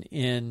auction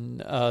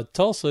in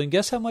Tulsa, and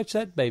guess how much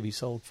that baby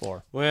sold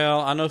for?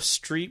 Well, I know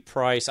street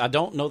price. I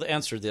don't know the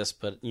answer to this,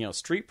 but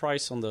street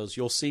price on those,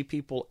 you'll see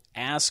people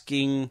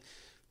asking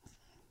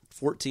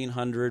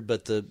 $1,400,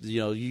 but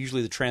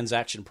usually the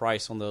transaction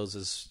price on those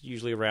is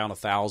usually around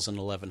 $1,000,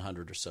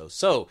 $1,100 or so.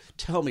 So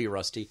tell me,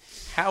 Rusty,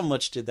 how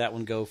much did that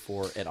one go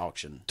for at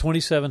auction?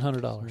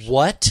 $2,700.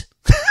 What?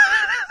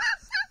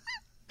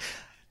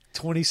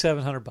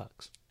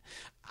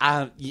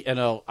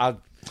 $2,700.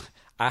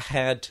 I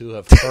had to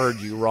have heard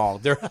you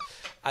wrong.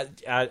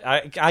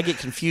 I get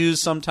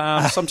confused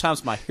sometimes.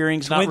 Sometimes my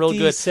hearing's not real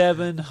good.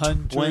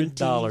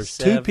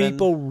 $2,700. 2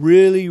 people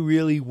really,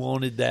 really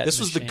wanted that. This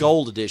was the machine.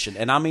 gold edition,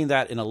 and I mean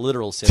that in a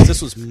literal sense.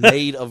 This was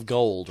made of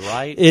gold,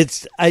 right?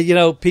 It's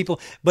people,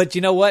 but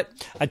you know what?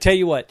 I tell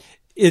you what.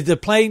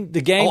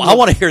 The game. I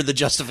want to hear the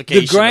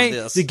justification of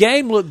this. The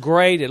game looked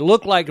great. It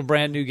looked like a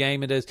brand new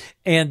game. It is.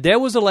 And there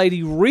was a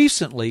lady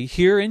recently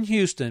here in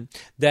Houston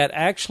that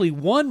actually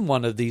won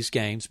one of these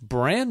games,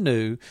 brand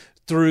new,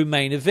 through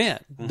Main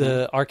Event,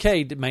 the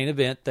arcade Main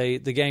Event. The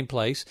game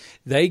place.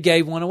 They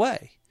gave one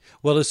away.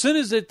 Well, as soon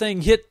as that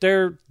thing hit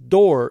their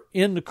door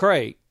in the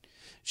crate,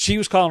 she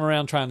was calling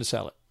around trying to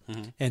sell it.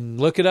 And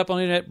look it up on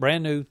the internet.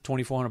 Brand new,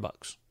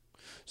 $2,400.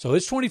 So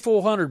it's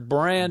 $2,400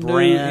 brand new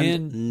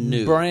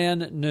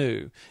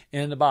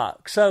in the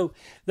box. So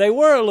they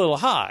were a little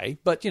high,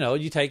 but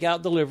you take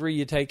out delivery,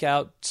 you take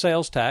out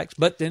sales tax,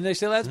 but then they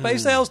still have to pay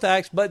sales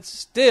tax. But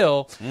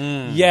still,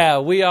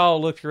 we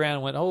all looked around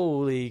and went,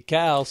 "Holy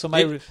cow!"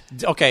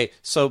 Okay,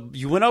 so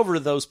you went over to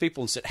those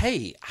people and said,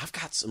 "Hey, I've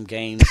got some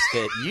games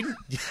that you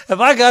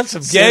have. I got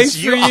some games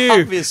for you.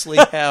 Obviously,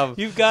 have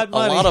you've got a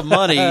lot of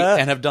money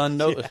and have done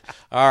no." Yeah.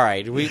 All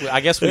right,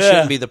 I guess we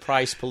shouldn't be the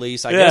price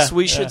police. I guess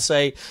we should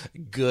say,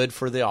 "Good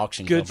for the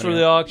auction. Good for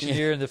the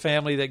auctioneer and the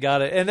family that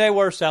got it." And they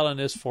were selling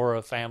this for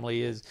a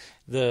family. Is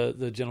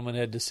the gentleman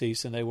had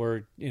deceased, and they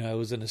were it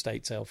was an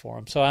estate sale for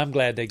them. So I'm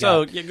glad they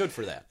got. So yeah, good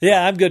for that.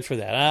 Yeah, I'm good for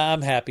that.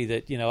 I'm happy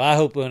that I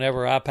hope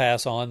whenever I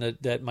pass on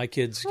that my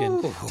kids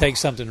can take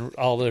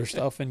all their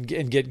stuff and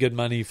get good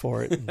money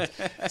for it. But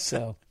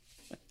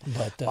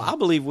I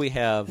believe we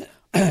have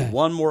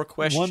one more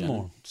question. One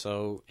more.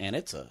 So and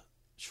it's a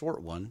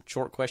short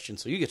question,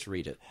 so you get to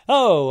read it.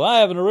 Oh, I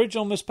have an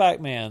original Miss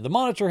Pac-Man. The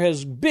monitor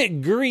has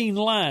big green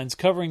lines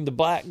covering the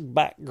black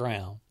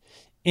background.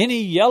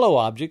 Any yellow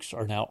objects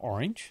are now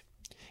orange,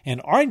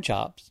 and orange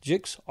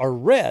objects are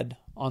red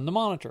on the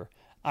monitor.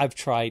 I've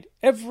tried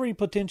every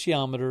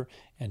potentiometer,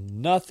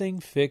 and nothing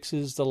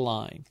fixes the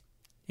line.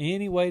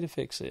 Any way to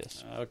fix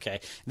this? Okay.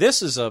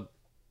 This is a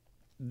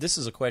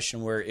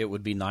question where it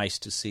would be nice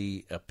to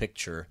see a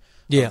picture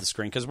of the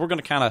screen, because we're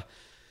going to kind of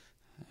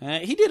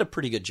he did a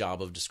pretty good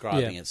job of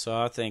describing it, so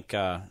I think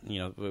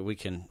we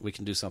can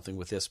do something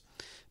with this.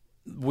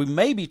 We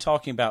may be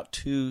talking about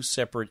 2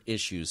 separate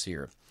issues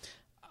here.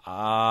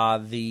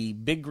 The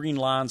big green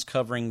lines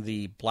covering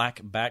the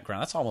black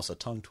background. That's almost a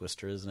tongue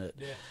twister, isn't it?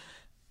 Yeah.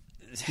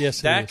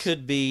 Yes, that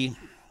could be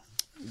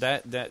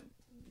that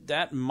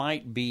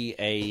might be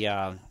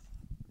a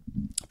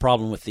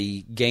problem with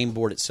the game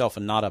board itself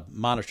and not a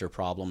monitor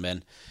problem.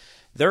 And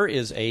there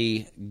is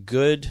a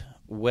good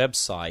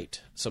website,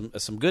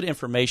 some good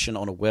information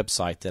on a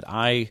website that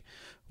I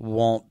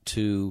want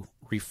to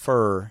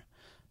refer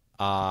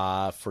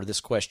for this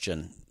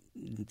question.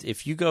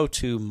 If you go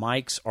to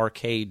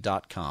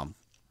mikesarcade.com,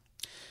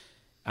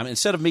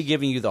 instead of me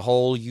giving you the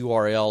whole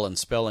URL and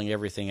spelling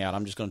everything out,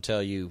 I'm just going to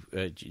tell you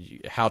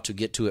how to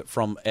get to it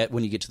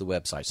when you get to the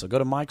website. So go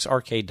to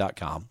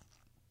mikesarcade.com.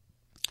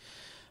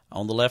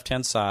 On the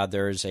left-hand side,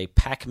 there is a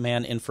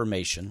Pac-Man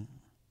information.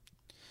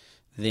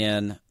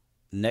 Then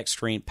next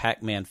screen,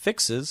 Pac-Man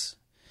fixes.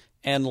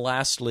 And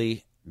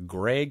lastly,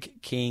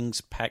 Greg King's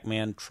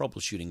Pac-Man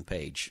troubleshooting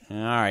page. All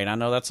right, I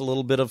know that's a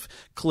little bit of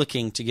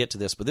clicking to get to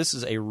this, but this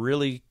is a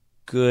really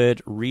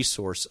good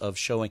resource of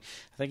showing.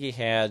 I think he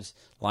had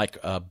like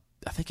a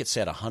I think it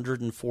said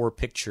 104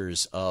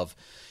 pictures of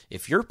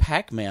if your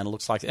Pac-Man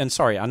looks like. And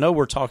sorry, I know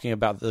we're talking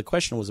about the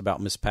question was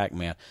about Miss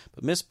Pac-Man,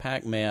 but Miss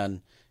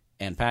Pac-Man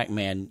and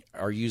Pac-Man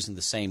are using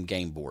the same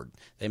game board.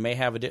 They may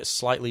have a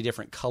slightly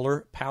different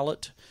color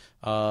palette.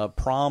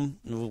 Prom,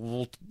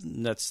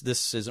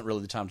 this isn't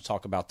really the time to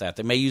talk about that.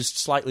 They may use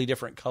slightly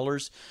different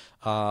colors,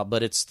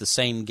 but it's the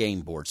same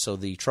game board, so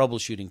the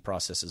troubleshooting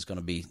process is going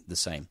to be the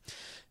same.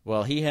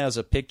 Well, he has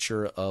a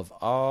picture of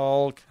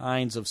all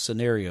kinds of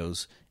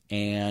scenarios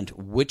and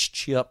which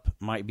chip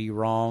might be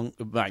wrong,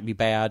 might be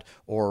bad,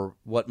 or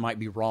what might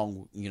be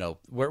wrong,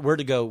 where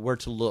to go, where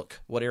to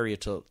look, what area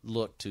to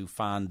look to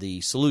find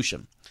the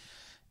solution.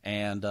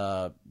 And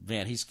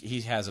man,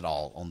 he has it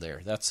all on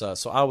there. That's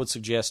so I would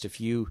suggest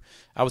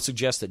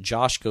that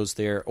Josh goes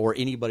there, or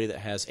anybody that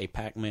has a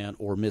Pac-Man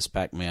or Miss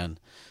Pac-Man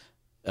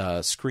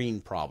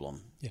screen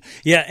problem.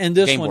 Yeah, and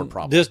this game one, board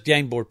problem. this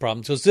game board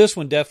problem. So this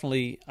one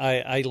definitely,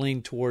 I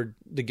lean toward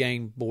the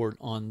game board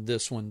on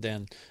this one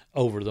than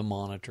over the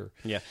monitor.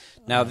 Yeah.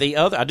 Now the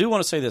other, I do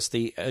want to say this: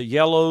 the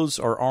yellows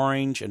are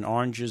orange and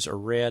oranges are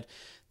red.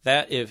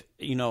 That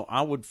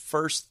I would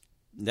first.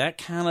 That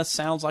kind of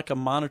sounds like a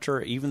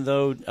monitor, even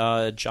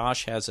though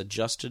Josh has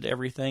adjusted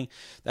everything.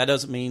 That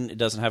doesn't mean it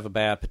doesn't have a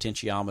bad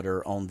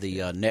potentiometer on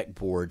the neck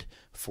board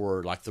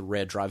for like the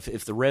red drive.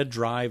 If the red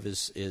drive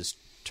is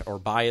or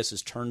bias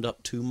is turned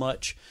up too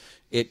much,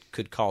 it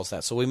could cause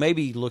that. So we may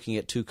be looking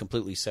at two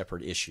completely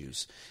separate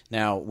issues.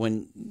 Now,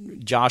 when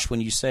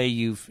you say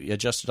you've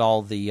adjusted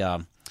all the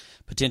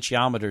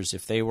potentiometers,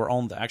 if they were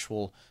on the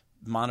actual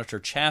monitor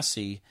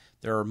chassis,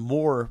 there are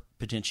more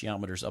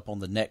potentiometers up on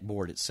the neck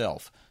board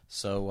itself.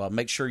 So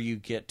make sure you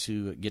get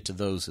to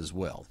those as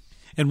well.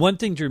 And one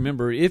thing to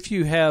remember, if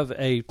you have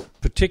a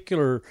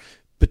particular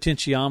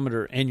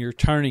potentiometer and you're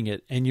turning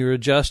it and you're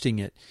adjusting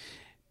it,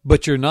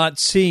 but you're not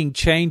seeing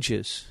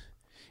changes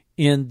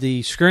in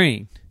the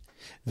screen,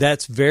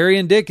 that's very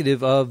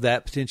indicative of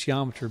that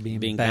potentiometer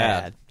being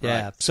bad.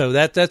 Yeah, right. So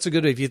that's a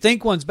good. If you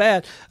think one's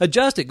bad,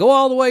 adjust it. Go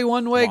all the way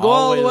one way. Go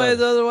all the way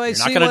the other way. You're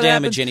not going to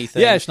damage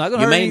anything. Yeah, it's not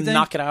going to hurt anything. You may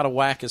knock it out of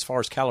whack as far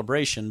as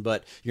calibration,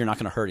 but you're not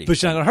going to hurt anything. But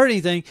it's not going to hurt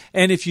anything.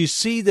 And if you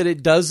see that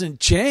it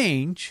doesn't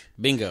change,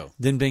 bingo.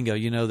 Then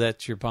bingo.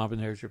 That's your problem.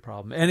 And there's your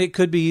problem. And it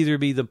could be either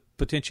the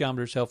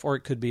potentiometer itself, or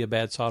it could be a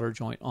bad solder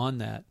joint on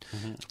that.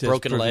 Mm-hmm.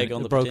 Broken leg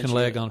on the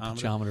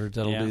potentiometer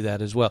that'll do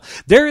that as well.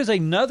 There is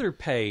another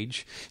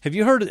page. Have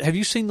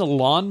you seen the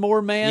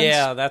Lawnmower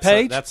Man's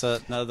page? That's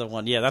another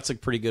one. Yeah, that's a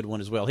pretty good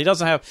one as well. He's got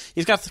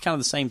kind of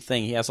the same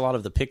thing. He has a lot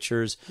of the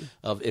pictures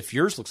of if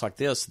yours looks like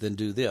this, then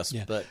do this.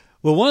 Yeah. But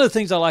one of the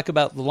things I like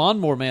about the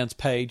Lawnmower Man's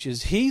page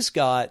is he's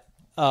got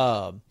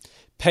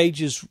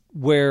pages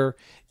where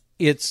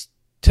it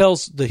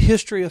tells the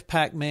history of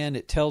Pac-Man.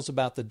 It tells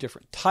about the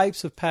different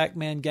types of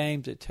Pac-Man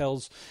games.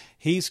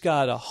 He's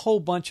got a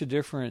whole bunch of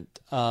different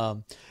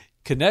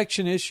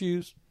connection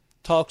issues.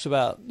 Talks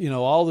about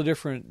all the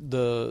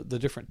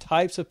different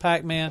types of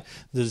Pac-Man,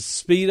 the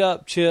speed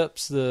up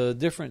chips, the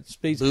different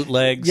speeds,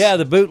 bootlegs. Yeah,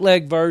 the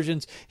bootleg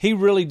versions. He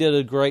really did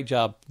a great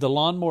job. The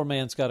Lawnmower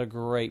Man's got a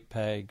great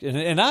page,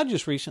 and I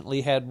just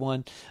recently had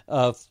one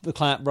the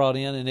client brought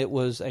in, and it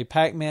was a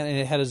Pac-Man, and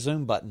it had a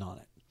zoom button on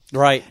it.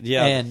 Right,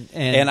 yeah,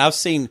 and I've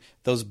seen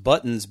those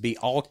buttons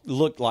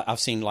look like I've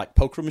seen like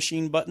poker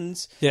machine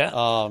buttons.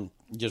 Yeah,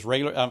 just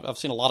regular. I've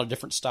seen a lot of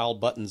different style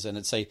buttons, and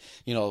it'd say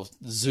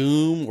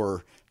zoom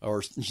or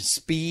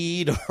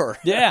speed or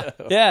yeah.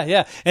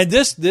 And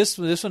this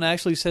one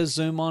actually says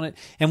zoom on it.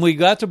 And we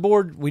got the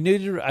board.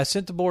 I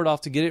sent the board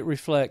off to get it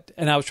reflect,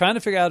 and I was trying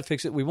to figure out how to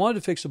fix it. We wanted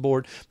to fix the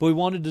board, but we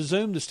wanted the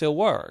zoom to still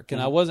work,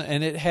 and I wasn't.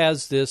 And it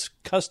has this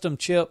custom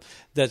chip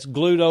that's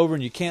glued over,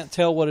 and you can't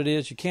tell what it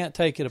is. You can't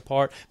take it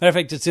apart. Matter of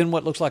fact, it's in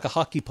what looks like a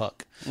hockey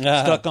puck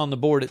stuck on the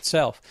board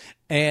itself.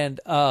 And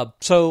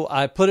so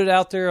I put it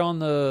out there on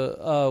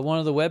the one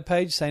of the web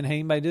pages saying, hey,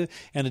 anybody do?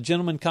 And a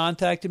gentleman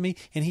contacted me,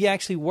 and he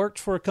actually worked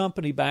for a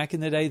company back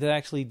in the day that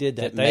actually did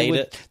that.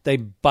 They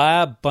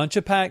buy a bunch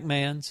of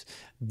Pac-Mans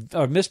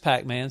or Miss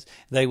Pac-Mans.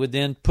 They would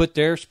then put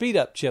their speed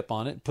up chip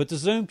on it, put the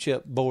zoom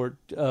chip board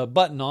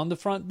button on the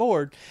front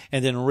board,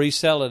 and then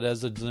resell it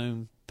as a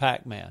zoom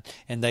Pac-Man,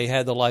 and they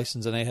had the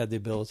license and they had the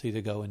ability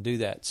to go and do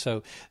that.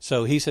 So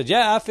he said,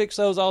 yeah, I fix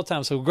those all the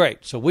time. So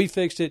great. So we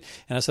fixed it,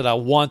 and I said, I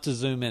want to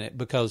zoom in it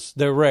because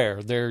they're rare.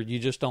 You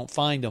just don't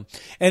find them.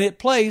 And it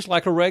plays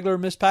like a regular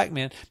Miss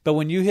Pac-Man, but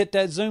when you hit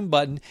that zoom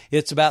button,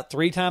 it's about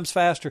 3 times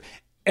faster.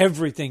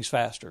 Everything's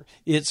faster.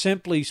 It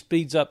simply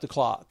speeds up the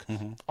clock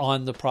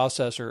on the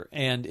processor,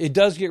 and it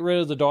does get rid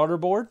of the daughter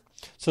board.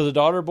 So the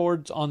daughter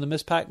board on the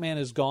Miss Pac-Man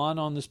is gone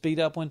on the speed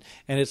up one,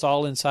 and it's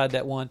all inside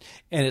that one,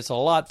 and it's a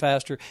lot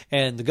faster.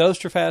 And the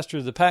Ghosts are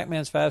faster, the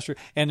Pac-Man's faster,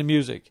 and the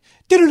music,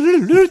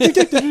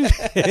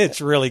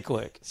 it's really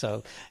quick.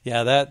 So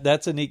yeah,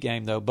 that's a neat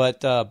game though. But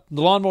the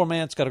Lawnmower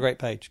Man's got a great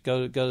page.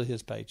 Go to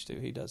his page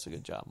too. He does a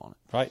good job on it.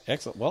 Right,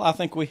 excellent. Well, I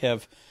think we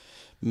have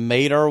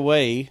made our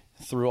way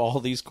through all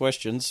these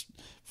questions,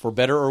 for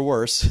better or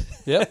worse.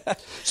 Yep.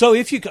 So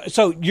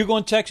you're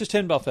going to Texas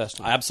Pinball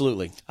Festival.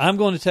 Absolutely. I'm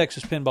going to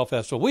Texas Pinball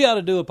Festival. We ought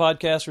to do a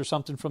podcast or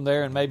something from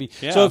there, and maybe.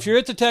 Yeah. So if you're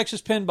at the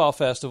Texas Pinball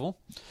Festival,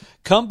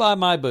 come by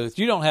my booth.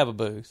 You don't have a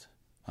booth.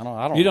 I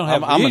don't. You don't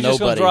have. I'm you're a just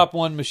going nobody. to drop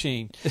one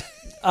machine.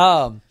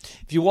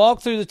 If you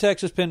walk through the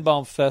Texas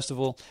Pinball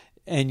Festival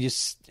and you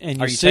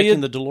Are you see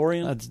taking the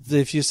DeLorean?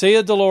 if you see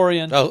a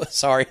DeLorean, Oh,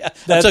 sorry. I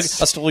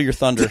That's- stole your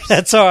thunder.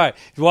 that's all right.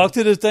 You walk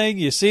through the thing,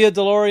 you see a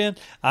DeLorean,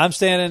 I'm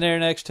standing there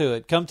next to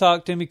it. Come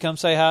talk to me. Come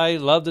say hi.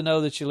 Love to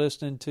know that you're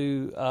listening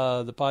to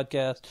the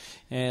podcast.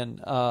 And,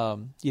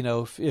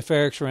 if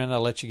Eric's around,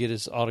 I'll let you get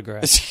his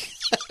autograph.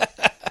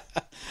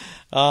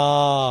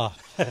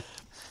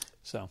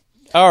 So,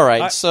 All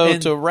right. and- So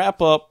to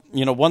wrap up,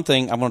 one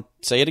thing, I'm going to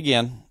say it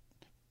again.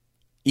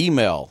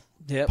 Email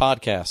yep.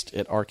 podcast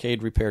at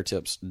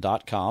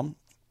arcaderepairtips.com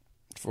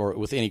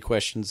with any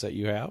questions that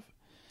you have.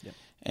 Yep.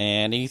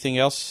 And anything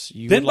else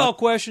you would Pinball like?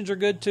 questions are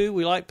good too.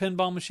 We like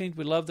pinball machines.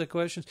 We love the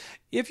questions.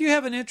 If you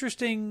have an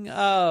interesting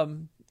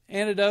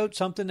anecdote,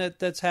 something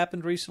that's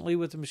happened recently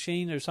with the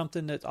machine, or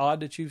something that's odd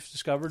that you've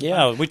discovered,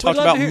 Yeah, we we'd talked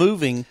love about to hear-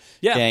 moving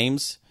Yeah.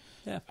 games.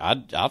 Yeah.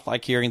 I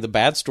like hearing the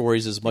bad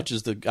stories as much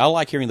as I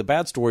like hearing the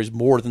bad stories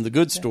more than the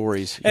good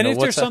stories. And if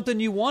what's there's that- something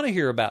you want to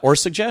hear about, or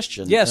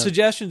suggestion, yeah,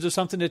 suggestions of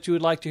something that you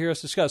would like to hear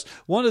us discuss.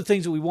 One of the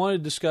things that we wanted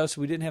to discuss,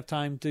 we didn't have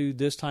time to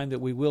this time, that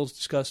we will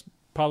discuss,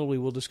 probably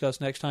will discuss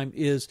next time,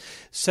 is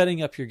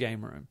setting up your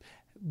game room.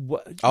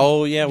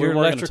 Oh yeah, we Your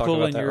were going to talk electrical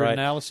about and that, your right?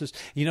 analysis.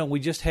 We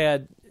just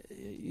had,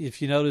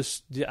 if you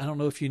noticed, I don't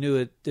know if you knew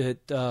it,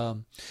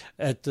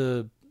 at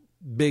the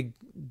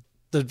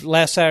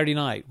last Saturday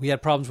night, we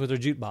had problems with our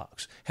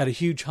jukebox. Had a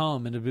huge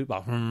hum in the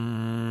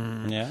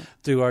jukebox. Yeah.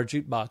 Through our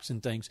jukebox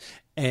and things.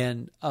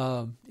 And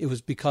it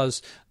was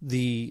because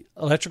the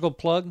electrical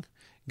plug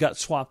got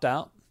swapped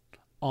out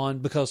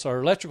because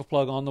our electrical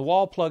plug on the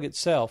wall plug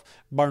itself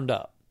burned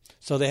up.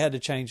 So they had to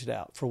change it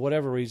out. For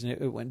whatever reason,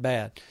 it went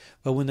bad.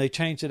 But when they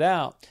changed it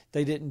out,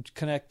 they didn't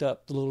connect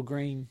up the little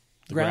green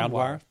ground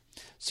wire.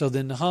 So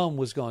then the hum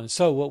was gone.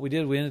 So what we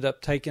did, we ended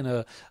up taking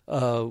a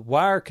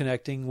wire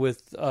connecting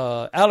with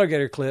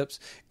alligator clips,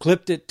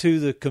 clipped it to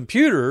the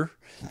computer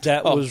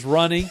that was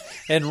running,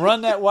 and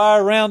run that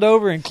wire around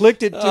over and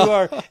clicked it to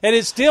our, and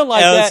it's still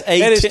like that,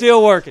 and it's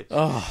still working.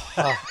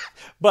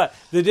 But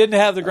they didn't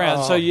have the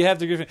ground, so you have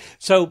the.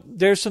 So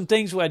there's some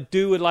things I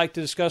would like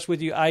to discuss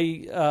with you.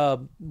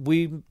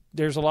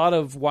 There's a lot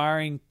of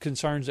wiring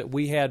concerns that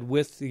we had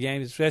with the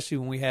games, especially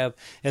when we have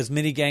as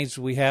many games as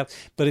we have.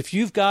 But if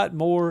you've got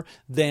more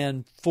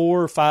than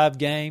 4 or 5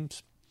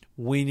 games,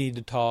 we need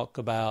to talk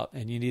about,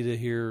 and you need to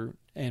hear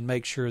and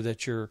make sure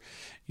that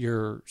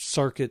your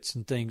circuits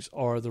and things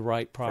are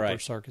the proper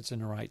circuits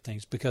and the right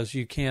things, because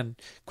you can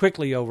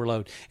quickly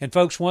overload. And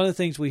folks, one of the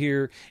things I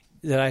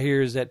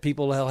hear is that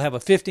people will have a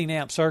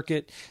 15-amp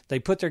circuit. They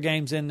put their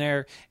games in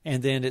there,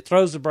 and then it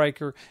throws the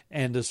breaker.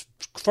 And the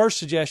first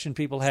suggestion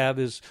people have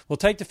is, well,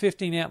 take the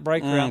 15-amp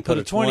breaker out and put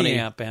a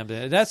 20-amp amp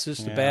in. That's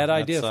just a bad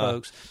idea,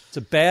 folks. It's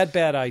a bad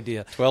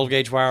idea.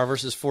 12-gauge wire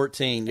versus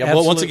 14. Yeah, Absolutely.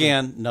 well, once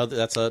again,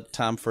 that's a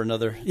time for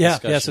another discussion. Yeah,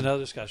 that's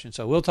another discussion.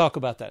 So we'll talk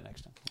about that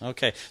next time.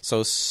 Okay,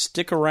 so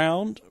stick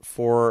around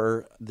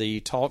for the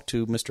talk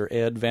to Mr.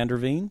 Ed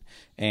Vanderveen,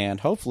 and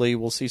hopefully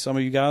we'll see some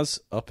of you guys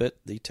up at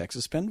the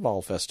Texas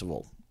Pinball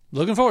Festival.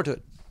 Looking forward to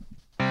it.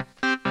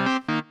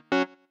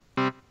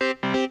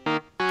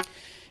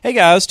 Hey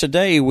guys,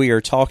 today we are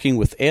talking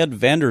with Ed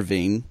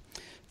Vanderveen,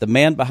 the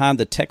man behind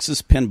the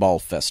Texas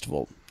Pinball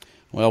Festival.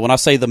 Well, when I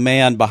say the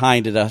man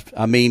behind it,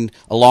 I mean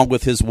along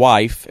with his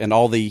wife and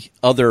all the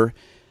others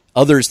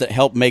that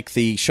help make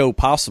the show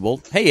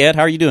possible. Hey Ed,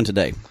 how are you doing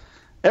today?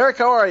 Eric,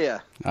 how are you?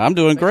 I'm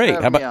doing Thanks great. for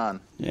How having about? me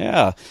on.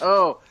 Yeah.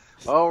 Oh,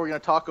 we're going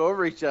to talk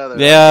over each other.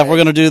 Yeah, Okay. we're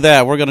going to do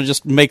that. We're going to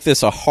just make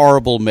this a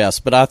horrible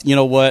mess. But you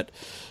know what?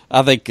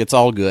 I think it's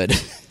all good.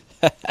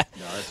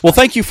 Well,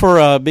 thank you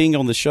for being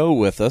on the show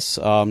with us.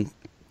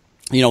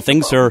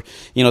 Things are,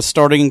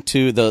 starting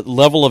to the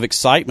level of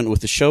excitement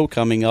with the show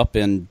coming up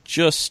in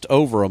just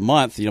over a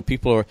month.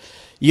 People are,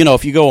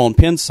 if you go on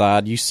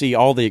Pinside, you see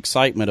all the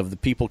excitement of the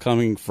people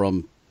coming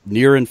from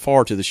near and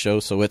far to the show.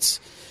 So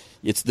it's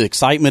the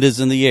excitement is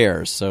in the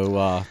air.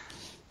 So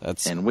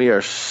And we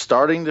are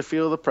starting to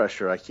feel the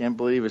pressure. I can't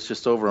believe it's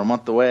just over a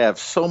month away. I have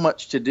so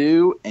much to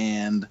do,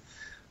 and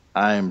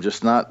I'm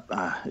just not.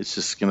 It's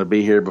just going to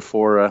be here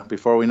before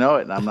we know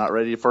it, and I'm not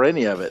ready for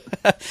any of it.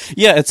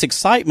 Yeah, it's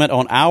excitement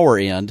on our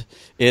end.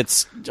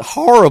 It's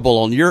horrible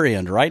on your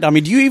end, right? I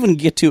mean, do you even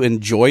get to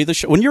enjoy the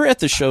show? When you're at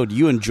the show, do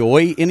you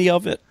enjoy any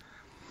of it?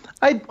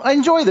 I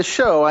enjoy the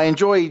show. I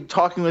enjoy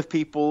talking with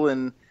people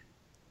and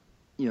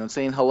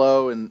saying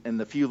hello, and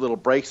the few little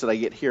breaks that I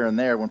get here and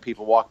there when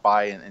people walk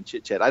by and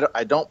chit chat.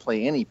 I don't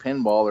play any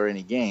pinball or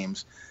any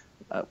games.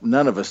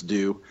 None of us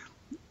do.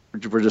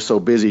 We're just so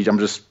busy. I'm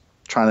just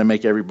trying to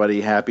make everybody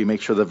happy,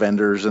 make sure the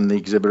vendors and the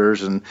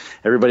exhibitors and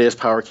everybody has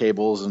power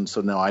cables. And so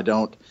no, I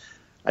don't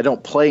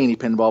play any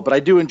pinball, but I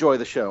do enjoy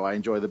the show. I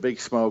enjoy the big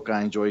smoke.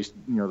 I enjoy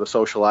the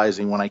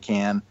socializing when I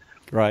can.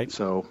 Right.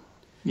 So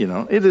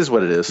it is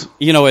what it is.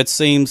 It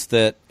seems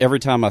that every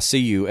time I see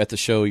you at the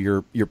show,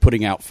 you're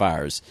putting out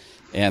fires,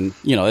 and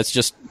it's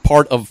just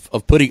part of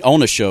putting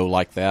on a show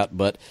like that.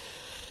 But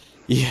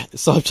yeah,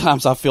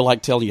 sometimes I feel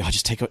like telling you,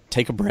 just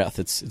take a breath.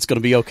 It's going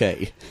to be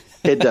okay.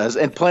 It does,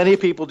 and plenty of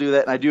people do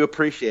that, and I do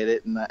appreciate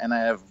it. And I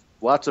have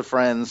lots of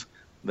friends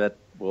that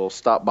will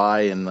stop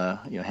by and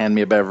hand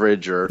me a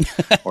beverage or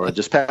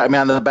just pat me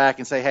on the back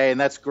and say, hey,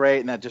 and that's great,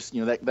 and that just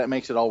that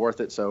makes it all worth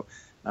it. So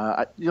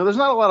there's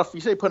not a lot of,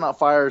 you say putting out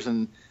fires,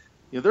 and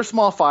they're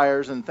small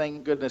fires, and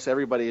thank goodness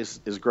everybody is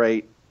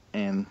great,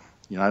 and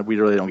we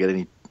really don't get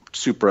any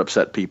super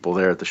upset people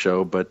there at the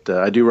show, but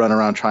I do run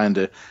around trying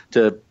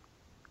to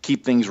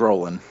keep things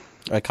rolling.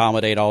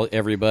 Accommodate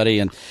everybody,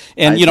 and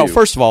do.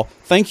 First of all,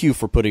 thank you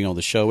for putting on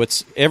the show.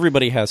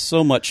 Everybody has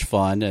so much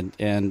fun,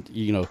 and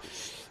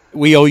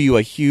we owe you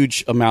a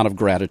huge amount of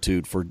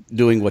gratitude for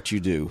doing what you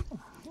do.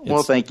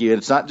 Well, thank you. And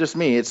it's not just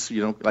me. It's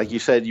like you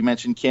said, you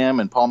mentioned Kim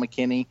and Paul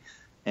McKinney,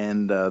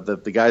 and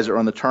the guys that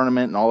run the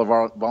tournament, and all of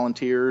our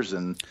volunteers,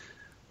 and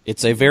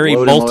it's a very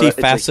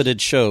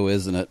multifaceted show,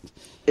 isn't it?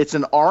 It's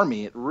an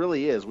army. It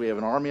really is. We have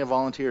an army of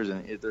volunteers,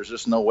 and there's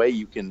just no way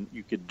you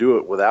could do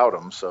it without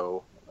them.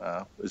 So.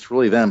 It's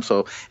really them.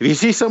 So if you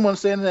see someone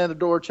standing at a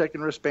door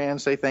checking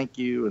wristbands, say thank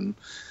you, and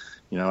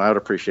I would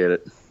appreciate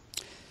it.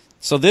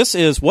 So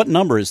what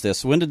number is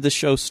this? When did this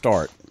show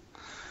start?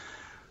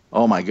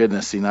 Oh my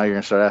goodness! See, now you're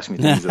gonna start asking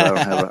me things that I don't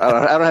have. I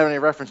don't have any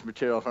reference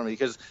material in front of me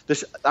because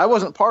I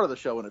wasn't part of the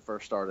show when it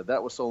first started.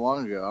 That was so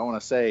long ago. I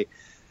want to say,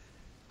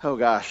 oh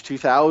gosh,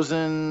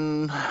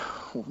 2000,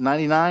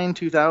 99,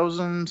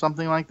 2000,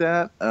 something like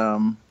that.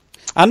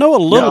 I know a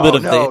little bit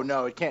of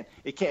No, it can't.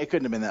 It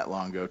couldn't have been that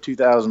long ago.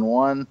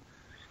 2001.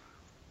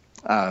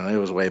 I don't know. It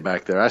was way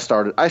back there. I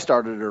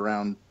started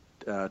around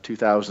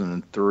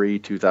 2003,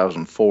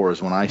 2004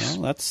 is when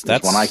that's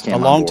when I came a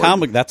long on board.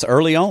 time ago. That's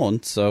early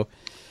on. So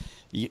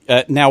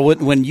now,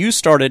 when you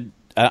started,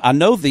 I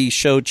know the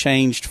show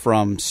changed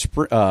from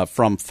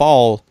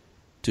fall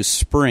to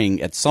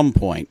spring at some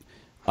point.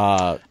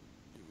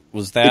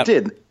 Was that?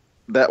 It did.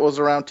 That was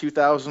around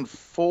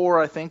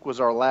 2004. I think was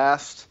our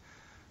last.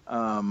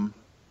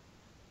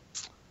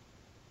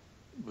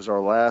 It was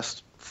our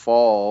last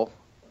fall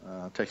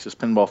Texas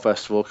Pinball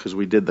Festival because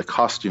we did the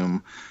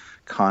costume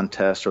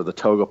contest or the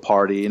toga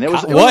party, and it was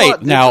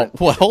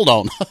hold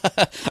on.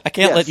 I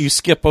can't let you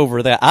skip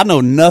over that. I know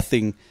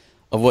nothing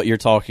of what you're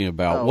talking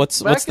about. What's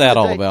that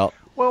all about?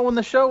 Well, when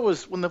the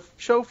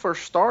show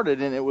first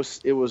started, and it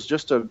was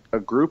just a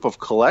group of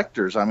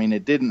collectors. I mean,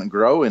 it didn't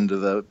grow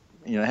into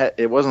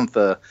it wasn't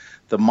the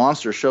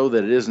monster show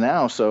that it is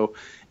now. So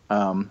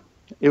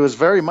it was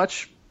very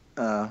much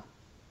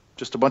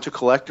just a bunch of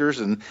collectors,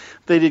 and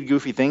they did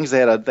goofy things. They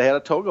had a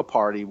toga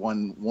party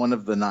one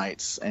of the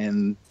nights,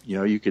 and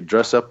you could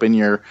dress up in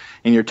your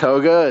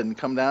toga and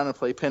come down and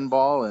play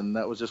pinball, and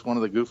that was just one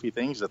of the goofy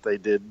things that they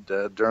did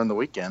during the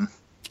weekend.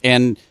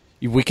 And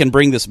we can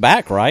bring this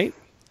back, right?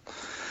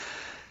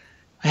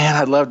 Man,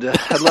 I'd love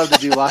to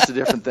do lots of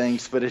different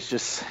things, but it's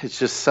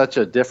just such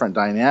a different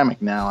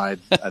dynamic now. I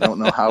don't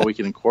know how we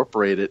can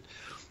incorporate it.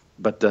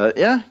 But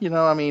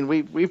I mean,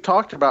 we've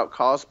talked about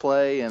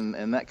cosplay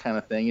and that kind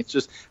of thing. It's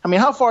just, I mean,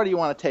 how far do you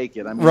want to take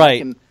it? I mean,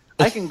 right.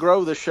 I can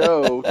grow the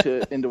show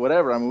into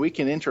whatever. I mean, we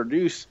can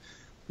introduce,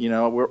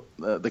 the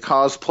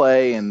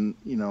cosplay, and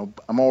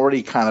I'm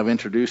already kind of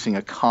introducing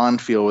a con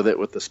feel with it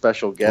with the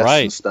special guests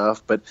and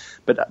stuff. But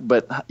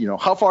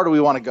how far do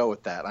we want to go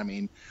with that? I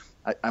mean,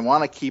 I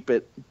want to keep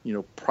it,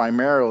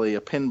 primarily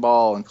a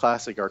pinball and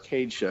classic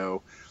arcade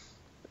show.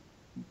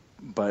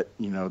 But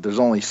there's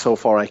only so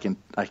far I can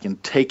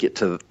take it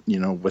to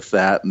with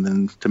that, and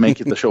then to make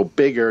the show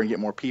bigger and get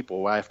more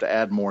people, I have to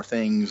add more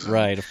things.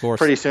 Right, of course.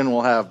 Pretty soon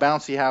we'll have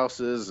bouncy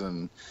houses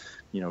and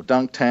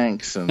dunk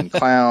tanks and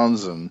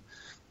clowns, and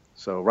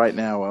so right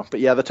now.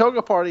 But yeah, the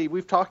toga party,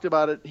 we've talked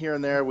about it here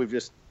and there. We've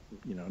just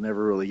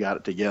never really got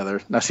it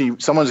together. Now, see,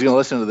 someone's going to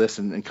listen to this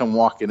and come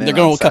walking in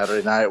on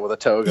Saturday night with a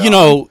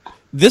toga.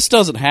 This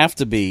doesn't have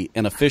to be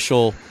an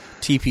official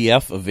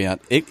TPF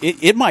event.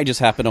 It might just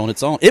happen on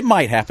its own. It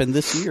might happen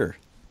this year.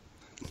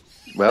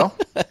 Well,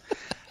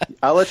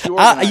 I'll let you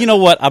organize. You know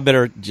what? I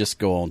better just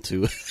go on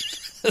to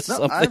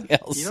something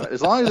else.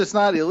 As long as it's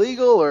not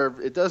illegal or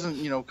it doesn't,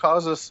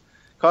 cause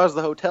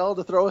the hotel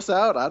to throw us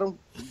out, I don't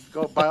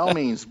go. By all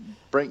means,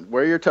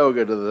 wear your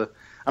toga to the.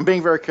 I'm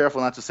being very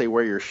careful not to say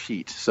wear your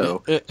sheet.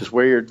 So just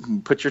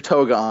put your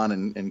toga on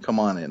and come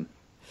on in.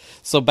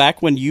 So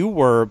back when you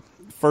were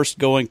first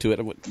going to it,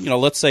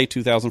 let's say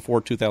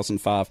 2004,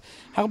 2005,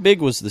 how big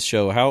was the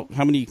show? How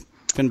many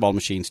pinball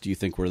machines do you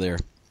think were there?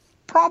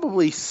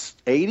 Probably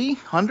 80,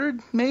 100,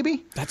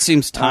 maybe. That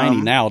seems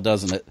tiny now,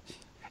 doesn't it?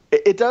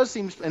 It does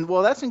seem, and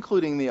well, that's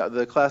including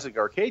the classic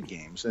arcade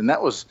games. And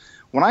that was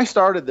when I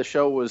started. The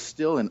show was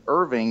still in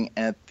Irving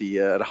at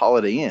the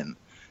Holiday Inn,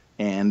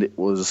 and it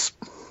was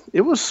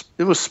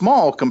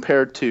small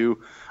compared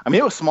to. I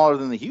mean, it was smaller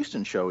than the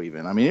Houston show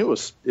even. I mean, it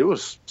was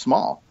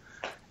small.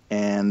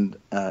 And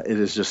it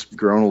has just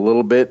grown a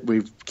little bit.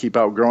 We keep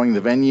outgrowing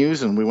the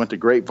venues, and we went to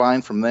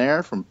Grapevine from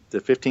there, from the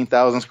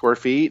 15,000 square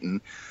feet.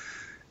 And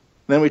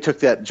then we took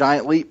that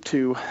giant leap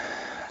to,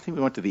 I think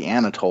we went to the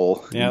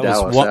Anatole in it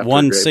Dallas. was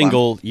one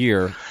single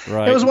year,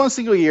 right? It was one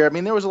single year. I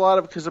mean, there was a lot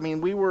of, because, I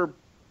mean,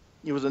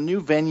 it was a new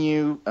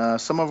venue.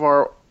 Some of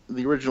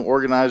the original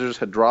organizers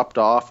had dropped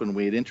off, and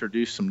we had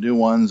introduced some new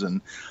ones,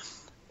 and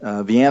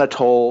the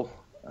Anatole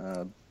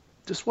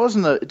just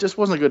wasn't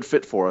a good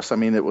fit for us. I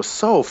mean, it was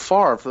so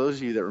far, for those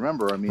of you that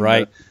remember. I mean,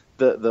 right.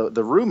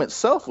 The room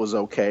itself was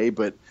okay,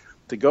 but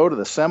to go to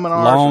the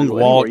seminars, long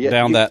walk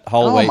down that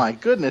hallway. Oh my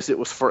goodness, it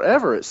was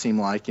forever. It seemed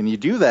like, and you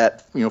do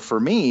that. For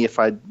me, if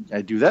I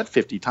do that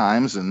 50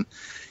 times, and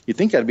you'd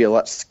think I'd be a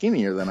lot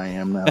skinnier than I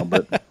am now.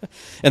 But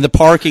and the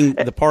parking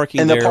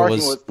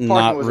was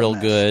not real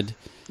good.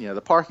 Yeah,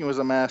 the parking was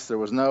a mess. There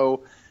was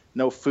no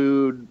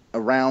food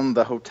around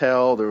the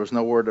hotel. There was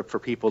nowhere for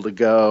people to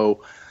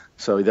go.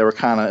 So they were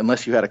kind of,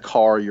 unless you had a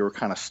car, you were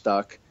kind of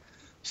stuck.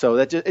 So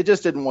it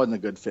just wasn't a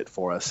good fit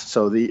for us.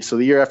 So the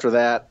year after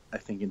that, I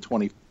think in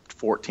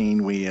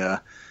 2014, we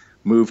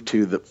moved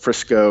to the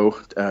Frisco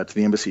to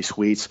the Embassy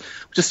Suites,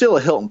 which is still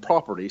a Hilton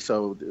property.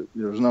 So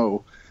there was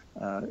no,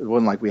 it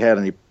wasn't like we had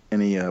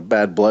any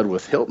bad blood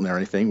with Hilton or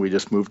anything. We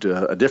just moved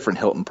to a different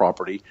Hilton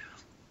property,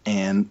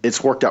 and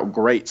it's worked out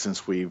great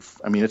since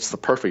it's the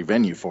perfect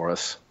venue for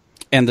us.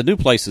 And the new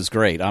place is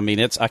great. I mean,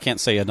 I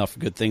can't say enough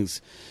good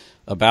things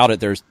about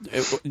it.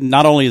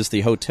 Not only is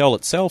the hotel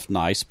itself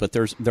nice, but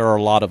there are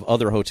a lot of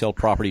other hotel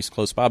properties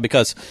close by,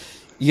 because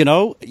you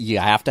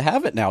have to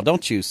have it now,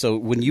 don't you? So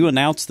when you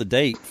announce the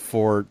date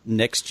for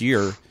next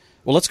year,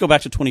 well, let's go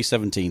back to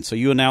 2017. So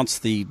you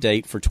announced the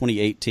date for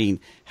 2018.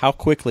 How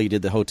quickly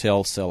did the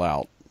hotel sell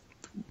out?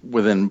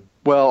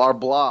 Our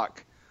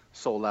block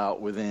sold out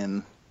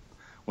and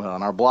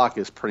our block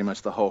is pretty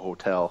much the whole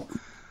hotel.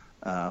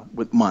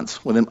 With months.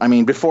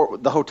 Before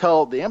the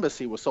hotel, the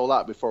Embassy was sold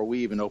out before we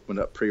even opened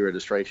up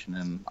pre-registration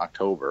in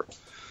October.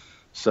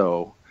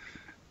 So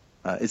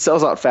it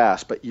sells out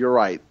fast, but you're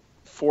right.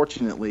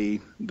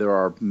 Fortunately, there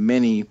are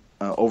many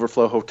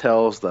overflow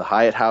hotels. The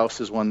Hyatt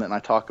House is one that I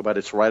talk about.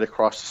 It's right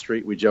across the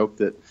street. We joke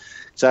that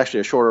it's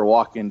actually a shorter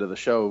walk into the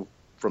show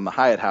from the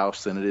Hyatt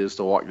House than it is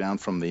to walk down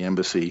from the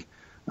Embassy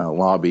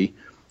lobby.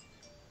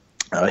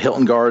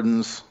 Hilton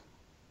Gardens.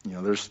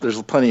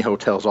 There's plenty of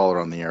hotels all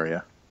around the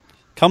area.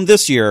 Come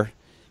this year,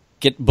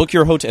 book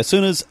your hotel. As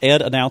soon as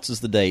Ed announces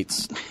the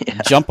dates,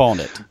 jump on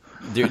it.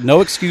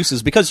 No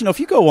excuses, because if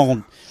you go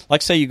on,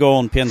 like say you go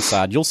on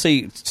Pennside, you'll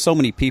see so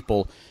many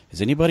people.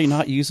 Is anybody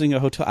not using a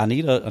hotel? I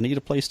need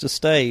a place to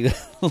stay,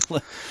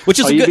 which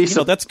is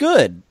good. That's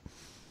good.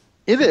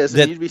 It is,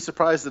 and you'd be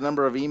surprised the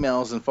number of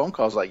emails and phone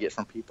calls I get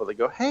from people that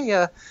go, "Hey,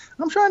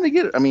 I'm trying to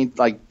get."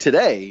 Like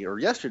today or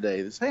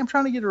yesterday, they say, "Hey, I'm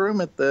trying to get a room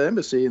at the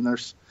Embassy, and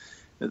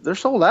they're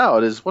sold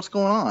out. What's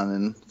going on?"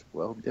 And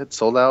it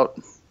sold out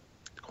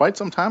quite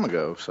some time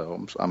ago,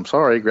 so I'm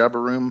sorry. Grab a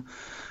room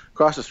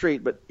across the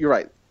street. But you're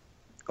right.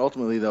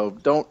 Ultimately, though,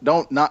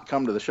 don't not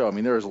come to the show.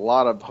 There's a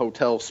lot of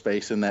hotel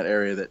space in that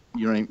area that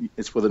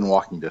it's within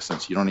walking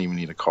distance. You don't even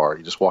need a car.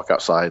 You just walk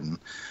outside and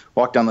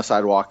walk down the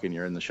sidewalk, and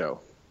you're in the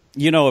show.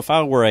 If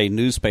I were a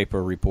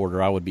newspaper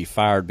reporter, I would be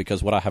fired,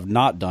 because what I have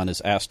not done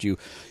is asked you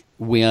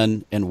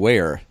when and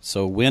where.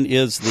 So when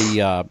is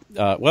the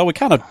we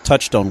kind of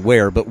touched on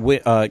where,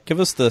 but give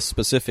us the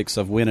specifics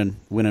of when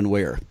and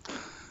where.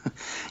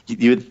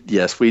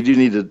 Yes, we do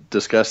need to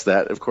discuss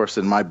that. Of course,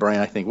 in my brain,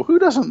 I think, well, who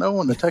doesn't know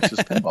when the Texas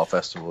Pinball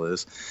Festival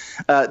is?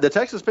 The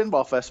Texas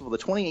Pinball Festival, the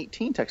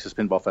 2018 Texas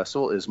Pinball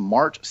Festival, is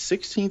March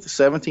 16th,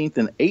 17th,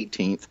 and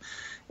 18th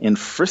in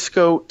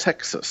Frisco,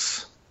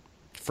 Texas.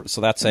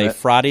 So that's a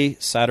Friday,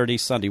 Saturday,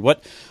 Sunday.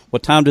 What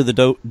time do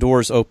the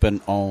doors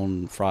open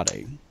on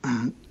Friday?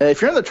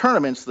 If you're in the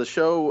tournaments, the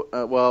show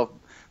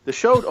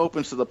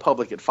opens to the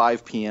public at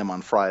 5 p.m.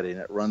 on Friday, and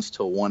it runs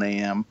till 1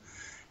 a.m.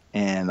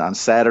 And on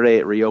Saturday,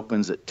 it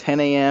reopens at 10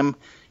 a.m.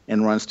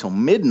 and runs till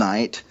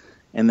midnight.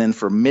 And then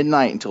from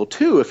midnight until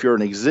 2, if you're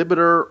an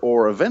exhibitor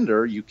or a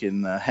vendor, you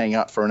can hang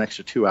out for an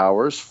extra 2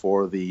 hours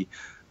for the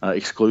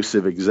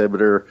exclusive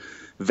exhibitor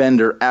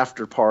vendor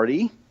after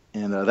party.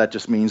 And that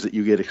just means that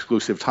you get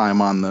exclusive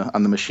time on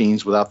the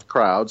machines without the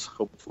crowds,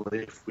 hopefully,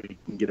 if we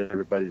can get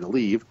everybody to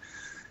leave.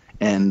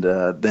 And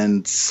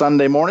then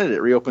Sunday morning,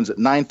 it reopens at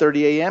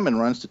 9:30 a.m. and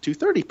runs to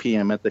 2:30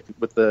 p.m.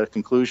 with the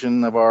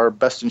conclusion of our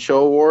Best in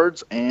Show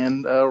Awards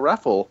and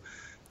raffle.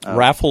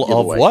 Raffle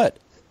giveaway. Of what?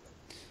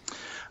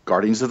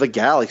 Guardians of the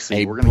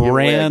Galaxy. We're going to give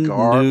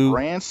away a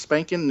brand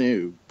spanking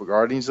new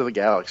Guardians of the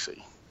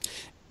Galaxy.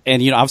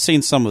 And, I've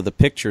seen some of the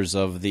pictures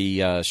of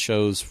the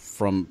shows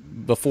from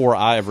before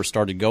I ever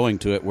started going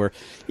to it where,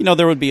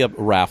 there would be a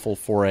raffle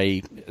for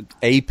a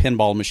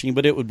pinball machine,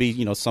 but it would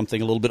be, something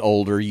a little bit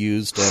older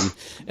used.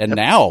 And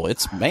now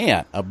it's,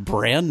 a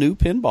brand new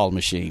pinball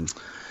machine.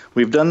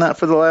 We've done that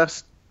for the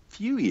last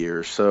few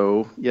years.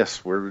 So,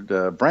 yes,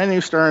 we're brand new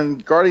Stern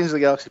Guardians of the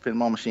Galaxy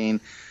pinball machine.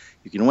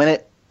 You can win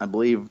it. I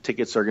believe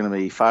tickets are going to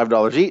be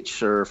 $5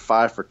 each or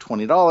 $5 for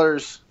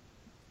 $20.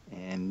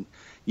 And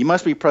you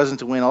must be present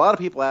to win. A lot of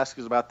people ask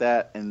us about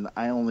that, and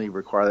I only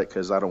require that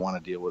because I don't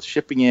want to deal with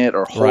shipping it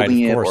or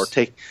holding it or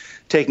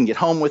taking it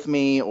home with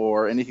me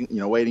or anything,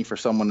 waiting for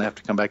someone to have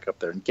to come back up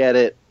there and get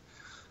it.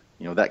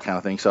 that kind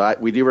of thing. So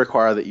we do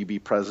require that you be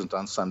present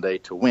on Sunday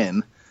to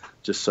win,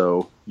 just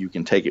so you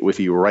can take it with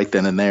you right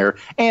then and there.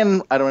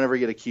 And I don't ever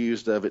get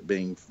accused of it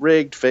being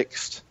rigged,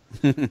 fixed,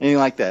 anything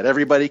like that.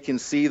 Everybody can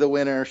see the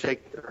winner,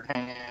 shake their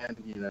hand,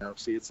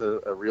 see it's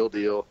a real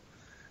deal.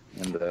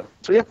 And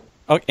so, yeah.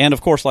 And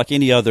of course, like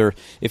any other,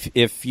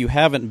 if you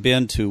haven't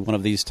been to one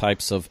of these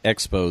types of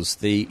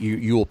expos,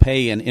 you will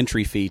pay an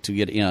entry fee to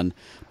get in.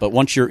 But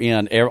once you're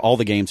in, all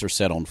the games are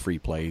set on free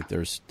play.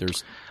 There's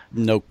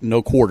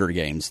no quarter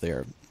games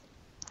there.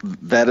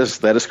 That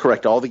is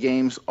correct. All the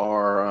games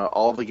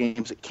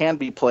that can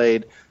be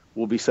played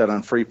will be set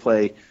on free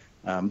play.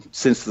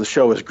 Since the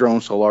show has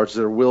grown so large,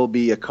 there will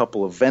be a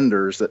couple of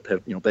vendors that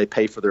have, they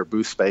pay for their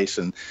booth space,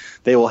 and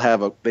they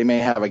may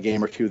have a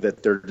game or two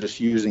that they're just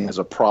using as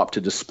a prop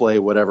to display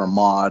whatever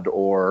mod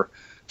or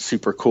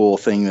super cool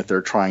thing that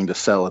they're trying to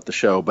sell at the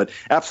show. But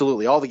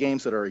absolutely, all the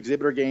games that are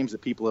exhibitor games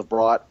that people have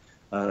brought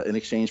in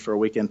exchange for a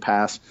weekend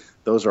pass,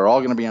 those are all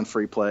going to be on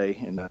free play,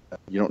 and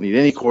you don't need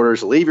any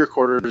quarters. Leave your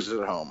quarters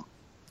at home.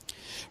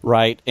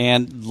 Right,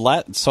 and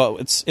so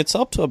it's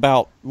up to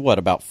about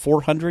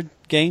 400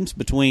 games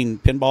between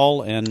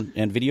pinball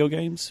and video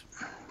games.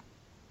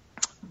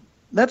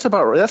 That's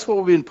about right. That's what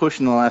we've been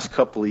pushing the last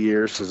couple of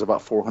years, is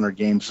about 400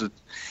 games.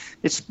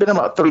 It's been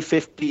about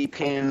 50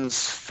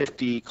 pins,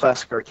 50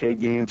 classic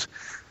arcade games.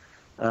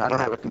 I don't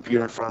have a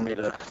computer in front of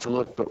me to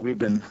look, but we've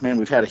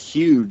had a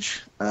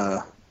huge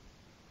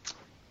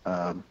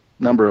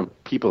number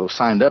of people have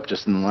signed up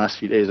just in the last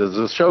few days. As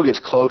the show gets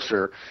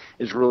closer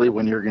is really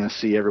when you're going to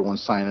see everyone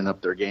signing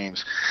up their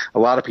games. A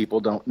lot of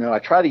people don't know. I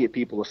try to get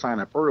people to sign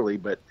up early,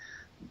 but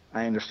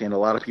I understand a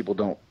lot of people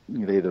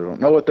they either don't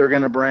know what they're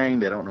going to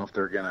bring, they don't know if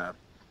they're going to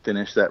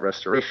finish that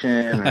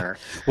restoration, or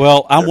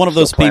well, I'm one of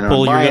those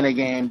people. Buying a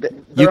game.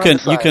 You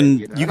can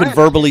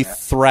verbally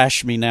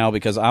thrash me now,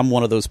 because I'm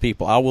one of those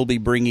people. I will be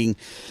bringing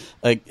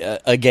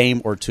a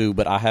game or two,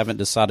 but I haven't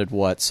decided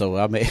what. So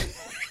I may.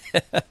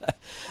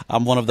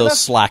 I'm one of those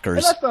slackers.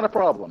 And that's not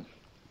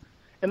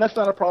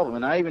a problem.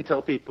 And I even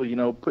tell people,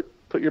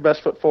 put your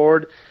best foot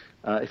forward.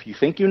 If you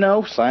think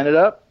sign it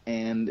up.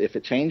 And if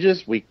it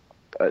changes,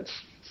 it's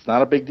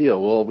not a big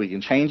deal. Well, we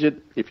can change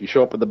it if you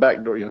show up at the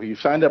back door. If you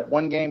signed up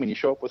one game and you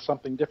show up with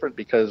something different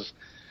because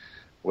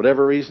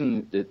whatever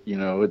reason you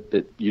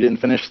didn't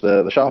finish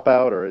the shop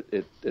out, or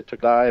it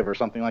took dive or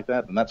something like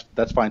that, then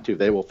that's fine too.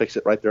 They will fix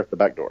it right there at the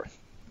back door.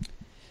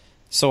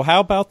 So how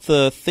about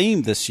the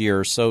theme this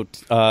year? So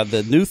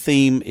the new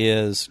theme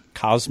is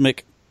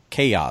Cosmic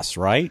Chaos,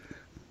 right?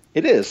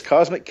 It is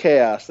Cosmic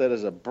Chaos. That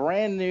is a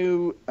brand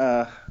new,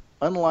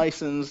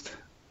 unlicensed.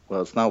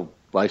 Well, it's now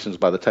licensed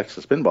by the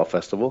Texas Pinball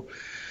Festival.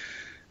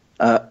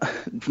 Probably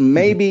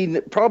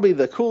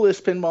the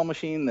coolest pinball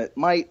machine that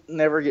might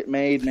never get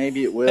made.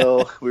 Maybe it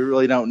will. We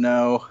really don't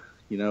know.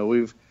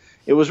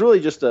 It was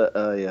really just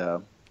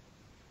a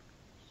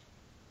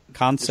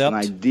concept, an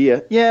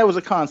idea. Yeah, it was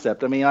a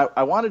concept. I mean,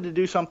 I wanted to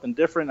do something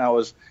different. I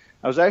was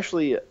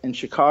actually in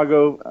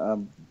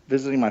Chicago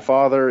visiting my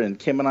father, and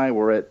Kim and I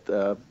were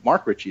at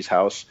Mark Ritchie's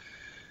house.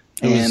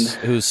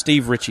 Who's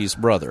Steve Ritchie's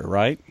brother,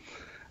 right?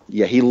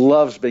 Yeah, he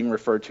loves being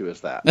referred to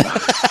as that.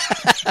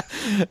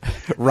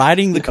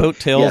 Riding the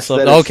coattails yes, of.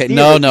 Okay, Steve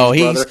no,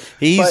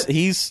 Ritchie's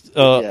he's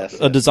yes,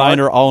 a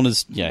designer on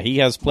his. Yeah, he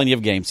has plenty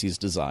of games he's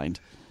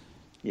designed.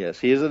 Yes,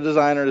 he is a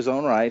designer in his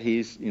own right.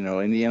 He's,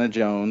 Indiana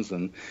Jones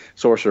and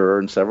Sorcerer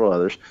and several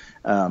others.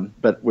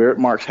 But we're at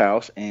Mark's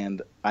house,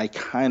 and I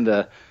kind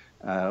of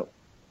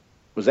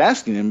was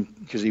asking him,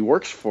 because he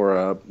works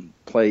for I'm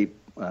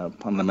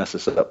going to mess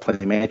this up,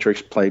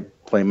 Playmatrix,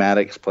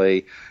 Playmatics,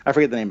 I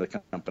forget the name of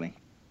the company.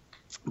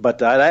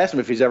 But I asked him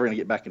if he's ever going to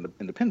get back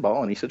into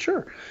pinball, and he said,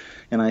 sure.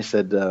 And I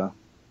said,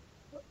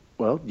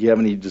 well, do you have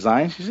any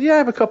designs? He said, yeah, I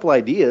have a couple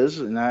ideas,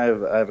 and I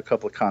have a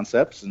couple of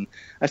concepts. And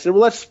I said,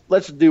 well,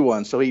 let's do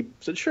one. So he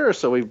said, sure.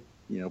 So he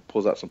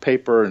pulls out some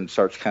paper and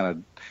starts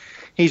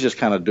he's just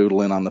kind of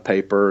doodling on the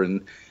paper,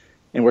 and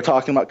we're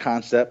talking about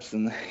concepts,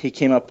 and he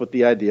came up with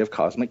the idea of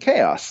Cosmic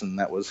Chaos, and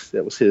that was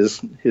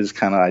his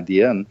kind of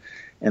idea,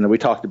 and we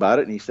talked about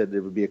it, and he said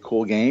it would be a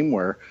cool game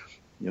where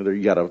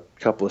you got a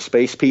couple of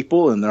space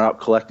people, and they're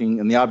out collecting,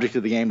 and the object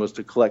of the game was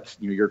to collect.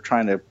 You're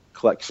trying to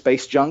collect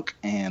space junk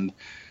and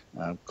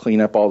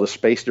clean up all the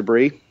space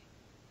debris.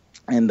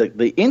 And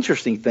the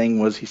interesting thing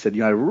was, he said,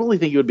 I really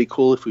think it would be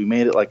cool if we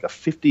made it like a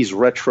 50s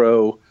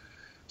retro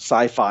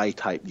sci-fi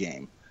type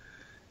game.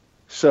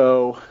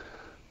 So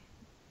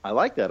I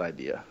like that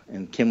idea,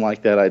 and Kim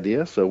liked that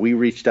idea. So we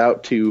reached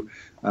out to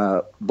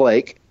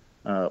Blake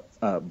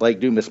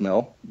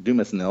Dumasnil.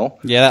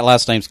 Yeah, that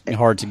last name's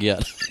hard to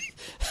get.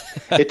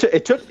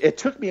 It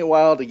took me a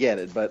while to get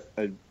it, but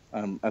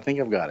I think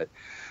I've got it.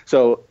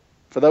 So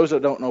for those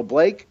that don't know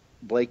Blake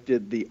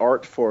did the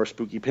art for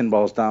Spooky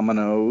Pinball's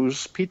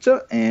Domino's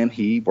Pizza, and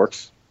he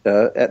works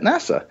at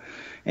NASA.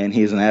 And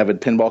he's an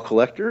avid pinball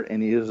collector,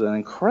 and he is an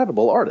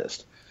incredible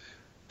artist.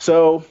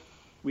 So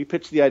we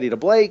pitched the idea to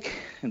Blake,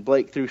 and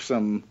Blake threw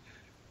some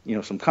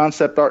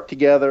concept art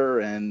together,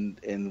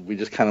 and we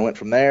just kind of went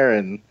from there.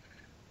 And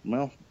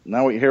well,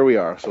 here we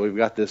are. So we've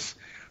got this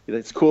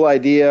cool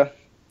idea.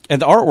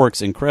 And the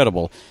artwork's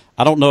incredible.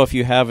 I don't know if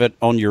you have it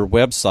on your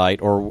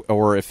website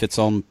or if it's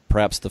on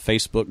perhaps the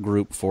Facebook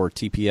group for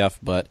TPF,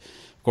 but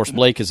of course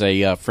Blake is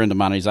a friend of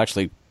mine. He's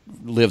actually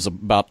lives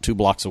about 2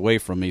 blocks away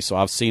from me, so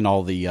I've seen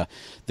all the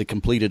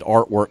completed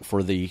artwork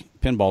for the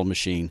pinball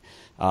machine,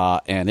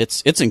 and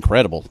it's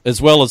incredible,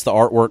 as well as the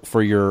artwork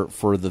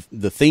for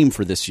the theme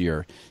for this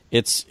year.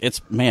 It's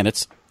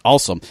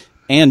awesome.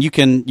 And you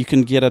can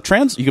get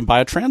you can buy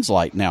a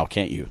Translite now,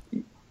 can't you?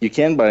 You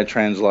can buy a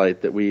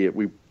Translite that we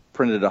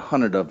printed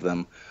 100 of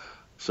them,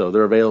 so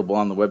they're available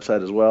on the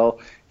website as well.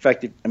 In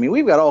fact,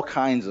 we've got all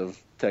kinds of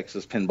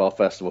Texas Pinball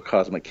Festival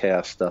Cosmic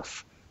Chaos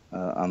stuff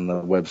on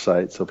the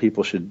website, so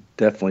people should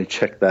definitely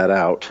check that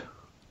out.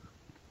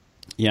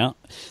 Yeah,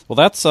 well,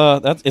 that's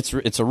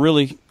it's a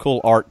really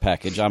cool art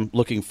package. I'm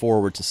looking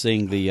forward to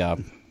seeing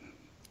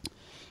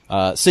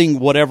seeing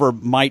whatever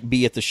might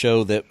be at the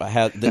show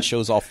that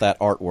shows off that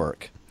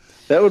artwork.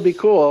 That would be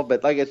cool,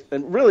 but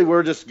really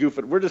we're just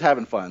goofing, we're just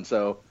having fun.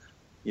 So,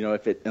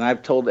 and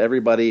I've told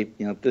everybody,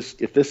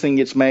 if this thing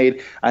gets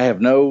made,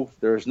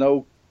 there's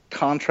no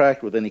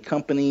contract with any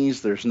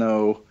companies. There's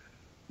no,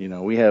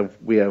 we have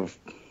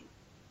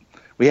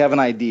an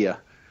idea.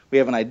 We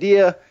have an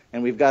idea,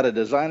 and we've got a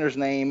designer's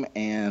name,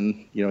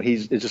 and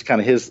it's just kind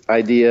of his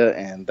idea,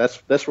 and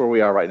that's where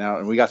we are right now.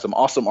 And we got some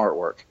awesome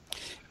artwork.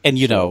 And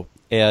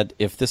Ed,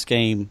 if this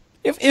game,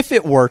 if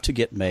it were to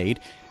get made,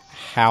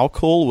 how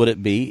cool would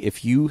it be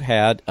if you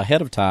had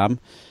ahead of time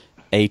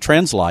a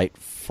Translite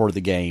for the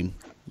game?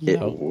 It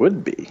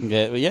would be.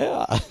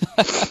 Yeah.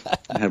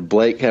 have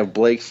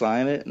Blake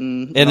sign it,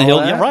 and he'll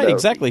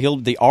exactly.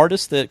 The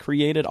artist that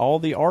created all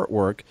the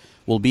artwork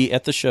will be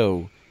at the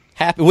show,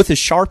 happy with his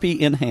Sharpie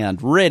in hand,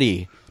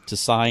 ready to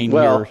sign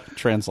your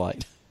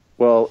Translite.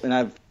 Well,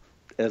 and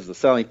as the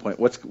selling point,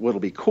 what'll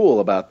be cool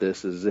about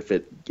this is if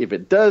it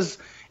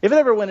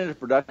ever went into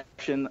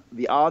production,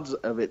 the odds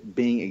of it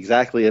being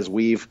exactly as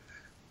we've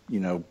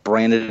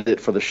branded it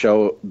for the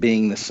show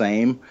being the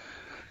same.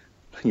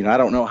 I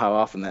don't know how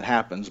often that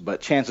happens, but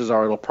chances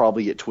are it'll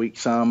probably get tweaked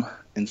some,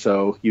 and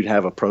so you'd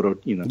have a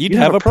prototype. You'd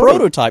have a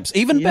prototype's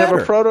even better. You'd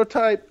have a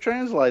prototype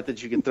Translite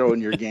that you could throw in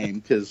your game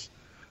because,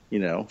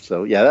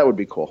 so yeah, that would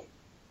be cool.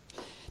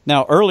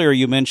 Now, earlier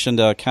you mentioned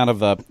when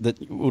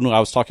I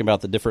was talking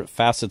about the different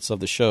facets of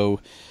the show,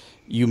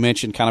 you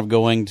mentioned kind of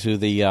going to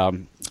the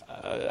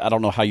I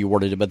don't know how you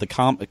worded it, but the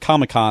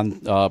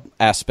Comic-Con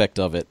aspect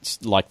of it,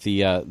 like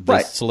the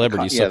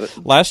celebrities.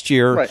 Last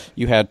year,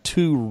 you had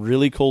 2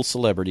 really cool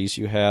celebrities.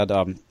 You had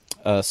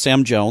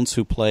Sam Jones,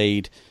 who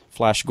played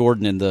Flash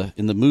Gordon in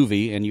the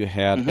movie, and you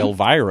had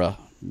Elvira,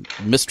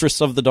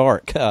 Mistress of the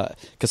Dark,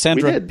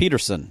 Cassandra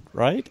Peterson,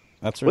 right?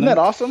 That's her name. Wasn't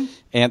that awesome?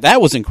 And that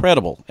was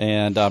incredible.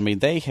 And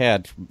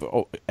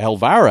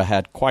Elvira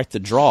had quite the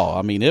draw.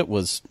 It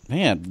was,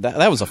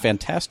 that was a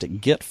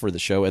fantastic get for the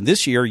show. And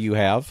this year you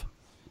have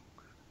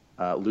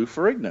Lou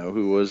Ferrigno,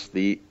 who was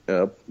in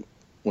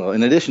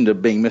addition to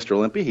being Mr.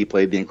 Olympia, he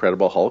played the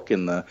Incredible Hulk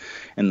in the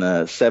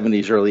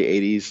 70s, early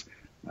 80s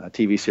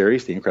TV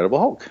series, The Incredible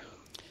Hulk.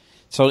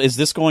 So is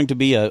this going to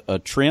be a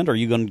trend? Are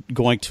you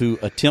going to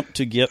attempt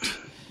to get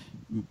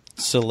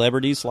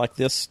celebrities like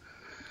this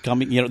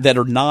coming, that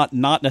are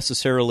not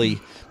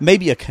necessarily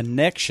maybe a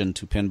connection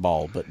to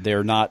pinball, but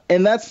they're not?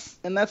 And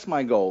that's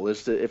my goal,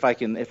 is to if I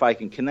can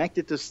connect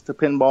it to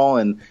pinball,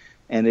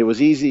 and it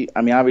was easy.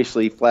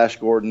 Obviously Flash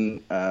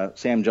Gordon,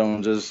 Sam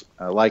Jones's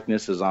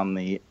likeness is on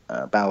the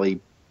Bally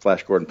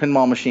Flash Gordon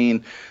pinball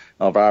machine.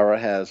 Elvira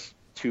has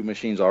 2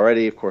 machines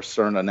already. Of course,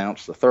 CERN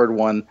announced the 3rd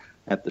one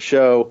at the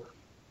show.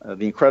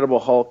 The Incredible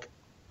Hulk,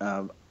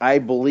 I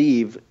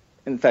believe,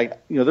 in fact,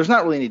 there's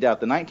not really any doubt,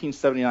 the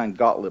 1979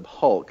 Gottlieb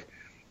Hulk,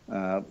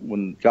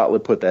 when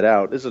Gottlieb put that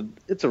out,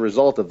 it's a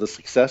result of the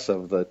success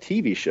of the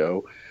TV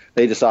show.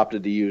 They just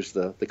opted to use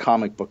the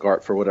comic book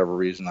art for whatever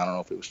reason. I don't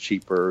know if it was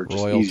cheaper or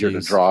just easier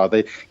to draw.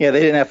 They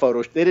didn't have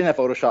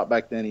Photoshop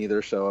back then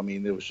either. So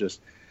it was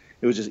just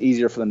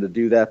easier for them to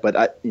do that.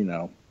 But in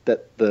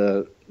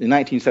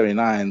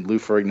 1979, Lou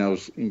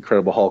Ferrigno's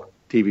Incredible Hulk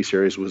TV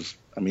series was,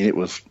 it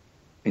was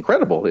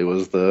incredible. It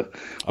was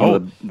one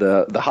of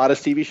the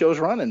hottest TV shows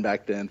running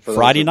back then. For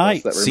Friday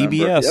night,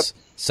 CBS,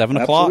 7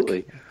 o'clock.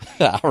 Absolutely.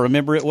 I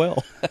remember it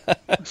well.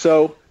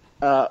 So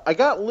I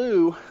got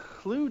Lou.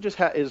 Lou just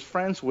is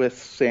friends with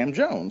Sam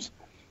Jones,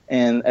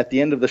 and at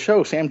the end of the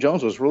show, Sam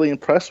Jones was really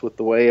impressed with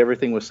the way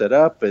everything was set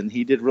up, and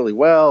he did really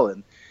well.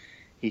 And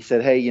he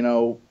said, "Hey,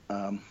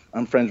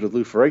 I'm friends with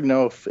Lou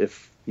Ferrigno.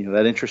 If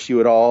that interests you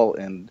at all."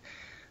 And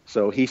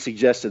so he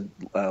suggested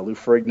Lou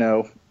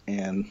Ferrigno,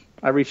 and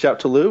I reached out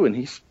to Lou, and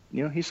he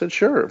said,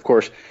 "Sure." Of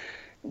course,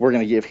 we're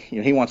going to give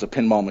he wants a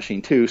pinball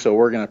machine too, so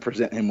we're going to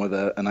present him with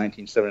a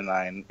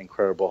 1979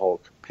 Incredible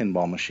Hulk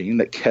pinball machine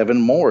that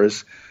Kevin Moore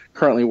is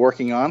currently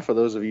working on. For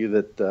those of you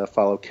that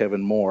follow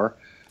Kevin Moore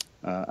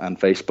on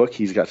Facebook,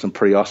 he's got some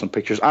pretty awesome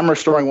pictures. I'm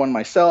restoring one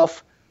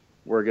myself.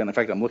 In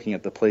fact, I'm looking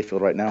at the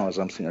playfield right now as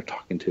I'm sitting there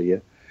talking to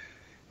you,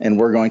 and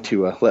we're going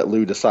to let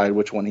Lou decide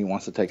which one he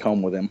wants to take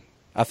home with him.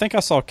 I think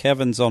I saw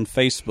Kevin's on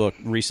Facebook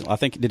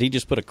recently. Did he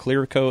just put a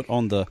clear coat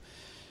on the?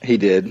 He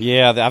did.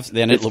 Yeah,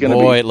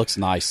 it looks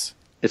nice.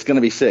 It's going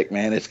to be sick,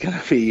 man. It's going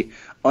to be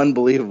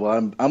unbelievable.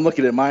 I'm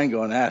looking at mine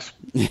going, ask.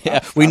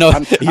 Yeah, we know.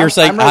 You're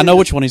saying, I know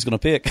which one he's going to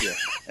pick.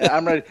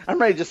 Yeah. I'm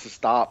ready just to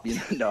stop.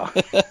 No,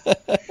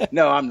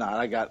 no, I'm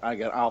not.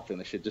 I'll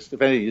finish it. Just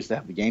if anything, just to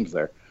have the games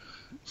there.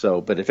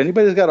 So, but if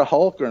anybody's got a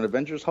Hulk or an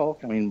Avengers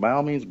Hulk, I mean, by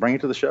all means, bring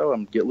it to the show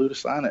and get Lou to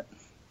sign it.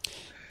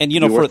 And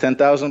for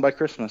 10,000 by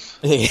Christmas.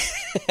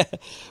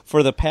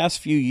 For the past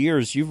few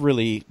years, you've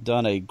really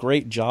done a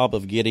great job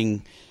of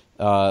getting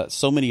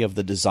so many of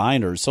the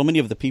designers, so many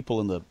of the people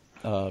in the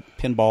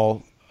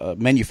pinball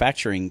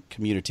manufacturing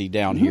community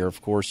down here.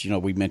 Of course,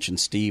 we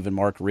mentioned Steve and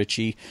Mark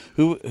Ritchie.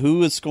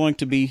 Who is going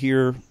to be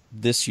here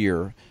this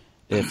year?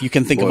 If you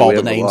can think of all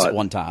the names at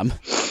one time.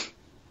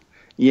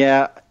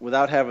 Yeah,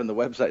 without having the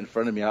website in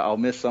front of me, I'll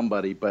miss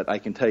somebody. But I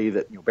can tell you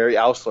that Barry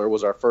Ausler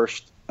was our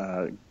first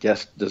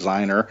guest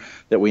designer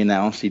that we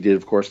announced. He did,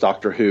 of course,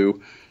 Doctor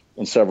Who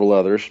and several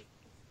others.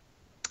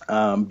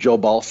 Joe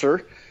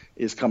Balser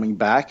is coming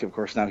back. Of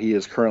course, now he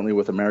is currently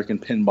with American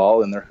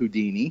Pinball in their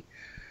Houdini.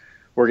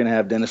 We're going to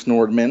have Dennis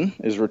Nordman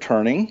is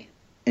returning,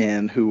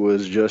 and who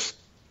was just,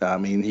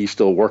 he's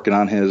still working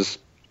on his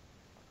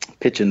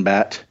pitch and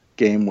bat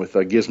game with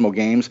Gizmo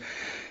Games.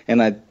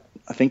 And I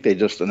think they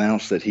just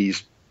announced that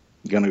he's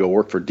going to go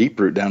work for Deep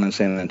Root down in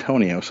San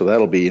Antonio. So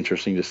that'll be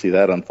interesting to see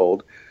that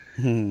unfold.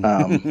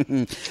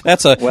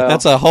 That's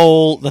a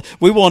whole.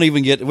 We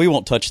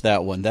won't touch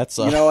that one. That's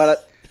you know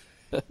what.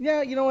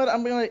 You know what?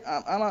 I'm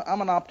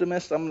an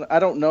optimist. I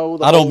don't know.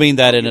 I don't mean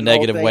that in a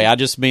negative way. I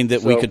just mean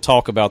that we could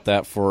talk about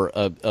that for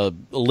a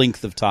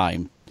length of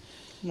time.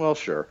 Well,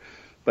 sure,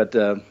 but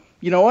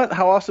you know what?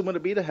 How awesome would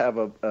it be to have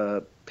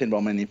a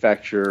pinball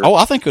manufacturer? Oh,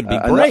 I think it would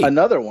be great.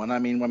 Another one. I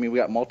mean, we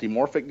got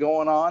Multimorphic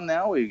going on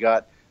now. We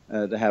got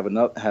to have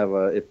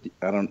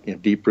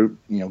if Deep Root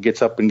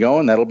gets up and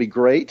going, that'll be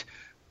great.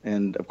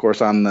 And of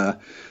course, on the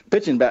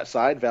pitch and bat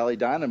side, Valley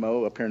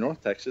Dynamo up here in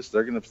North Texas,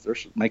 they're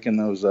making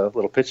those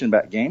little pitch and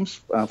bat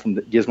games from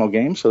the Gizmo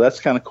Games, so that's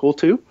kind of cool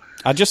too.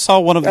 I just saw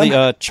one of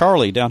the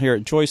Charlie down here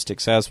at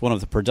Joysticks has one of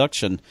the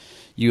production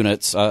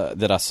units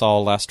that I saw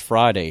last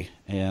Friday,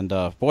 and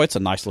boy, it's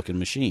a nice looking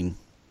machine.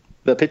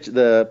 The pitch and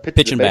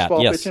bat,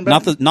 yes, pitch and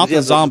bat? not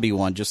the zombie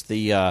one, just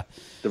the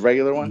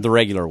regular one. The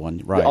regular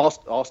one, right? The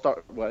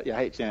all-star. Well, yeah,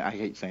 I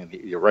hate saying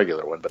the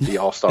regular one, but the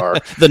all-star,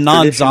 the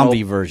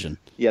non-zombie version.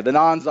 Yeah, the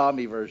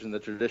non-zombie version, the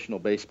traditional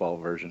baseball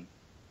version.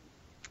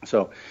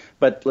 So,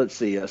 but let's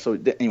see. So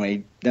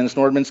anyway, Dennis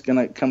Nordman's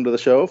going to come to the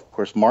show. Of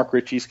course, Mark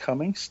Ritchie's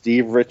coming.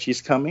 Steve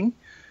Ritchie's coming.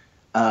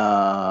 We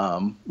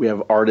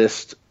have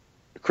artist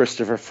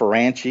Christopher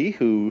Ferranchi,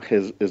 who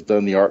has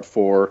done the art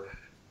for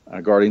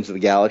Guardians of the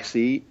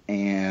Galaxy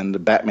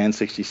and Batman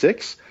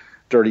 66.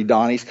 Dirty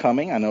Donnie's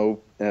coming. I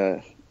know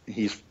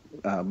he's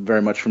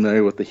very much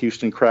familiar with the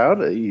Houston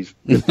crowd. He's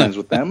good friends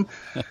with them.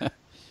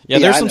 Yeah,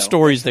 there's some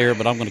stories there,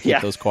 but I'm going to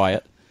keep those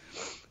quiet.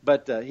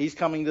 But he's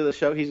coming to the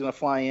show. He's going to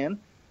fly in.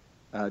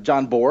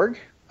 John Borg,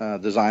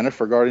 designer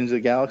for Guardians of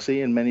the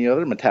Galaxy and many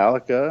other,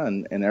 Metallica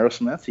and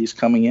Aerosmith. He's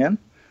coming in.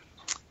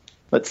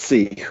 Let's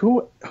see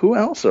who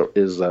else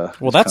is.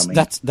 Well, that's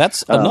enough.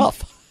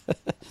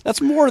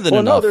 That's more than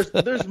enough. Well,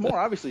 no, there's more.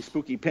 Obviously,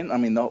 Spooky Pin. I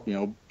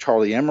mean,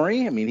 Charlie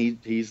Emery. I mean,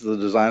 he's the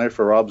designer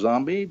for Rob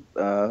Zombie,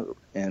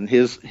 and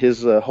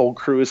his whole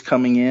crew is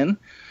coming in.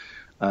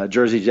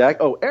 Jersey Jack.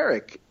 Oh,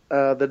 Eric,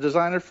 the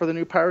designer for the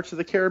new Pirates of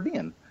the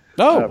Caribbean.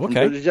 Oh, from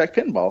okay. Jersey Jack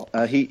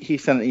Pinball. He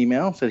sent an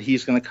email, said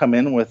he's going to come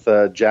in with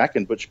Jack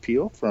and Butch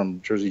Peel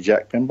from Jersey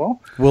Jack Pinball.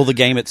 Will the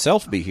game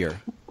itself be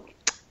here?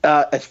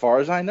 As far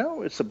as I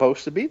know, it's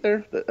supposed to be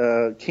there.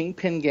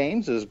 Kingpin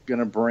Games is going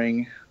to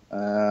bring,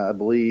 I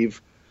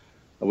believe,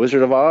 a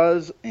Wizard of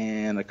Oz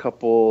and a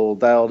couple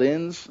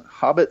Dialed-Ins,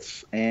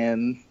 Hobbits,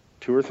 and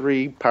 2 or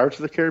 3 Pirates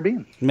of the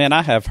Caribbean. Man,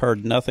 I have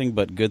heard nothing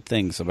but good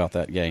things about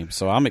that game,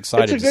 so I'm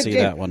excited to see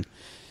that one.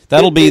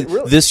 That'll be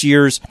this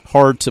year's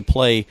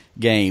hard-to-play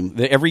game.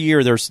 Every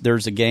year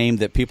there's a game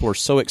that people are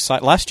so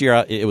excited. Last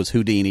year it was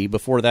Houdini.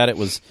 Before that it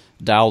was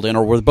Dialed In,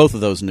 or were both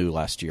of those new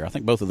last year? I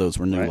think both of those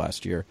were new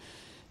last year.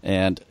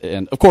 And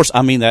of course,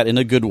 I mean that in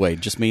a good way.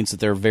 It just means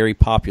that they're very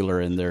popular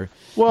and they're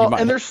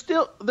they're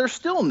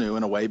still new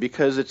in a way,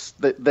 because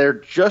they're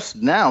just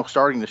now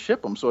starting to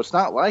ship them. So it's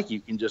not like you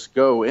can just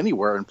go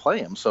anywhere and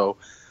play them. So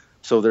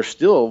they're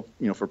still,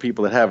 for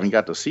people that haven't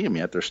got to see them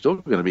yet, they're still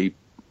going to be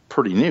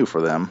pretty new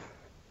for them.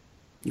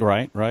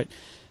 Right.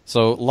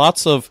 So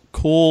lots of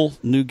cool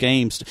new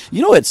games.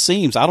 It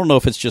seems, I don't know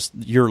if it's just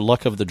your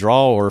luck of the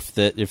draw or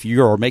if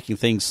you are making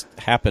things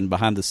happen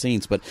behind the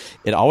scenes, but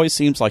it always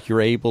seems like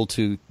you're able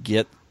to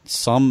get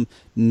some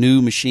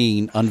new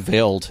machine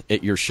unveiled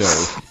at your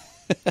show.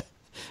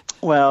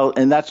 Well,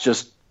 and that's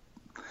just,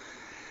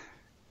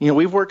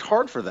 we've worked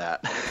hard for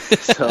that.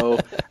 So,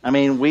 I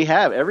mean, we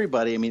have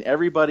everybody. I mean,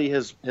 everybody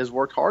has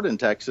worked hard in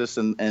Texas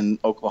and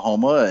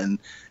Oklahoma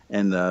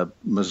and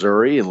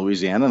Missouri and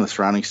Louisiana and the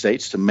surrounding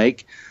states to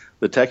make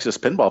the Texas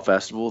Pinball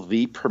Festival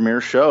the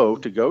premier show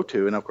to go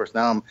to. And of course,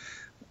 now I'm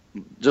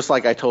just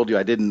like I told you,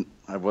 I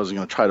wasn't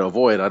going to try to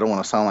avoid. I don't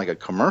want to sound like a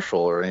commercial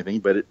or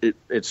anything, but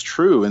it's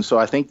true. And so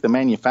I think the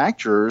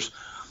manufacturers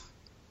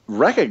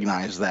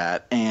recognize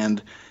that.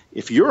 And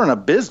if you're in a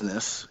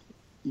business,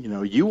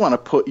 you want to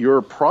put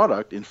your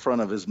product in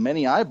front of as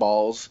many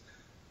eyeballs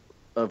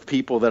of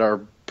people that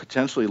are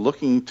potentially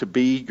looking to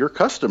be your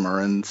customer.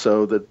 And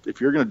so that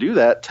if you're going to do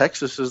that,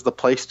 Texas is the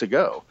place to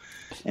go.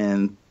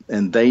 And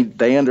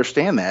they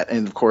understand that.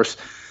 And of course,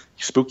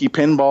 Spooky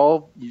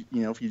Pinball,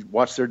 if you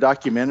watch their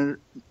documentary,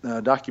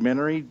 they'll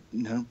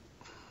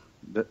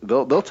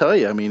tell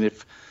you. I mean,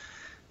 if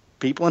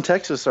people in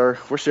Texas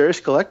we're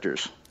serious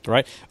collectors.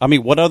 Right. I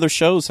mean, what other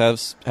shows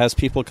has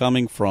people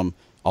coming from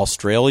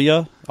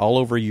Australia, all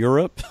over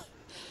Europe?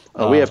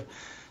 We have,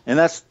 and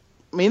that's.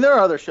 I mean, there are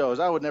other shows.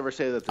 I would never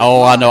say that.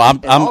 I know.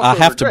 I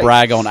have to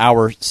brag on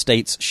our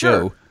state's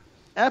show. Sure.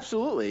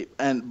 Absolutely,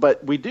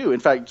 but we do.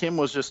 In fact,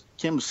 Kim's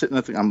sitting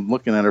at I'm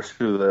looking at her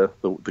through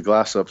the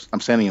glass up.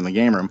 I'm standing in the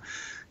game room.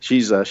 She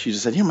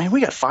just said, man,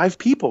 we got 5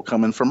 people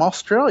coming from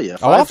Australia.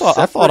 I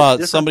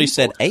thought somebody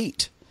said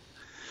 8.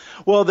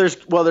 Well, there's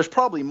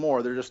probably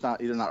more. They're just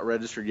either not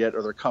registered yet,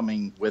 or they're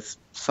coming with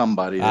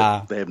somebody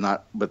that they have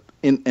not. But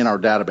in our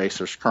database,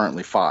 there's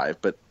currently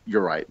 5. But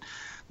you're right.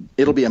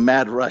 It'll be a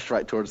mad rush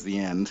right towards the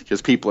end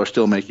because people are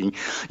still making.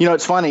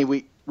 It's funny.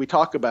 We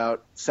talk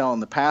about selling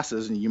the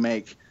passes, and you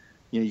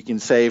can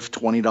save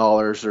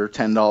 $20 or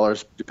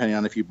 $10 depending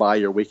on if you buy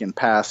your weekend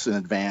pass in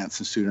advance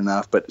and soon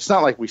enough. But it's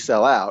not like we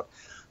sell out.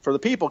 For the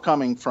people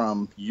coming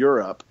from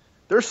Europe,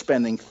 they're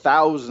spending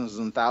thousands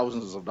and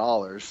thousands of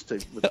dollars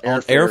with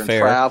airfare and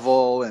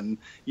travel, and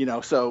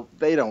so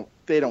they don't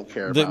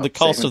care about the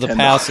cost of the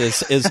pass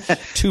is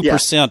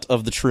 2%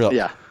 of the trip.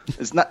 Yeah,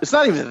 it's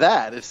not even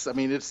that.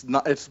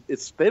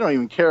 They don't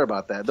even care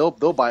about that.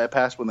 They'll buy a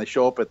pass when they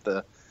show up at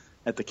the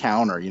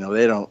counter.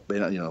 They don't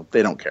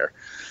care.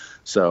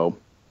 So.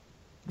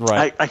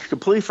 Right. I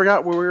completely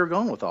forgot where we were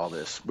going with all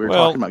this. We were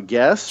talking about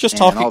guests and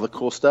all the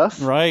cool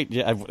stuff. Right.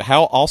 Yeah.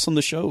 How awesome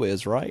the show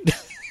is, right?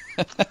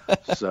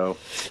 So,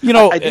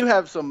 I do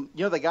have some,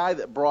 the guy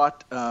that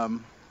brought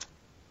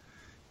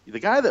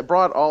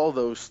all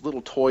those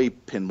little toy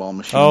pinball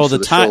machines. Oh,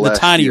 the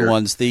tiny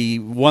ones, the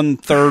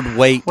 1/3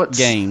 weight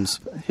games.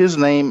 His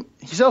name,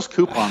 he sells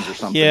coupons or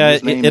something. Yeah,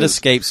 it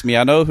escapes me.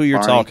 I know who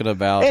you're talking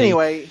about.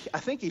 Anyway, I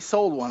think he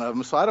sold one of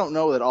them, so I don't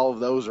know that all of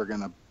those are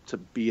going to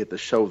be at the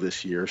show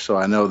this year, so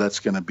I know that's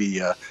going to be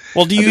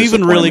well, do you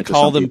even really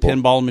call them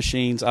pinball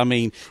machines? I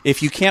mean,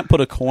 if you can't put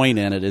a coin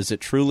in it, is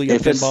it truly a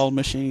pinball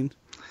machine?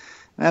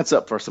 That's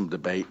up for some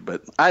debate,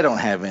 but I don't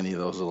have any of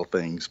those little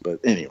things.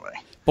 But anyway.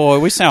 Boy,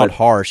 we sound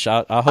harsh.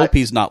 I hope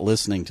he's not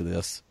listening to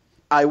this.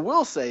 I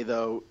will say,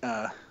 though,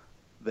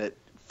 that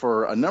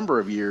for a number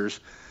of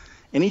years,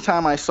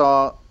 anytime I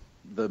saw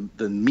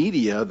the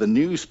media, the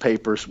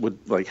newspapers would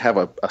have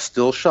a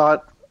still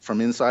shot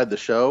from inside the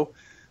show,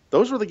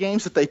 those were the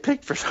games that they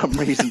picked for some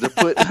reason to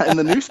put in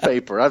the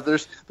newspaper.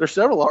 There's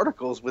several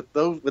articles with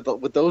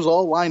those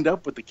all lined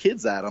up with the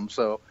kids at them.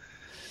 So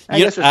I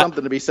guess there's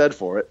something to be said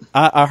for it.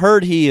 I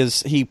heard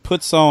he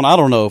puts on, I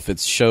don't know if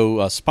it's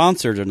show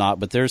sponsored or not,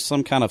 but there's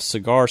some kind of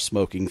cigar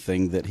smoking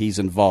thing that he's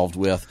involved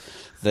with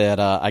that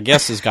I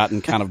guess has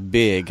gotten kind of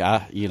big.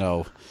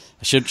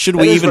 Should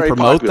we even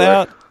promote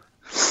that?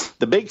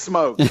 The Big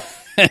Smoke.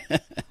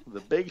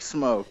 The Big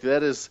Smoke.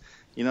 That is.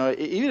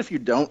 Even if you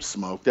don't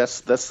smoke,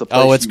 that's the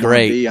place you want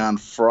to be on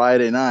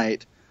Friday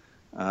night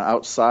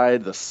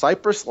outside the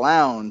Cypress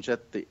Lounge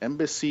at the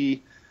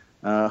Embassy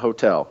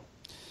Hotel.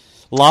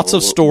 Lots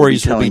of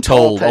stories will be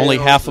told, only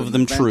half of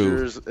them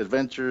true.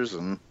 Adventures,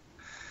 and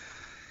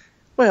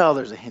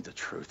there's a hint of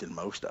truth in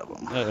most of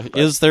them.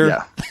 Is there?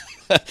 Yeah.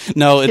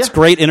 No, it's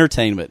great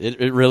entertainment.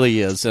 It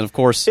really is, and of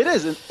course it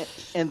is.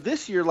 And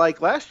this year,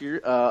 like last year,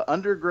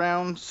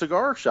 Underground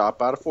Cigar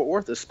Shop out of Fort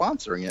Worth is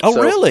sponsoring it.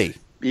 Oh, really?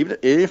 Even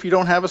if you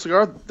don't have a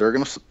cigar, they're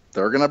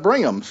gonna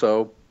bring them.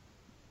 So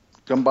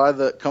come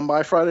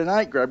by Friday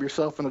night, grab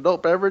yourself an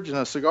adult beverage and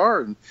a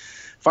cigar, and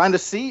find a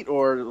seat,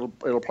 or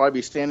it'll probably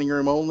be standing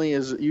room only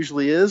as it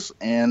usually is,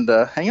 and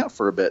hang out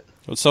for a bit.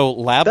 So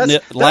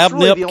LabNip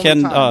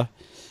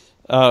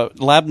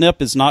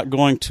is not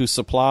going to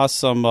supply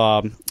some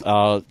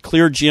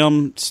Clear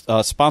Gym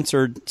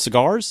sponsored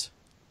cigars.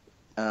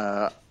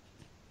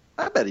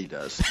 I bet he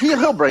does.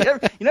 He'll bring.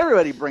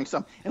 Everybody brings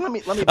some. And let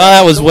me.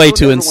 That was way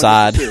too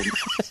inside.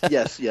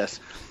 Yes.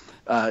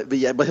 But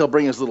he'll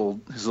bring his little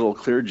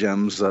Clear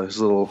Gems.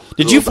 His little.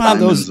 Did you find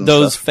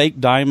those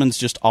fake diamonds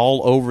just all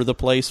over the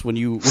place when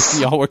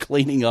y'all were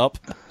cleaning up?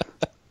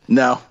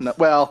 No.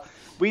 Well,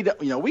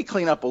 we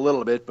clean up a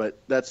little bit, but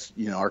that's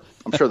I'm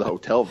sure the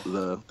hotel,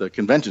 the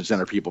convention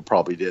center people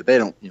probably did. They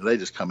don't. They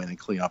just come in and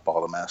clean up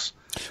all the mess.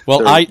 Well,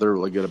 they're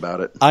really good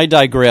about it. I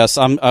digress.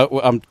 I'm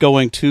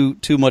going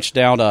too much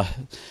down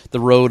the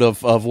road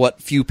of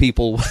what few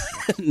people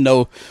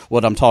know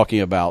what I'm talking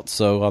about.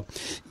 So,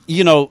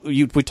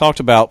 we talked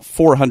about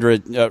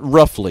 400,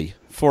 roughly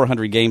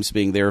 400 games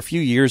being there. A few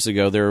years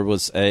ago, there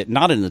was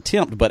not an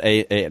attempt, but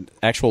an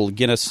actual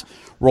Guinness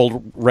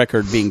World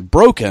Record being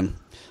broken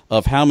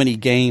of how many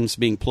games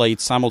being played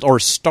or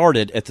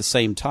started at the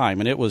same time,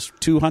 and it was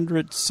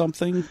 200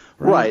 something.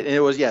 Right, and it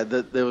was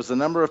there was a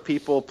number of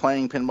people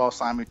playing pinball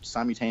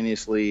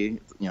simultaneously,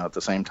 at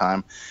the same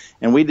time,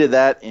 and we did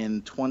that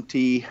in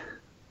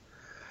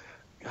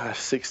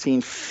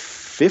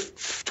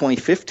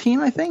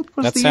 2015, I think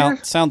was the year.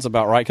 Sounds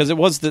about right, because it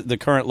was the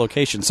current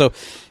location. So,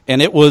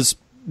 and it was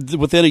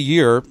within a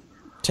year.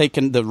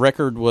 The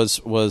record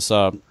was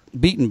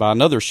beaten by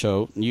another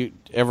show. You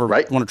ever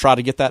want to try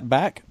to get that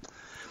back?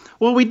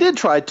 Well, we did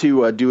try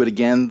to do it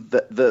again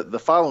the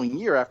following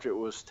year after it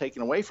was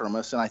taken away from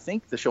us, and I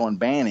think the show in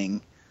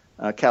Banning,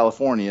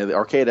 California, the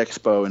Arcade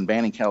Expo in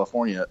Banning,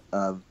 California,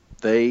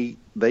 they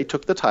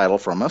took the title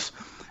from us,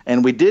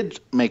 and we did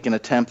make an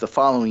attempt the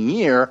following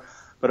year,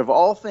 but of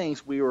all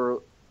things, we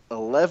were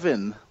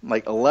 11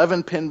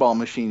 pinball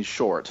machines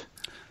short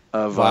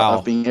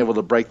of being able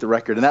to break the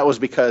record, and that was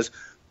because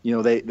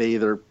they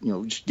either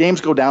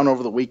games go down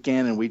over the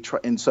weekend, and we try,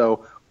 and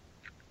so.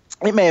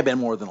 It may have been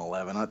more than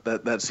 11.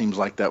 That seems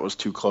like that was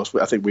too close.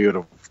 I think we would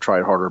have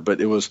tried harder. But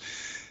it was.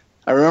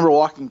 I remember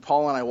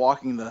Paul and I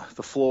walking the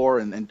floor,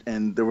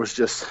 and there was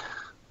just.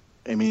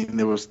 I mean,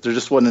 there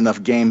just wasn't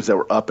enough games that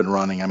were up and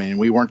running. I mean,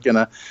 we weren't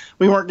gonna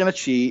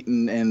cheat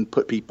and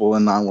put people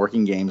in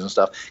non-working games and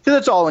stuff, because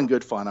it's all in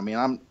good fun. I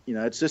mean,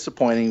 it's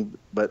disappointing,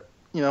 but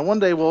one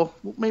day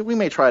we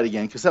may try it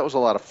again, because that was a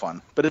lot of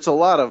fun. But there's a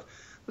lot of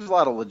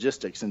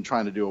logistics in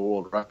trying to do a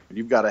world record.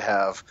 You've got to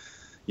have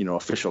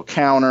official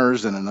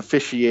counters and an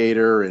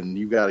officiator, and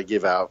you've got to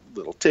give out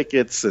little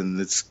tickets,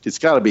 and it's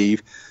got to be, you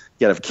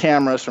got to have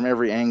cameras from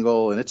every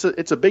angle, and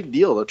it's a big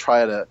deal to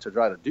try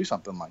to do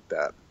something like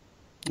that.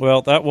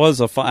 Well, that was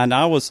a fun, and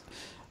I was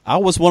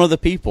one of the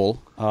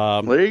people.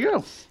 There you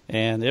go.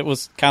 And it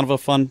was kind of a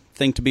fun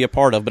thing to be a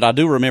part of, but I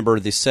do remember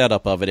the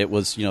setup of it. It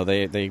was,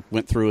 they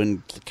went through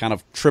and kind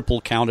of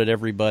triple counted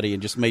everybody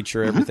and just made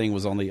sure everything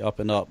was on the up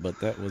and up, but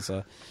that was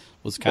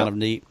kind of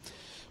neat.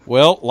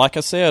 Well, like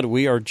I said,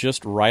 we are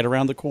just right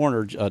around the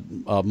corner,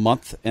 a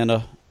month and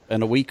a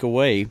week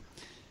away.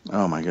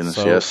 Oh, my goodness,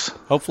 so yes.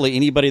 Hopefully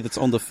anybody that's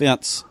on the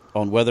fence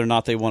on whether or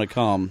not they want to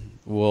come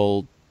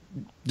will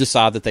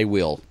decide that they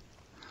will.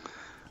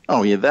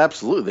 Oh, yeah,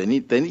 absolutely.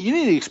 You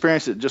need to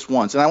experience it just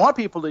once. And I want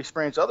people to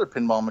experience other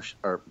pinball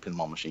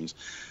machines.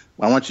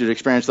 I want you to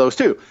experience those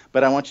too.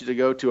 But I want you to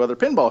go to other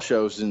pinball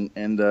shows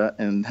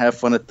and have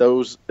fun at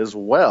those as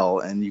well.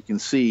 And you can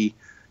see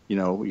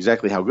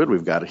exactly how good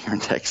we've got it here in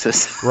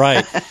Texas.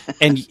 Right.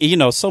 And,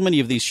 so many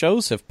of these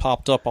shows have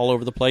popped up all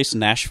over the place.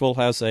 Nashville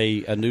has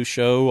a new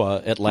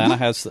show. Atlanta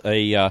has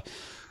I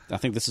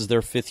think this is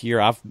their 5th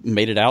year. I've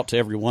made it out to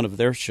every one of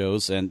their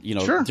shows. And,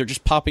 Sure. They're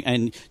just popping.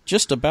 And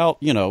just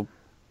about,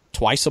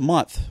 twice a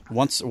month,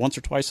 once or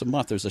twice a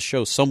month, there's a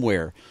show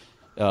somewhere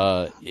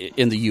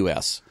in the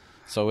U.S.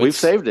 So we've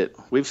saved it.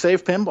 We've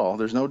saved pinball.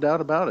 There's no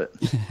doubt about it.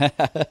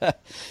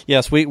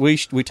 Yes,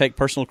 we take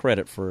personal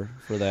credit for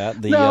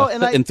that. The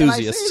enthusiasts.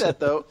 And I say that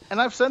though, and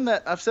I've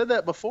said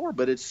that before,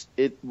 but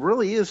it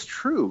really is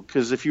true,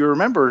 because if you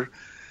remember,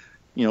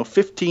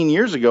 15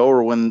 years ago,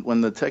 or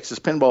when the Texas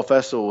Pinball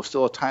Festival was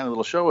still a tiny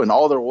little show, and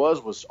all there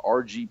was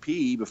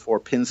RGP before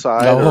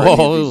Pinside or any of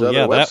these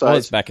other websites. That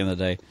was back in the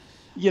day.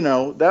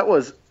 That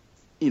was,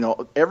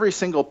 every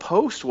single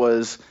post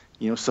was,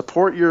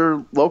 support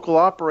your local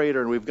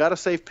operator, and we've got to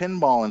save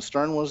pinball, and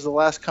Stern was the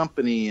last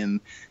company, and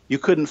you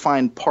couldn't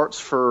find parts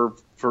for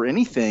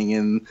anything,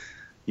 and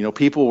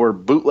people were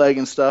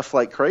bootlegging stuff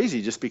like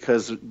crazy just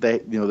because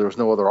there was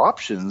no other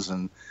options.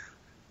 And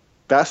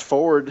fast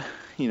forward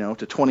to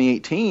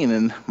 2018,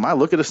 and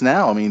look at us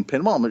now. I mean,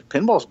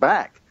 pinball's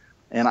back,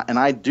 and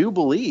I do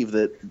believe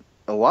that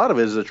a lot of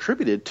it is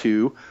attributed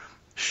to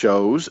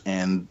shows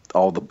and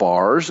all the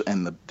bars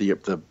and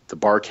the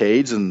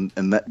barcades and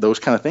those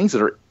kind of things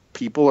that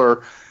people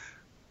are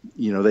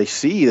they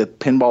see that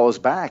pinball is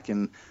back.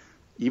 And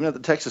even at the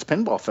Texas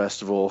Pinball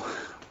Festival,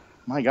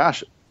 my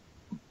gosh,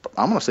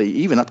 I'm going to say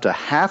even up to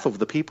half of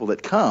the people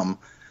that come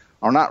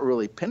are not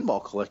really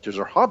pinball collectors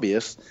or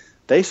hobbyists.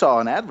 They saw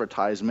an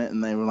advertisement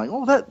and they were like,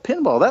 oh, that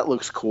pinball, that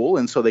looks cool.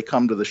 And so they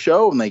come to the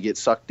show and they get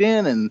sucked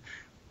in, and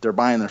they're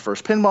buying their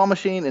first pinball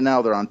machine, and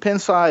now they're on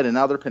Pinside, and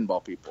now they're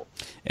pinball people.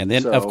 And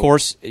then, of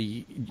course,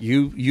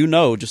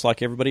 just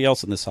like everybody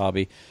else in this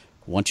hobby,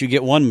 once you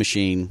get one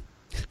machine,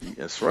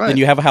 that's right, then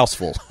you have a house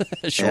full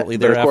shortly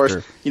thereafter.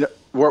 Of course,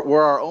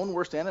 we're our own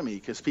worst enemy,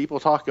 because people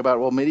talk about,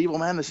 Medieval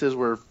Madnesses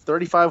were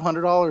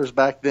 $3,500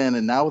 back then,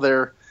 and now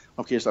they're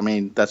okay. So, I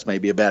mean, that's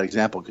maybe a bad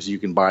example, because you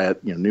can buy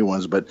new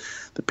ones, but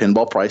the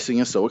pinball pricing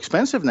is so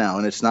expensive now,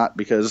 and it's not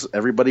because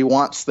everybody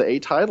wants the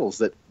 8 titles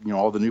that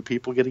all the new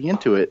people getting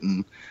into it,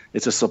 and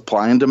it's a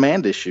supply and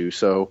demand issue.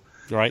 So,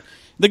 right.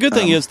 The good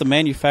thing is the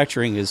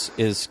manufacturing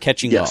is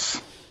catching up.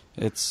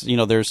 It's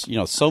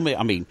there's so many.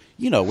 I mean,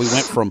 we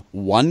went from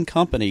one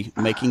company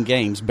making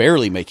games,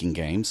 barely making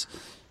games,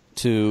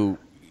 to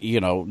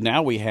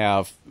now we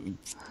have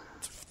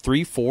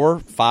 3, 4,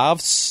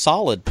 5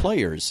 solid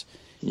players.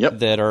 Yep.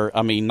 That are,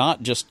 I mean,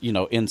 not just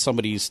in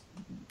somebody's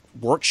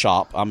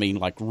workshop. I mean,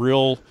 like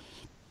real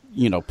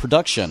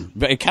production.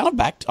 It kind of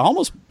back to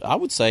almost, I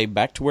would say,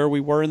 back to where we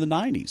were in the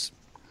 90s.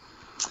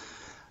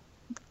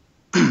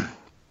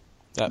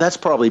 That's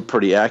probably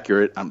pretty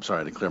accurate. I'm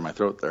sorry to clear my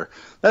throat there.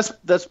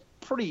 That's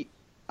pretty.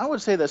 I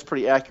would say that's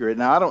pretty accurate.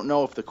 Now I don't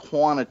know if the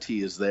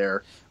quantity is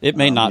there. It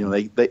may not.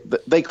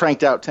 They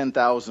cranked out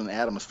 10,000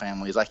 Adams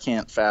families. I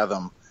can't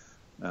fathom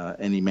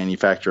any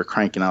manufacturer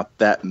cranking out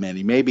that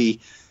many. Maybe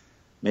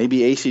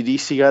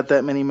AC/DC got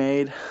that many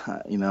made.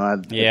 I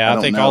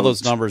think all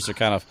those numbers are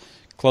kind of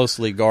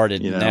closely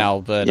guarded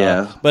now. But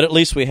but at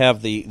least we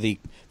have the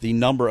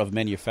number of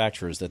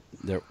manufacturers that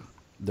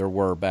there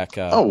were back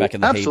in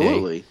the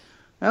heyday.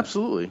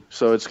 Absolutely.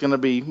 So it's going to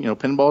be,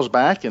 pinball's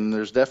back, and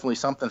there's definitely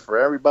something for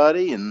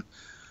everybody, and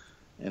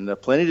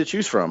plenty to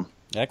choose from.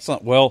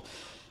 Excellent. Well,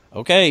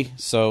 okay,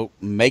 so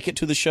make it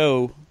to the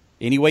show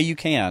any way you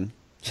can.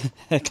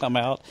 Come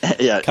out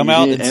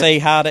and say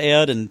hi to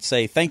Ed and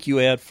say thank you,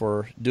 Ed,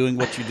 for doing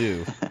what you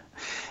do.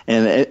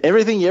 And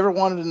everything you ever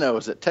wanted to know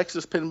is at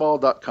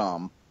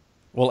texaspinball.com.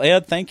 Well,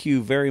 Ed, thank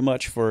you very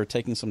much for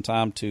taking some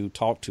time to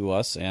talk to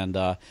us, and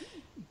I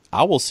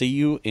will see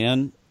you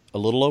in a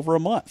little over a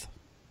month.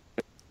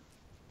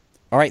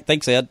 All right.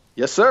 Thanks, Ed.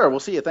 Yes, sir. We'll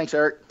see you. Thanks,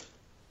 Eric.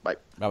 Bye.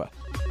 Bye-bye.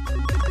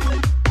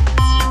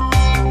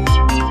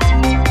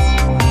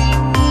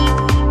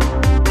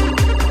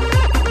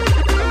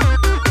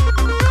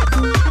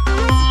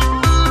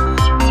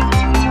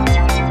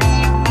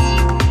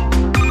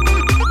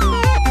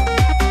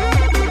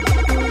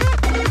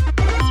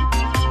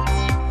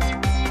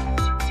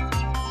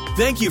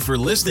 Thank you for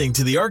listening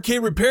to the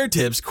Arcade Repair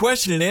Tips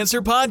Question and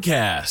Answer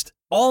podcast.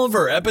 All of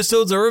our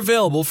episodes are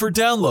available for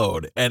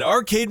download at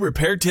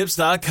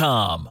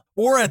arcaderepairtips.com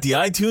or at the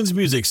iTunes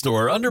Music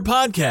Store under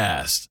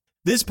Podcasts.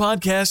 This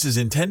podcast is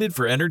intended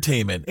for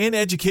entertainment and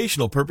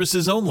educational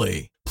purposes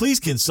only. Please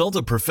consult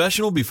a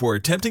professional before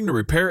attempting to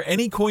repair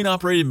any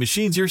coin-operated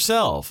machines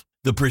yourself.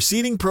 The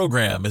preceding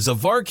program is a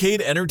Varcade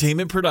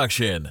Entertainment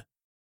production.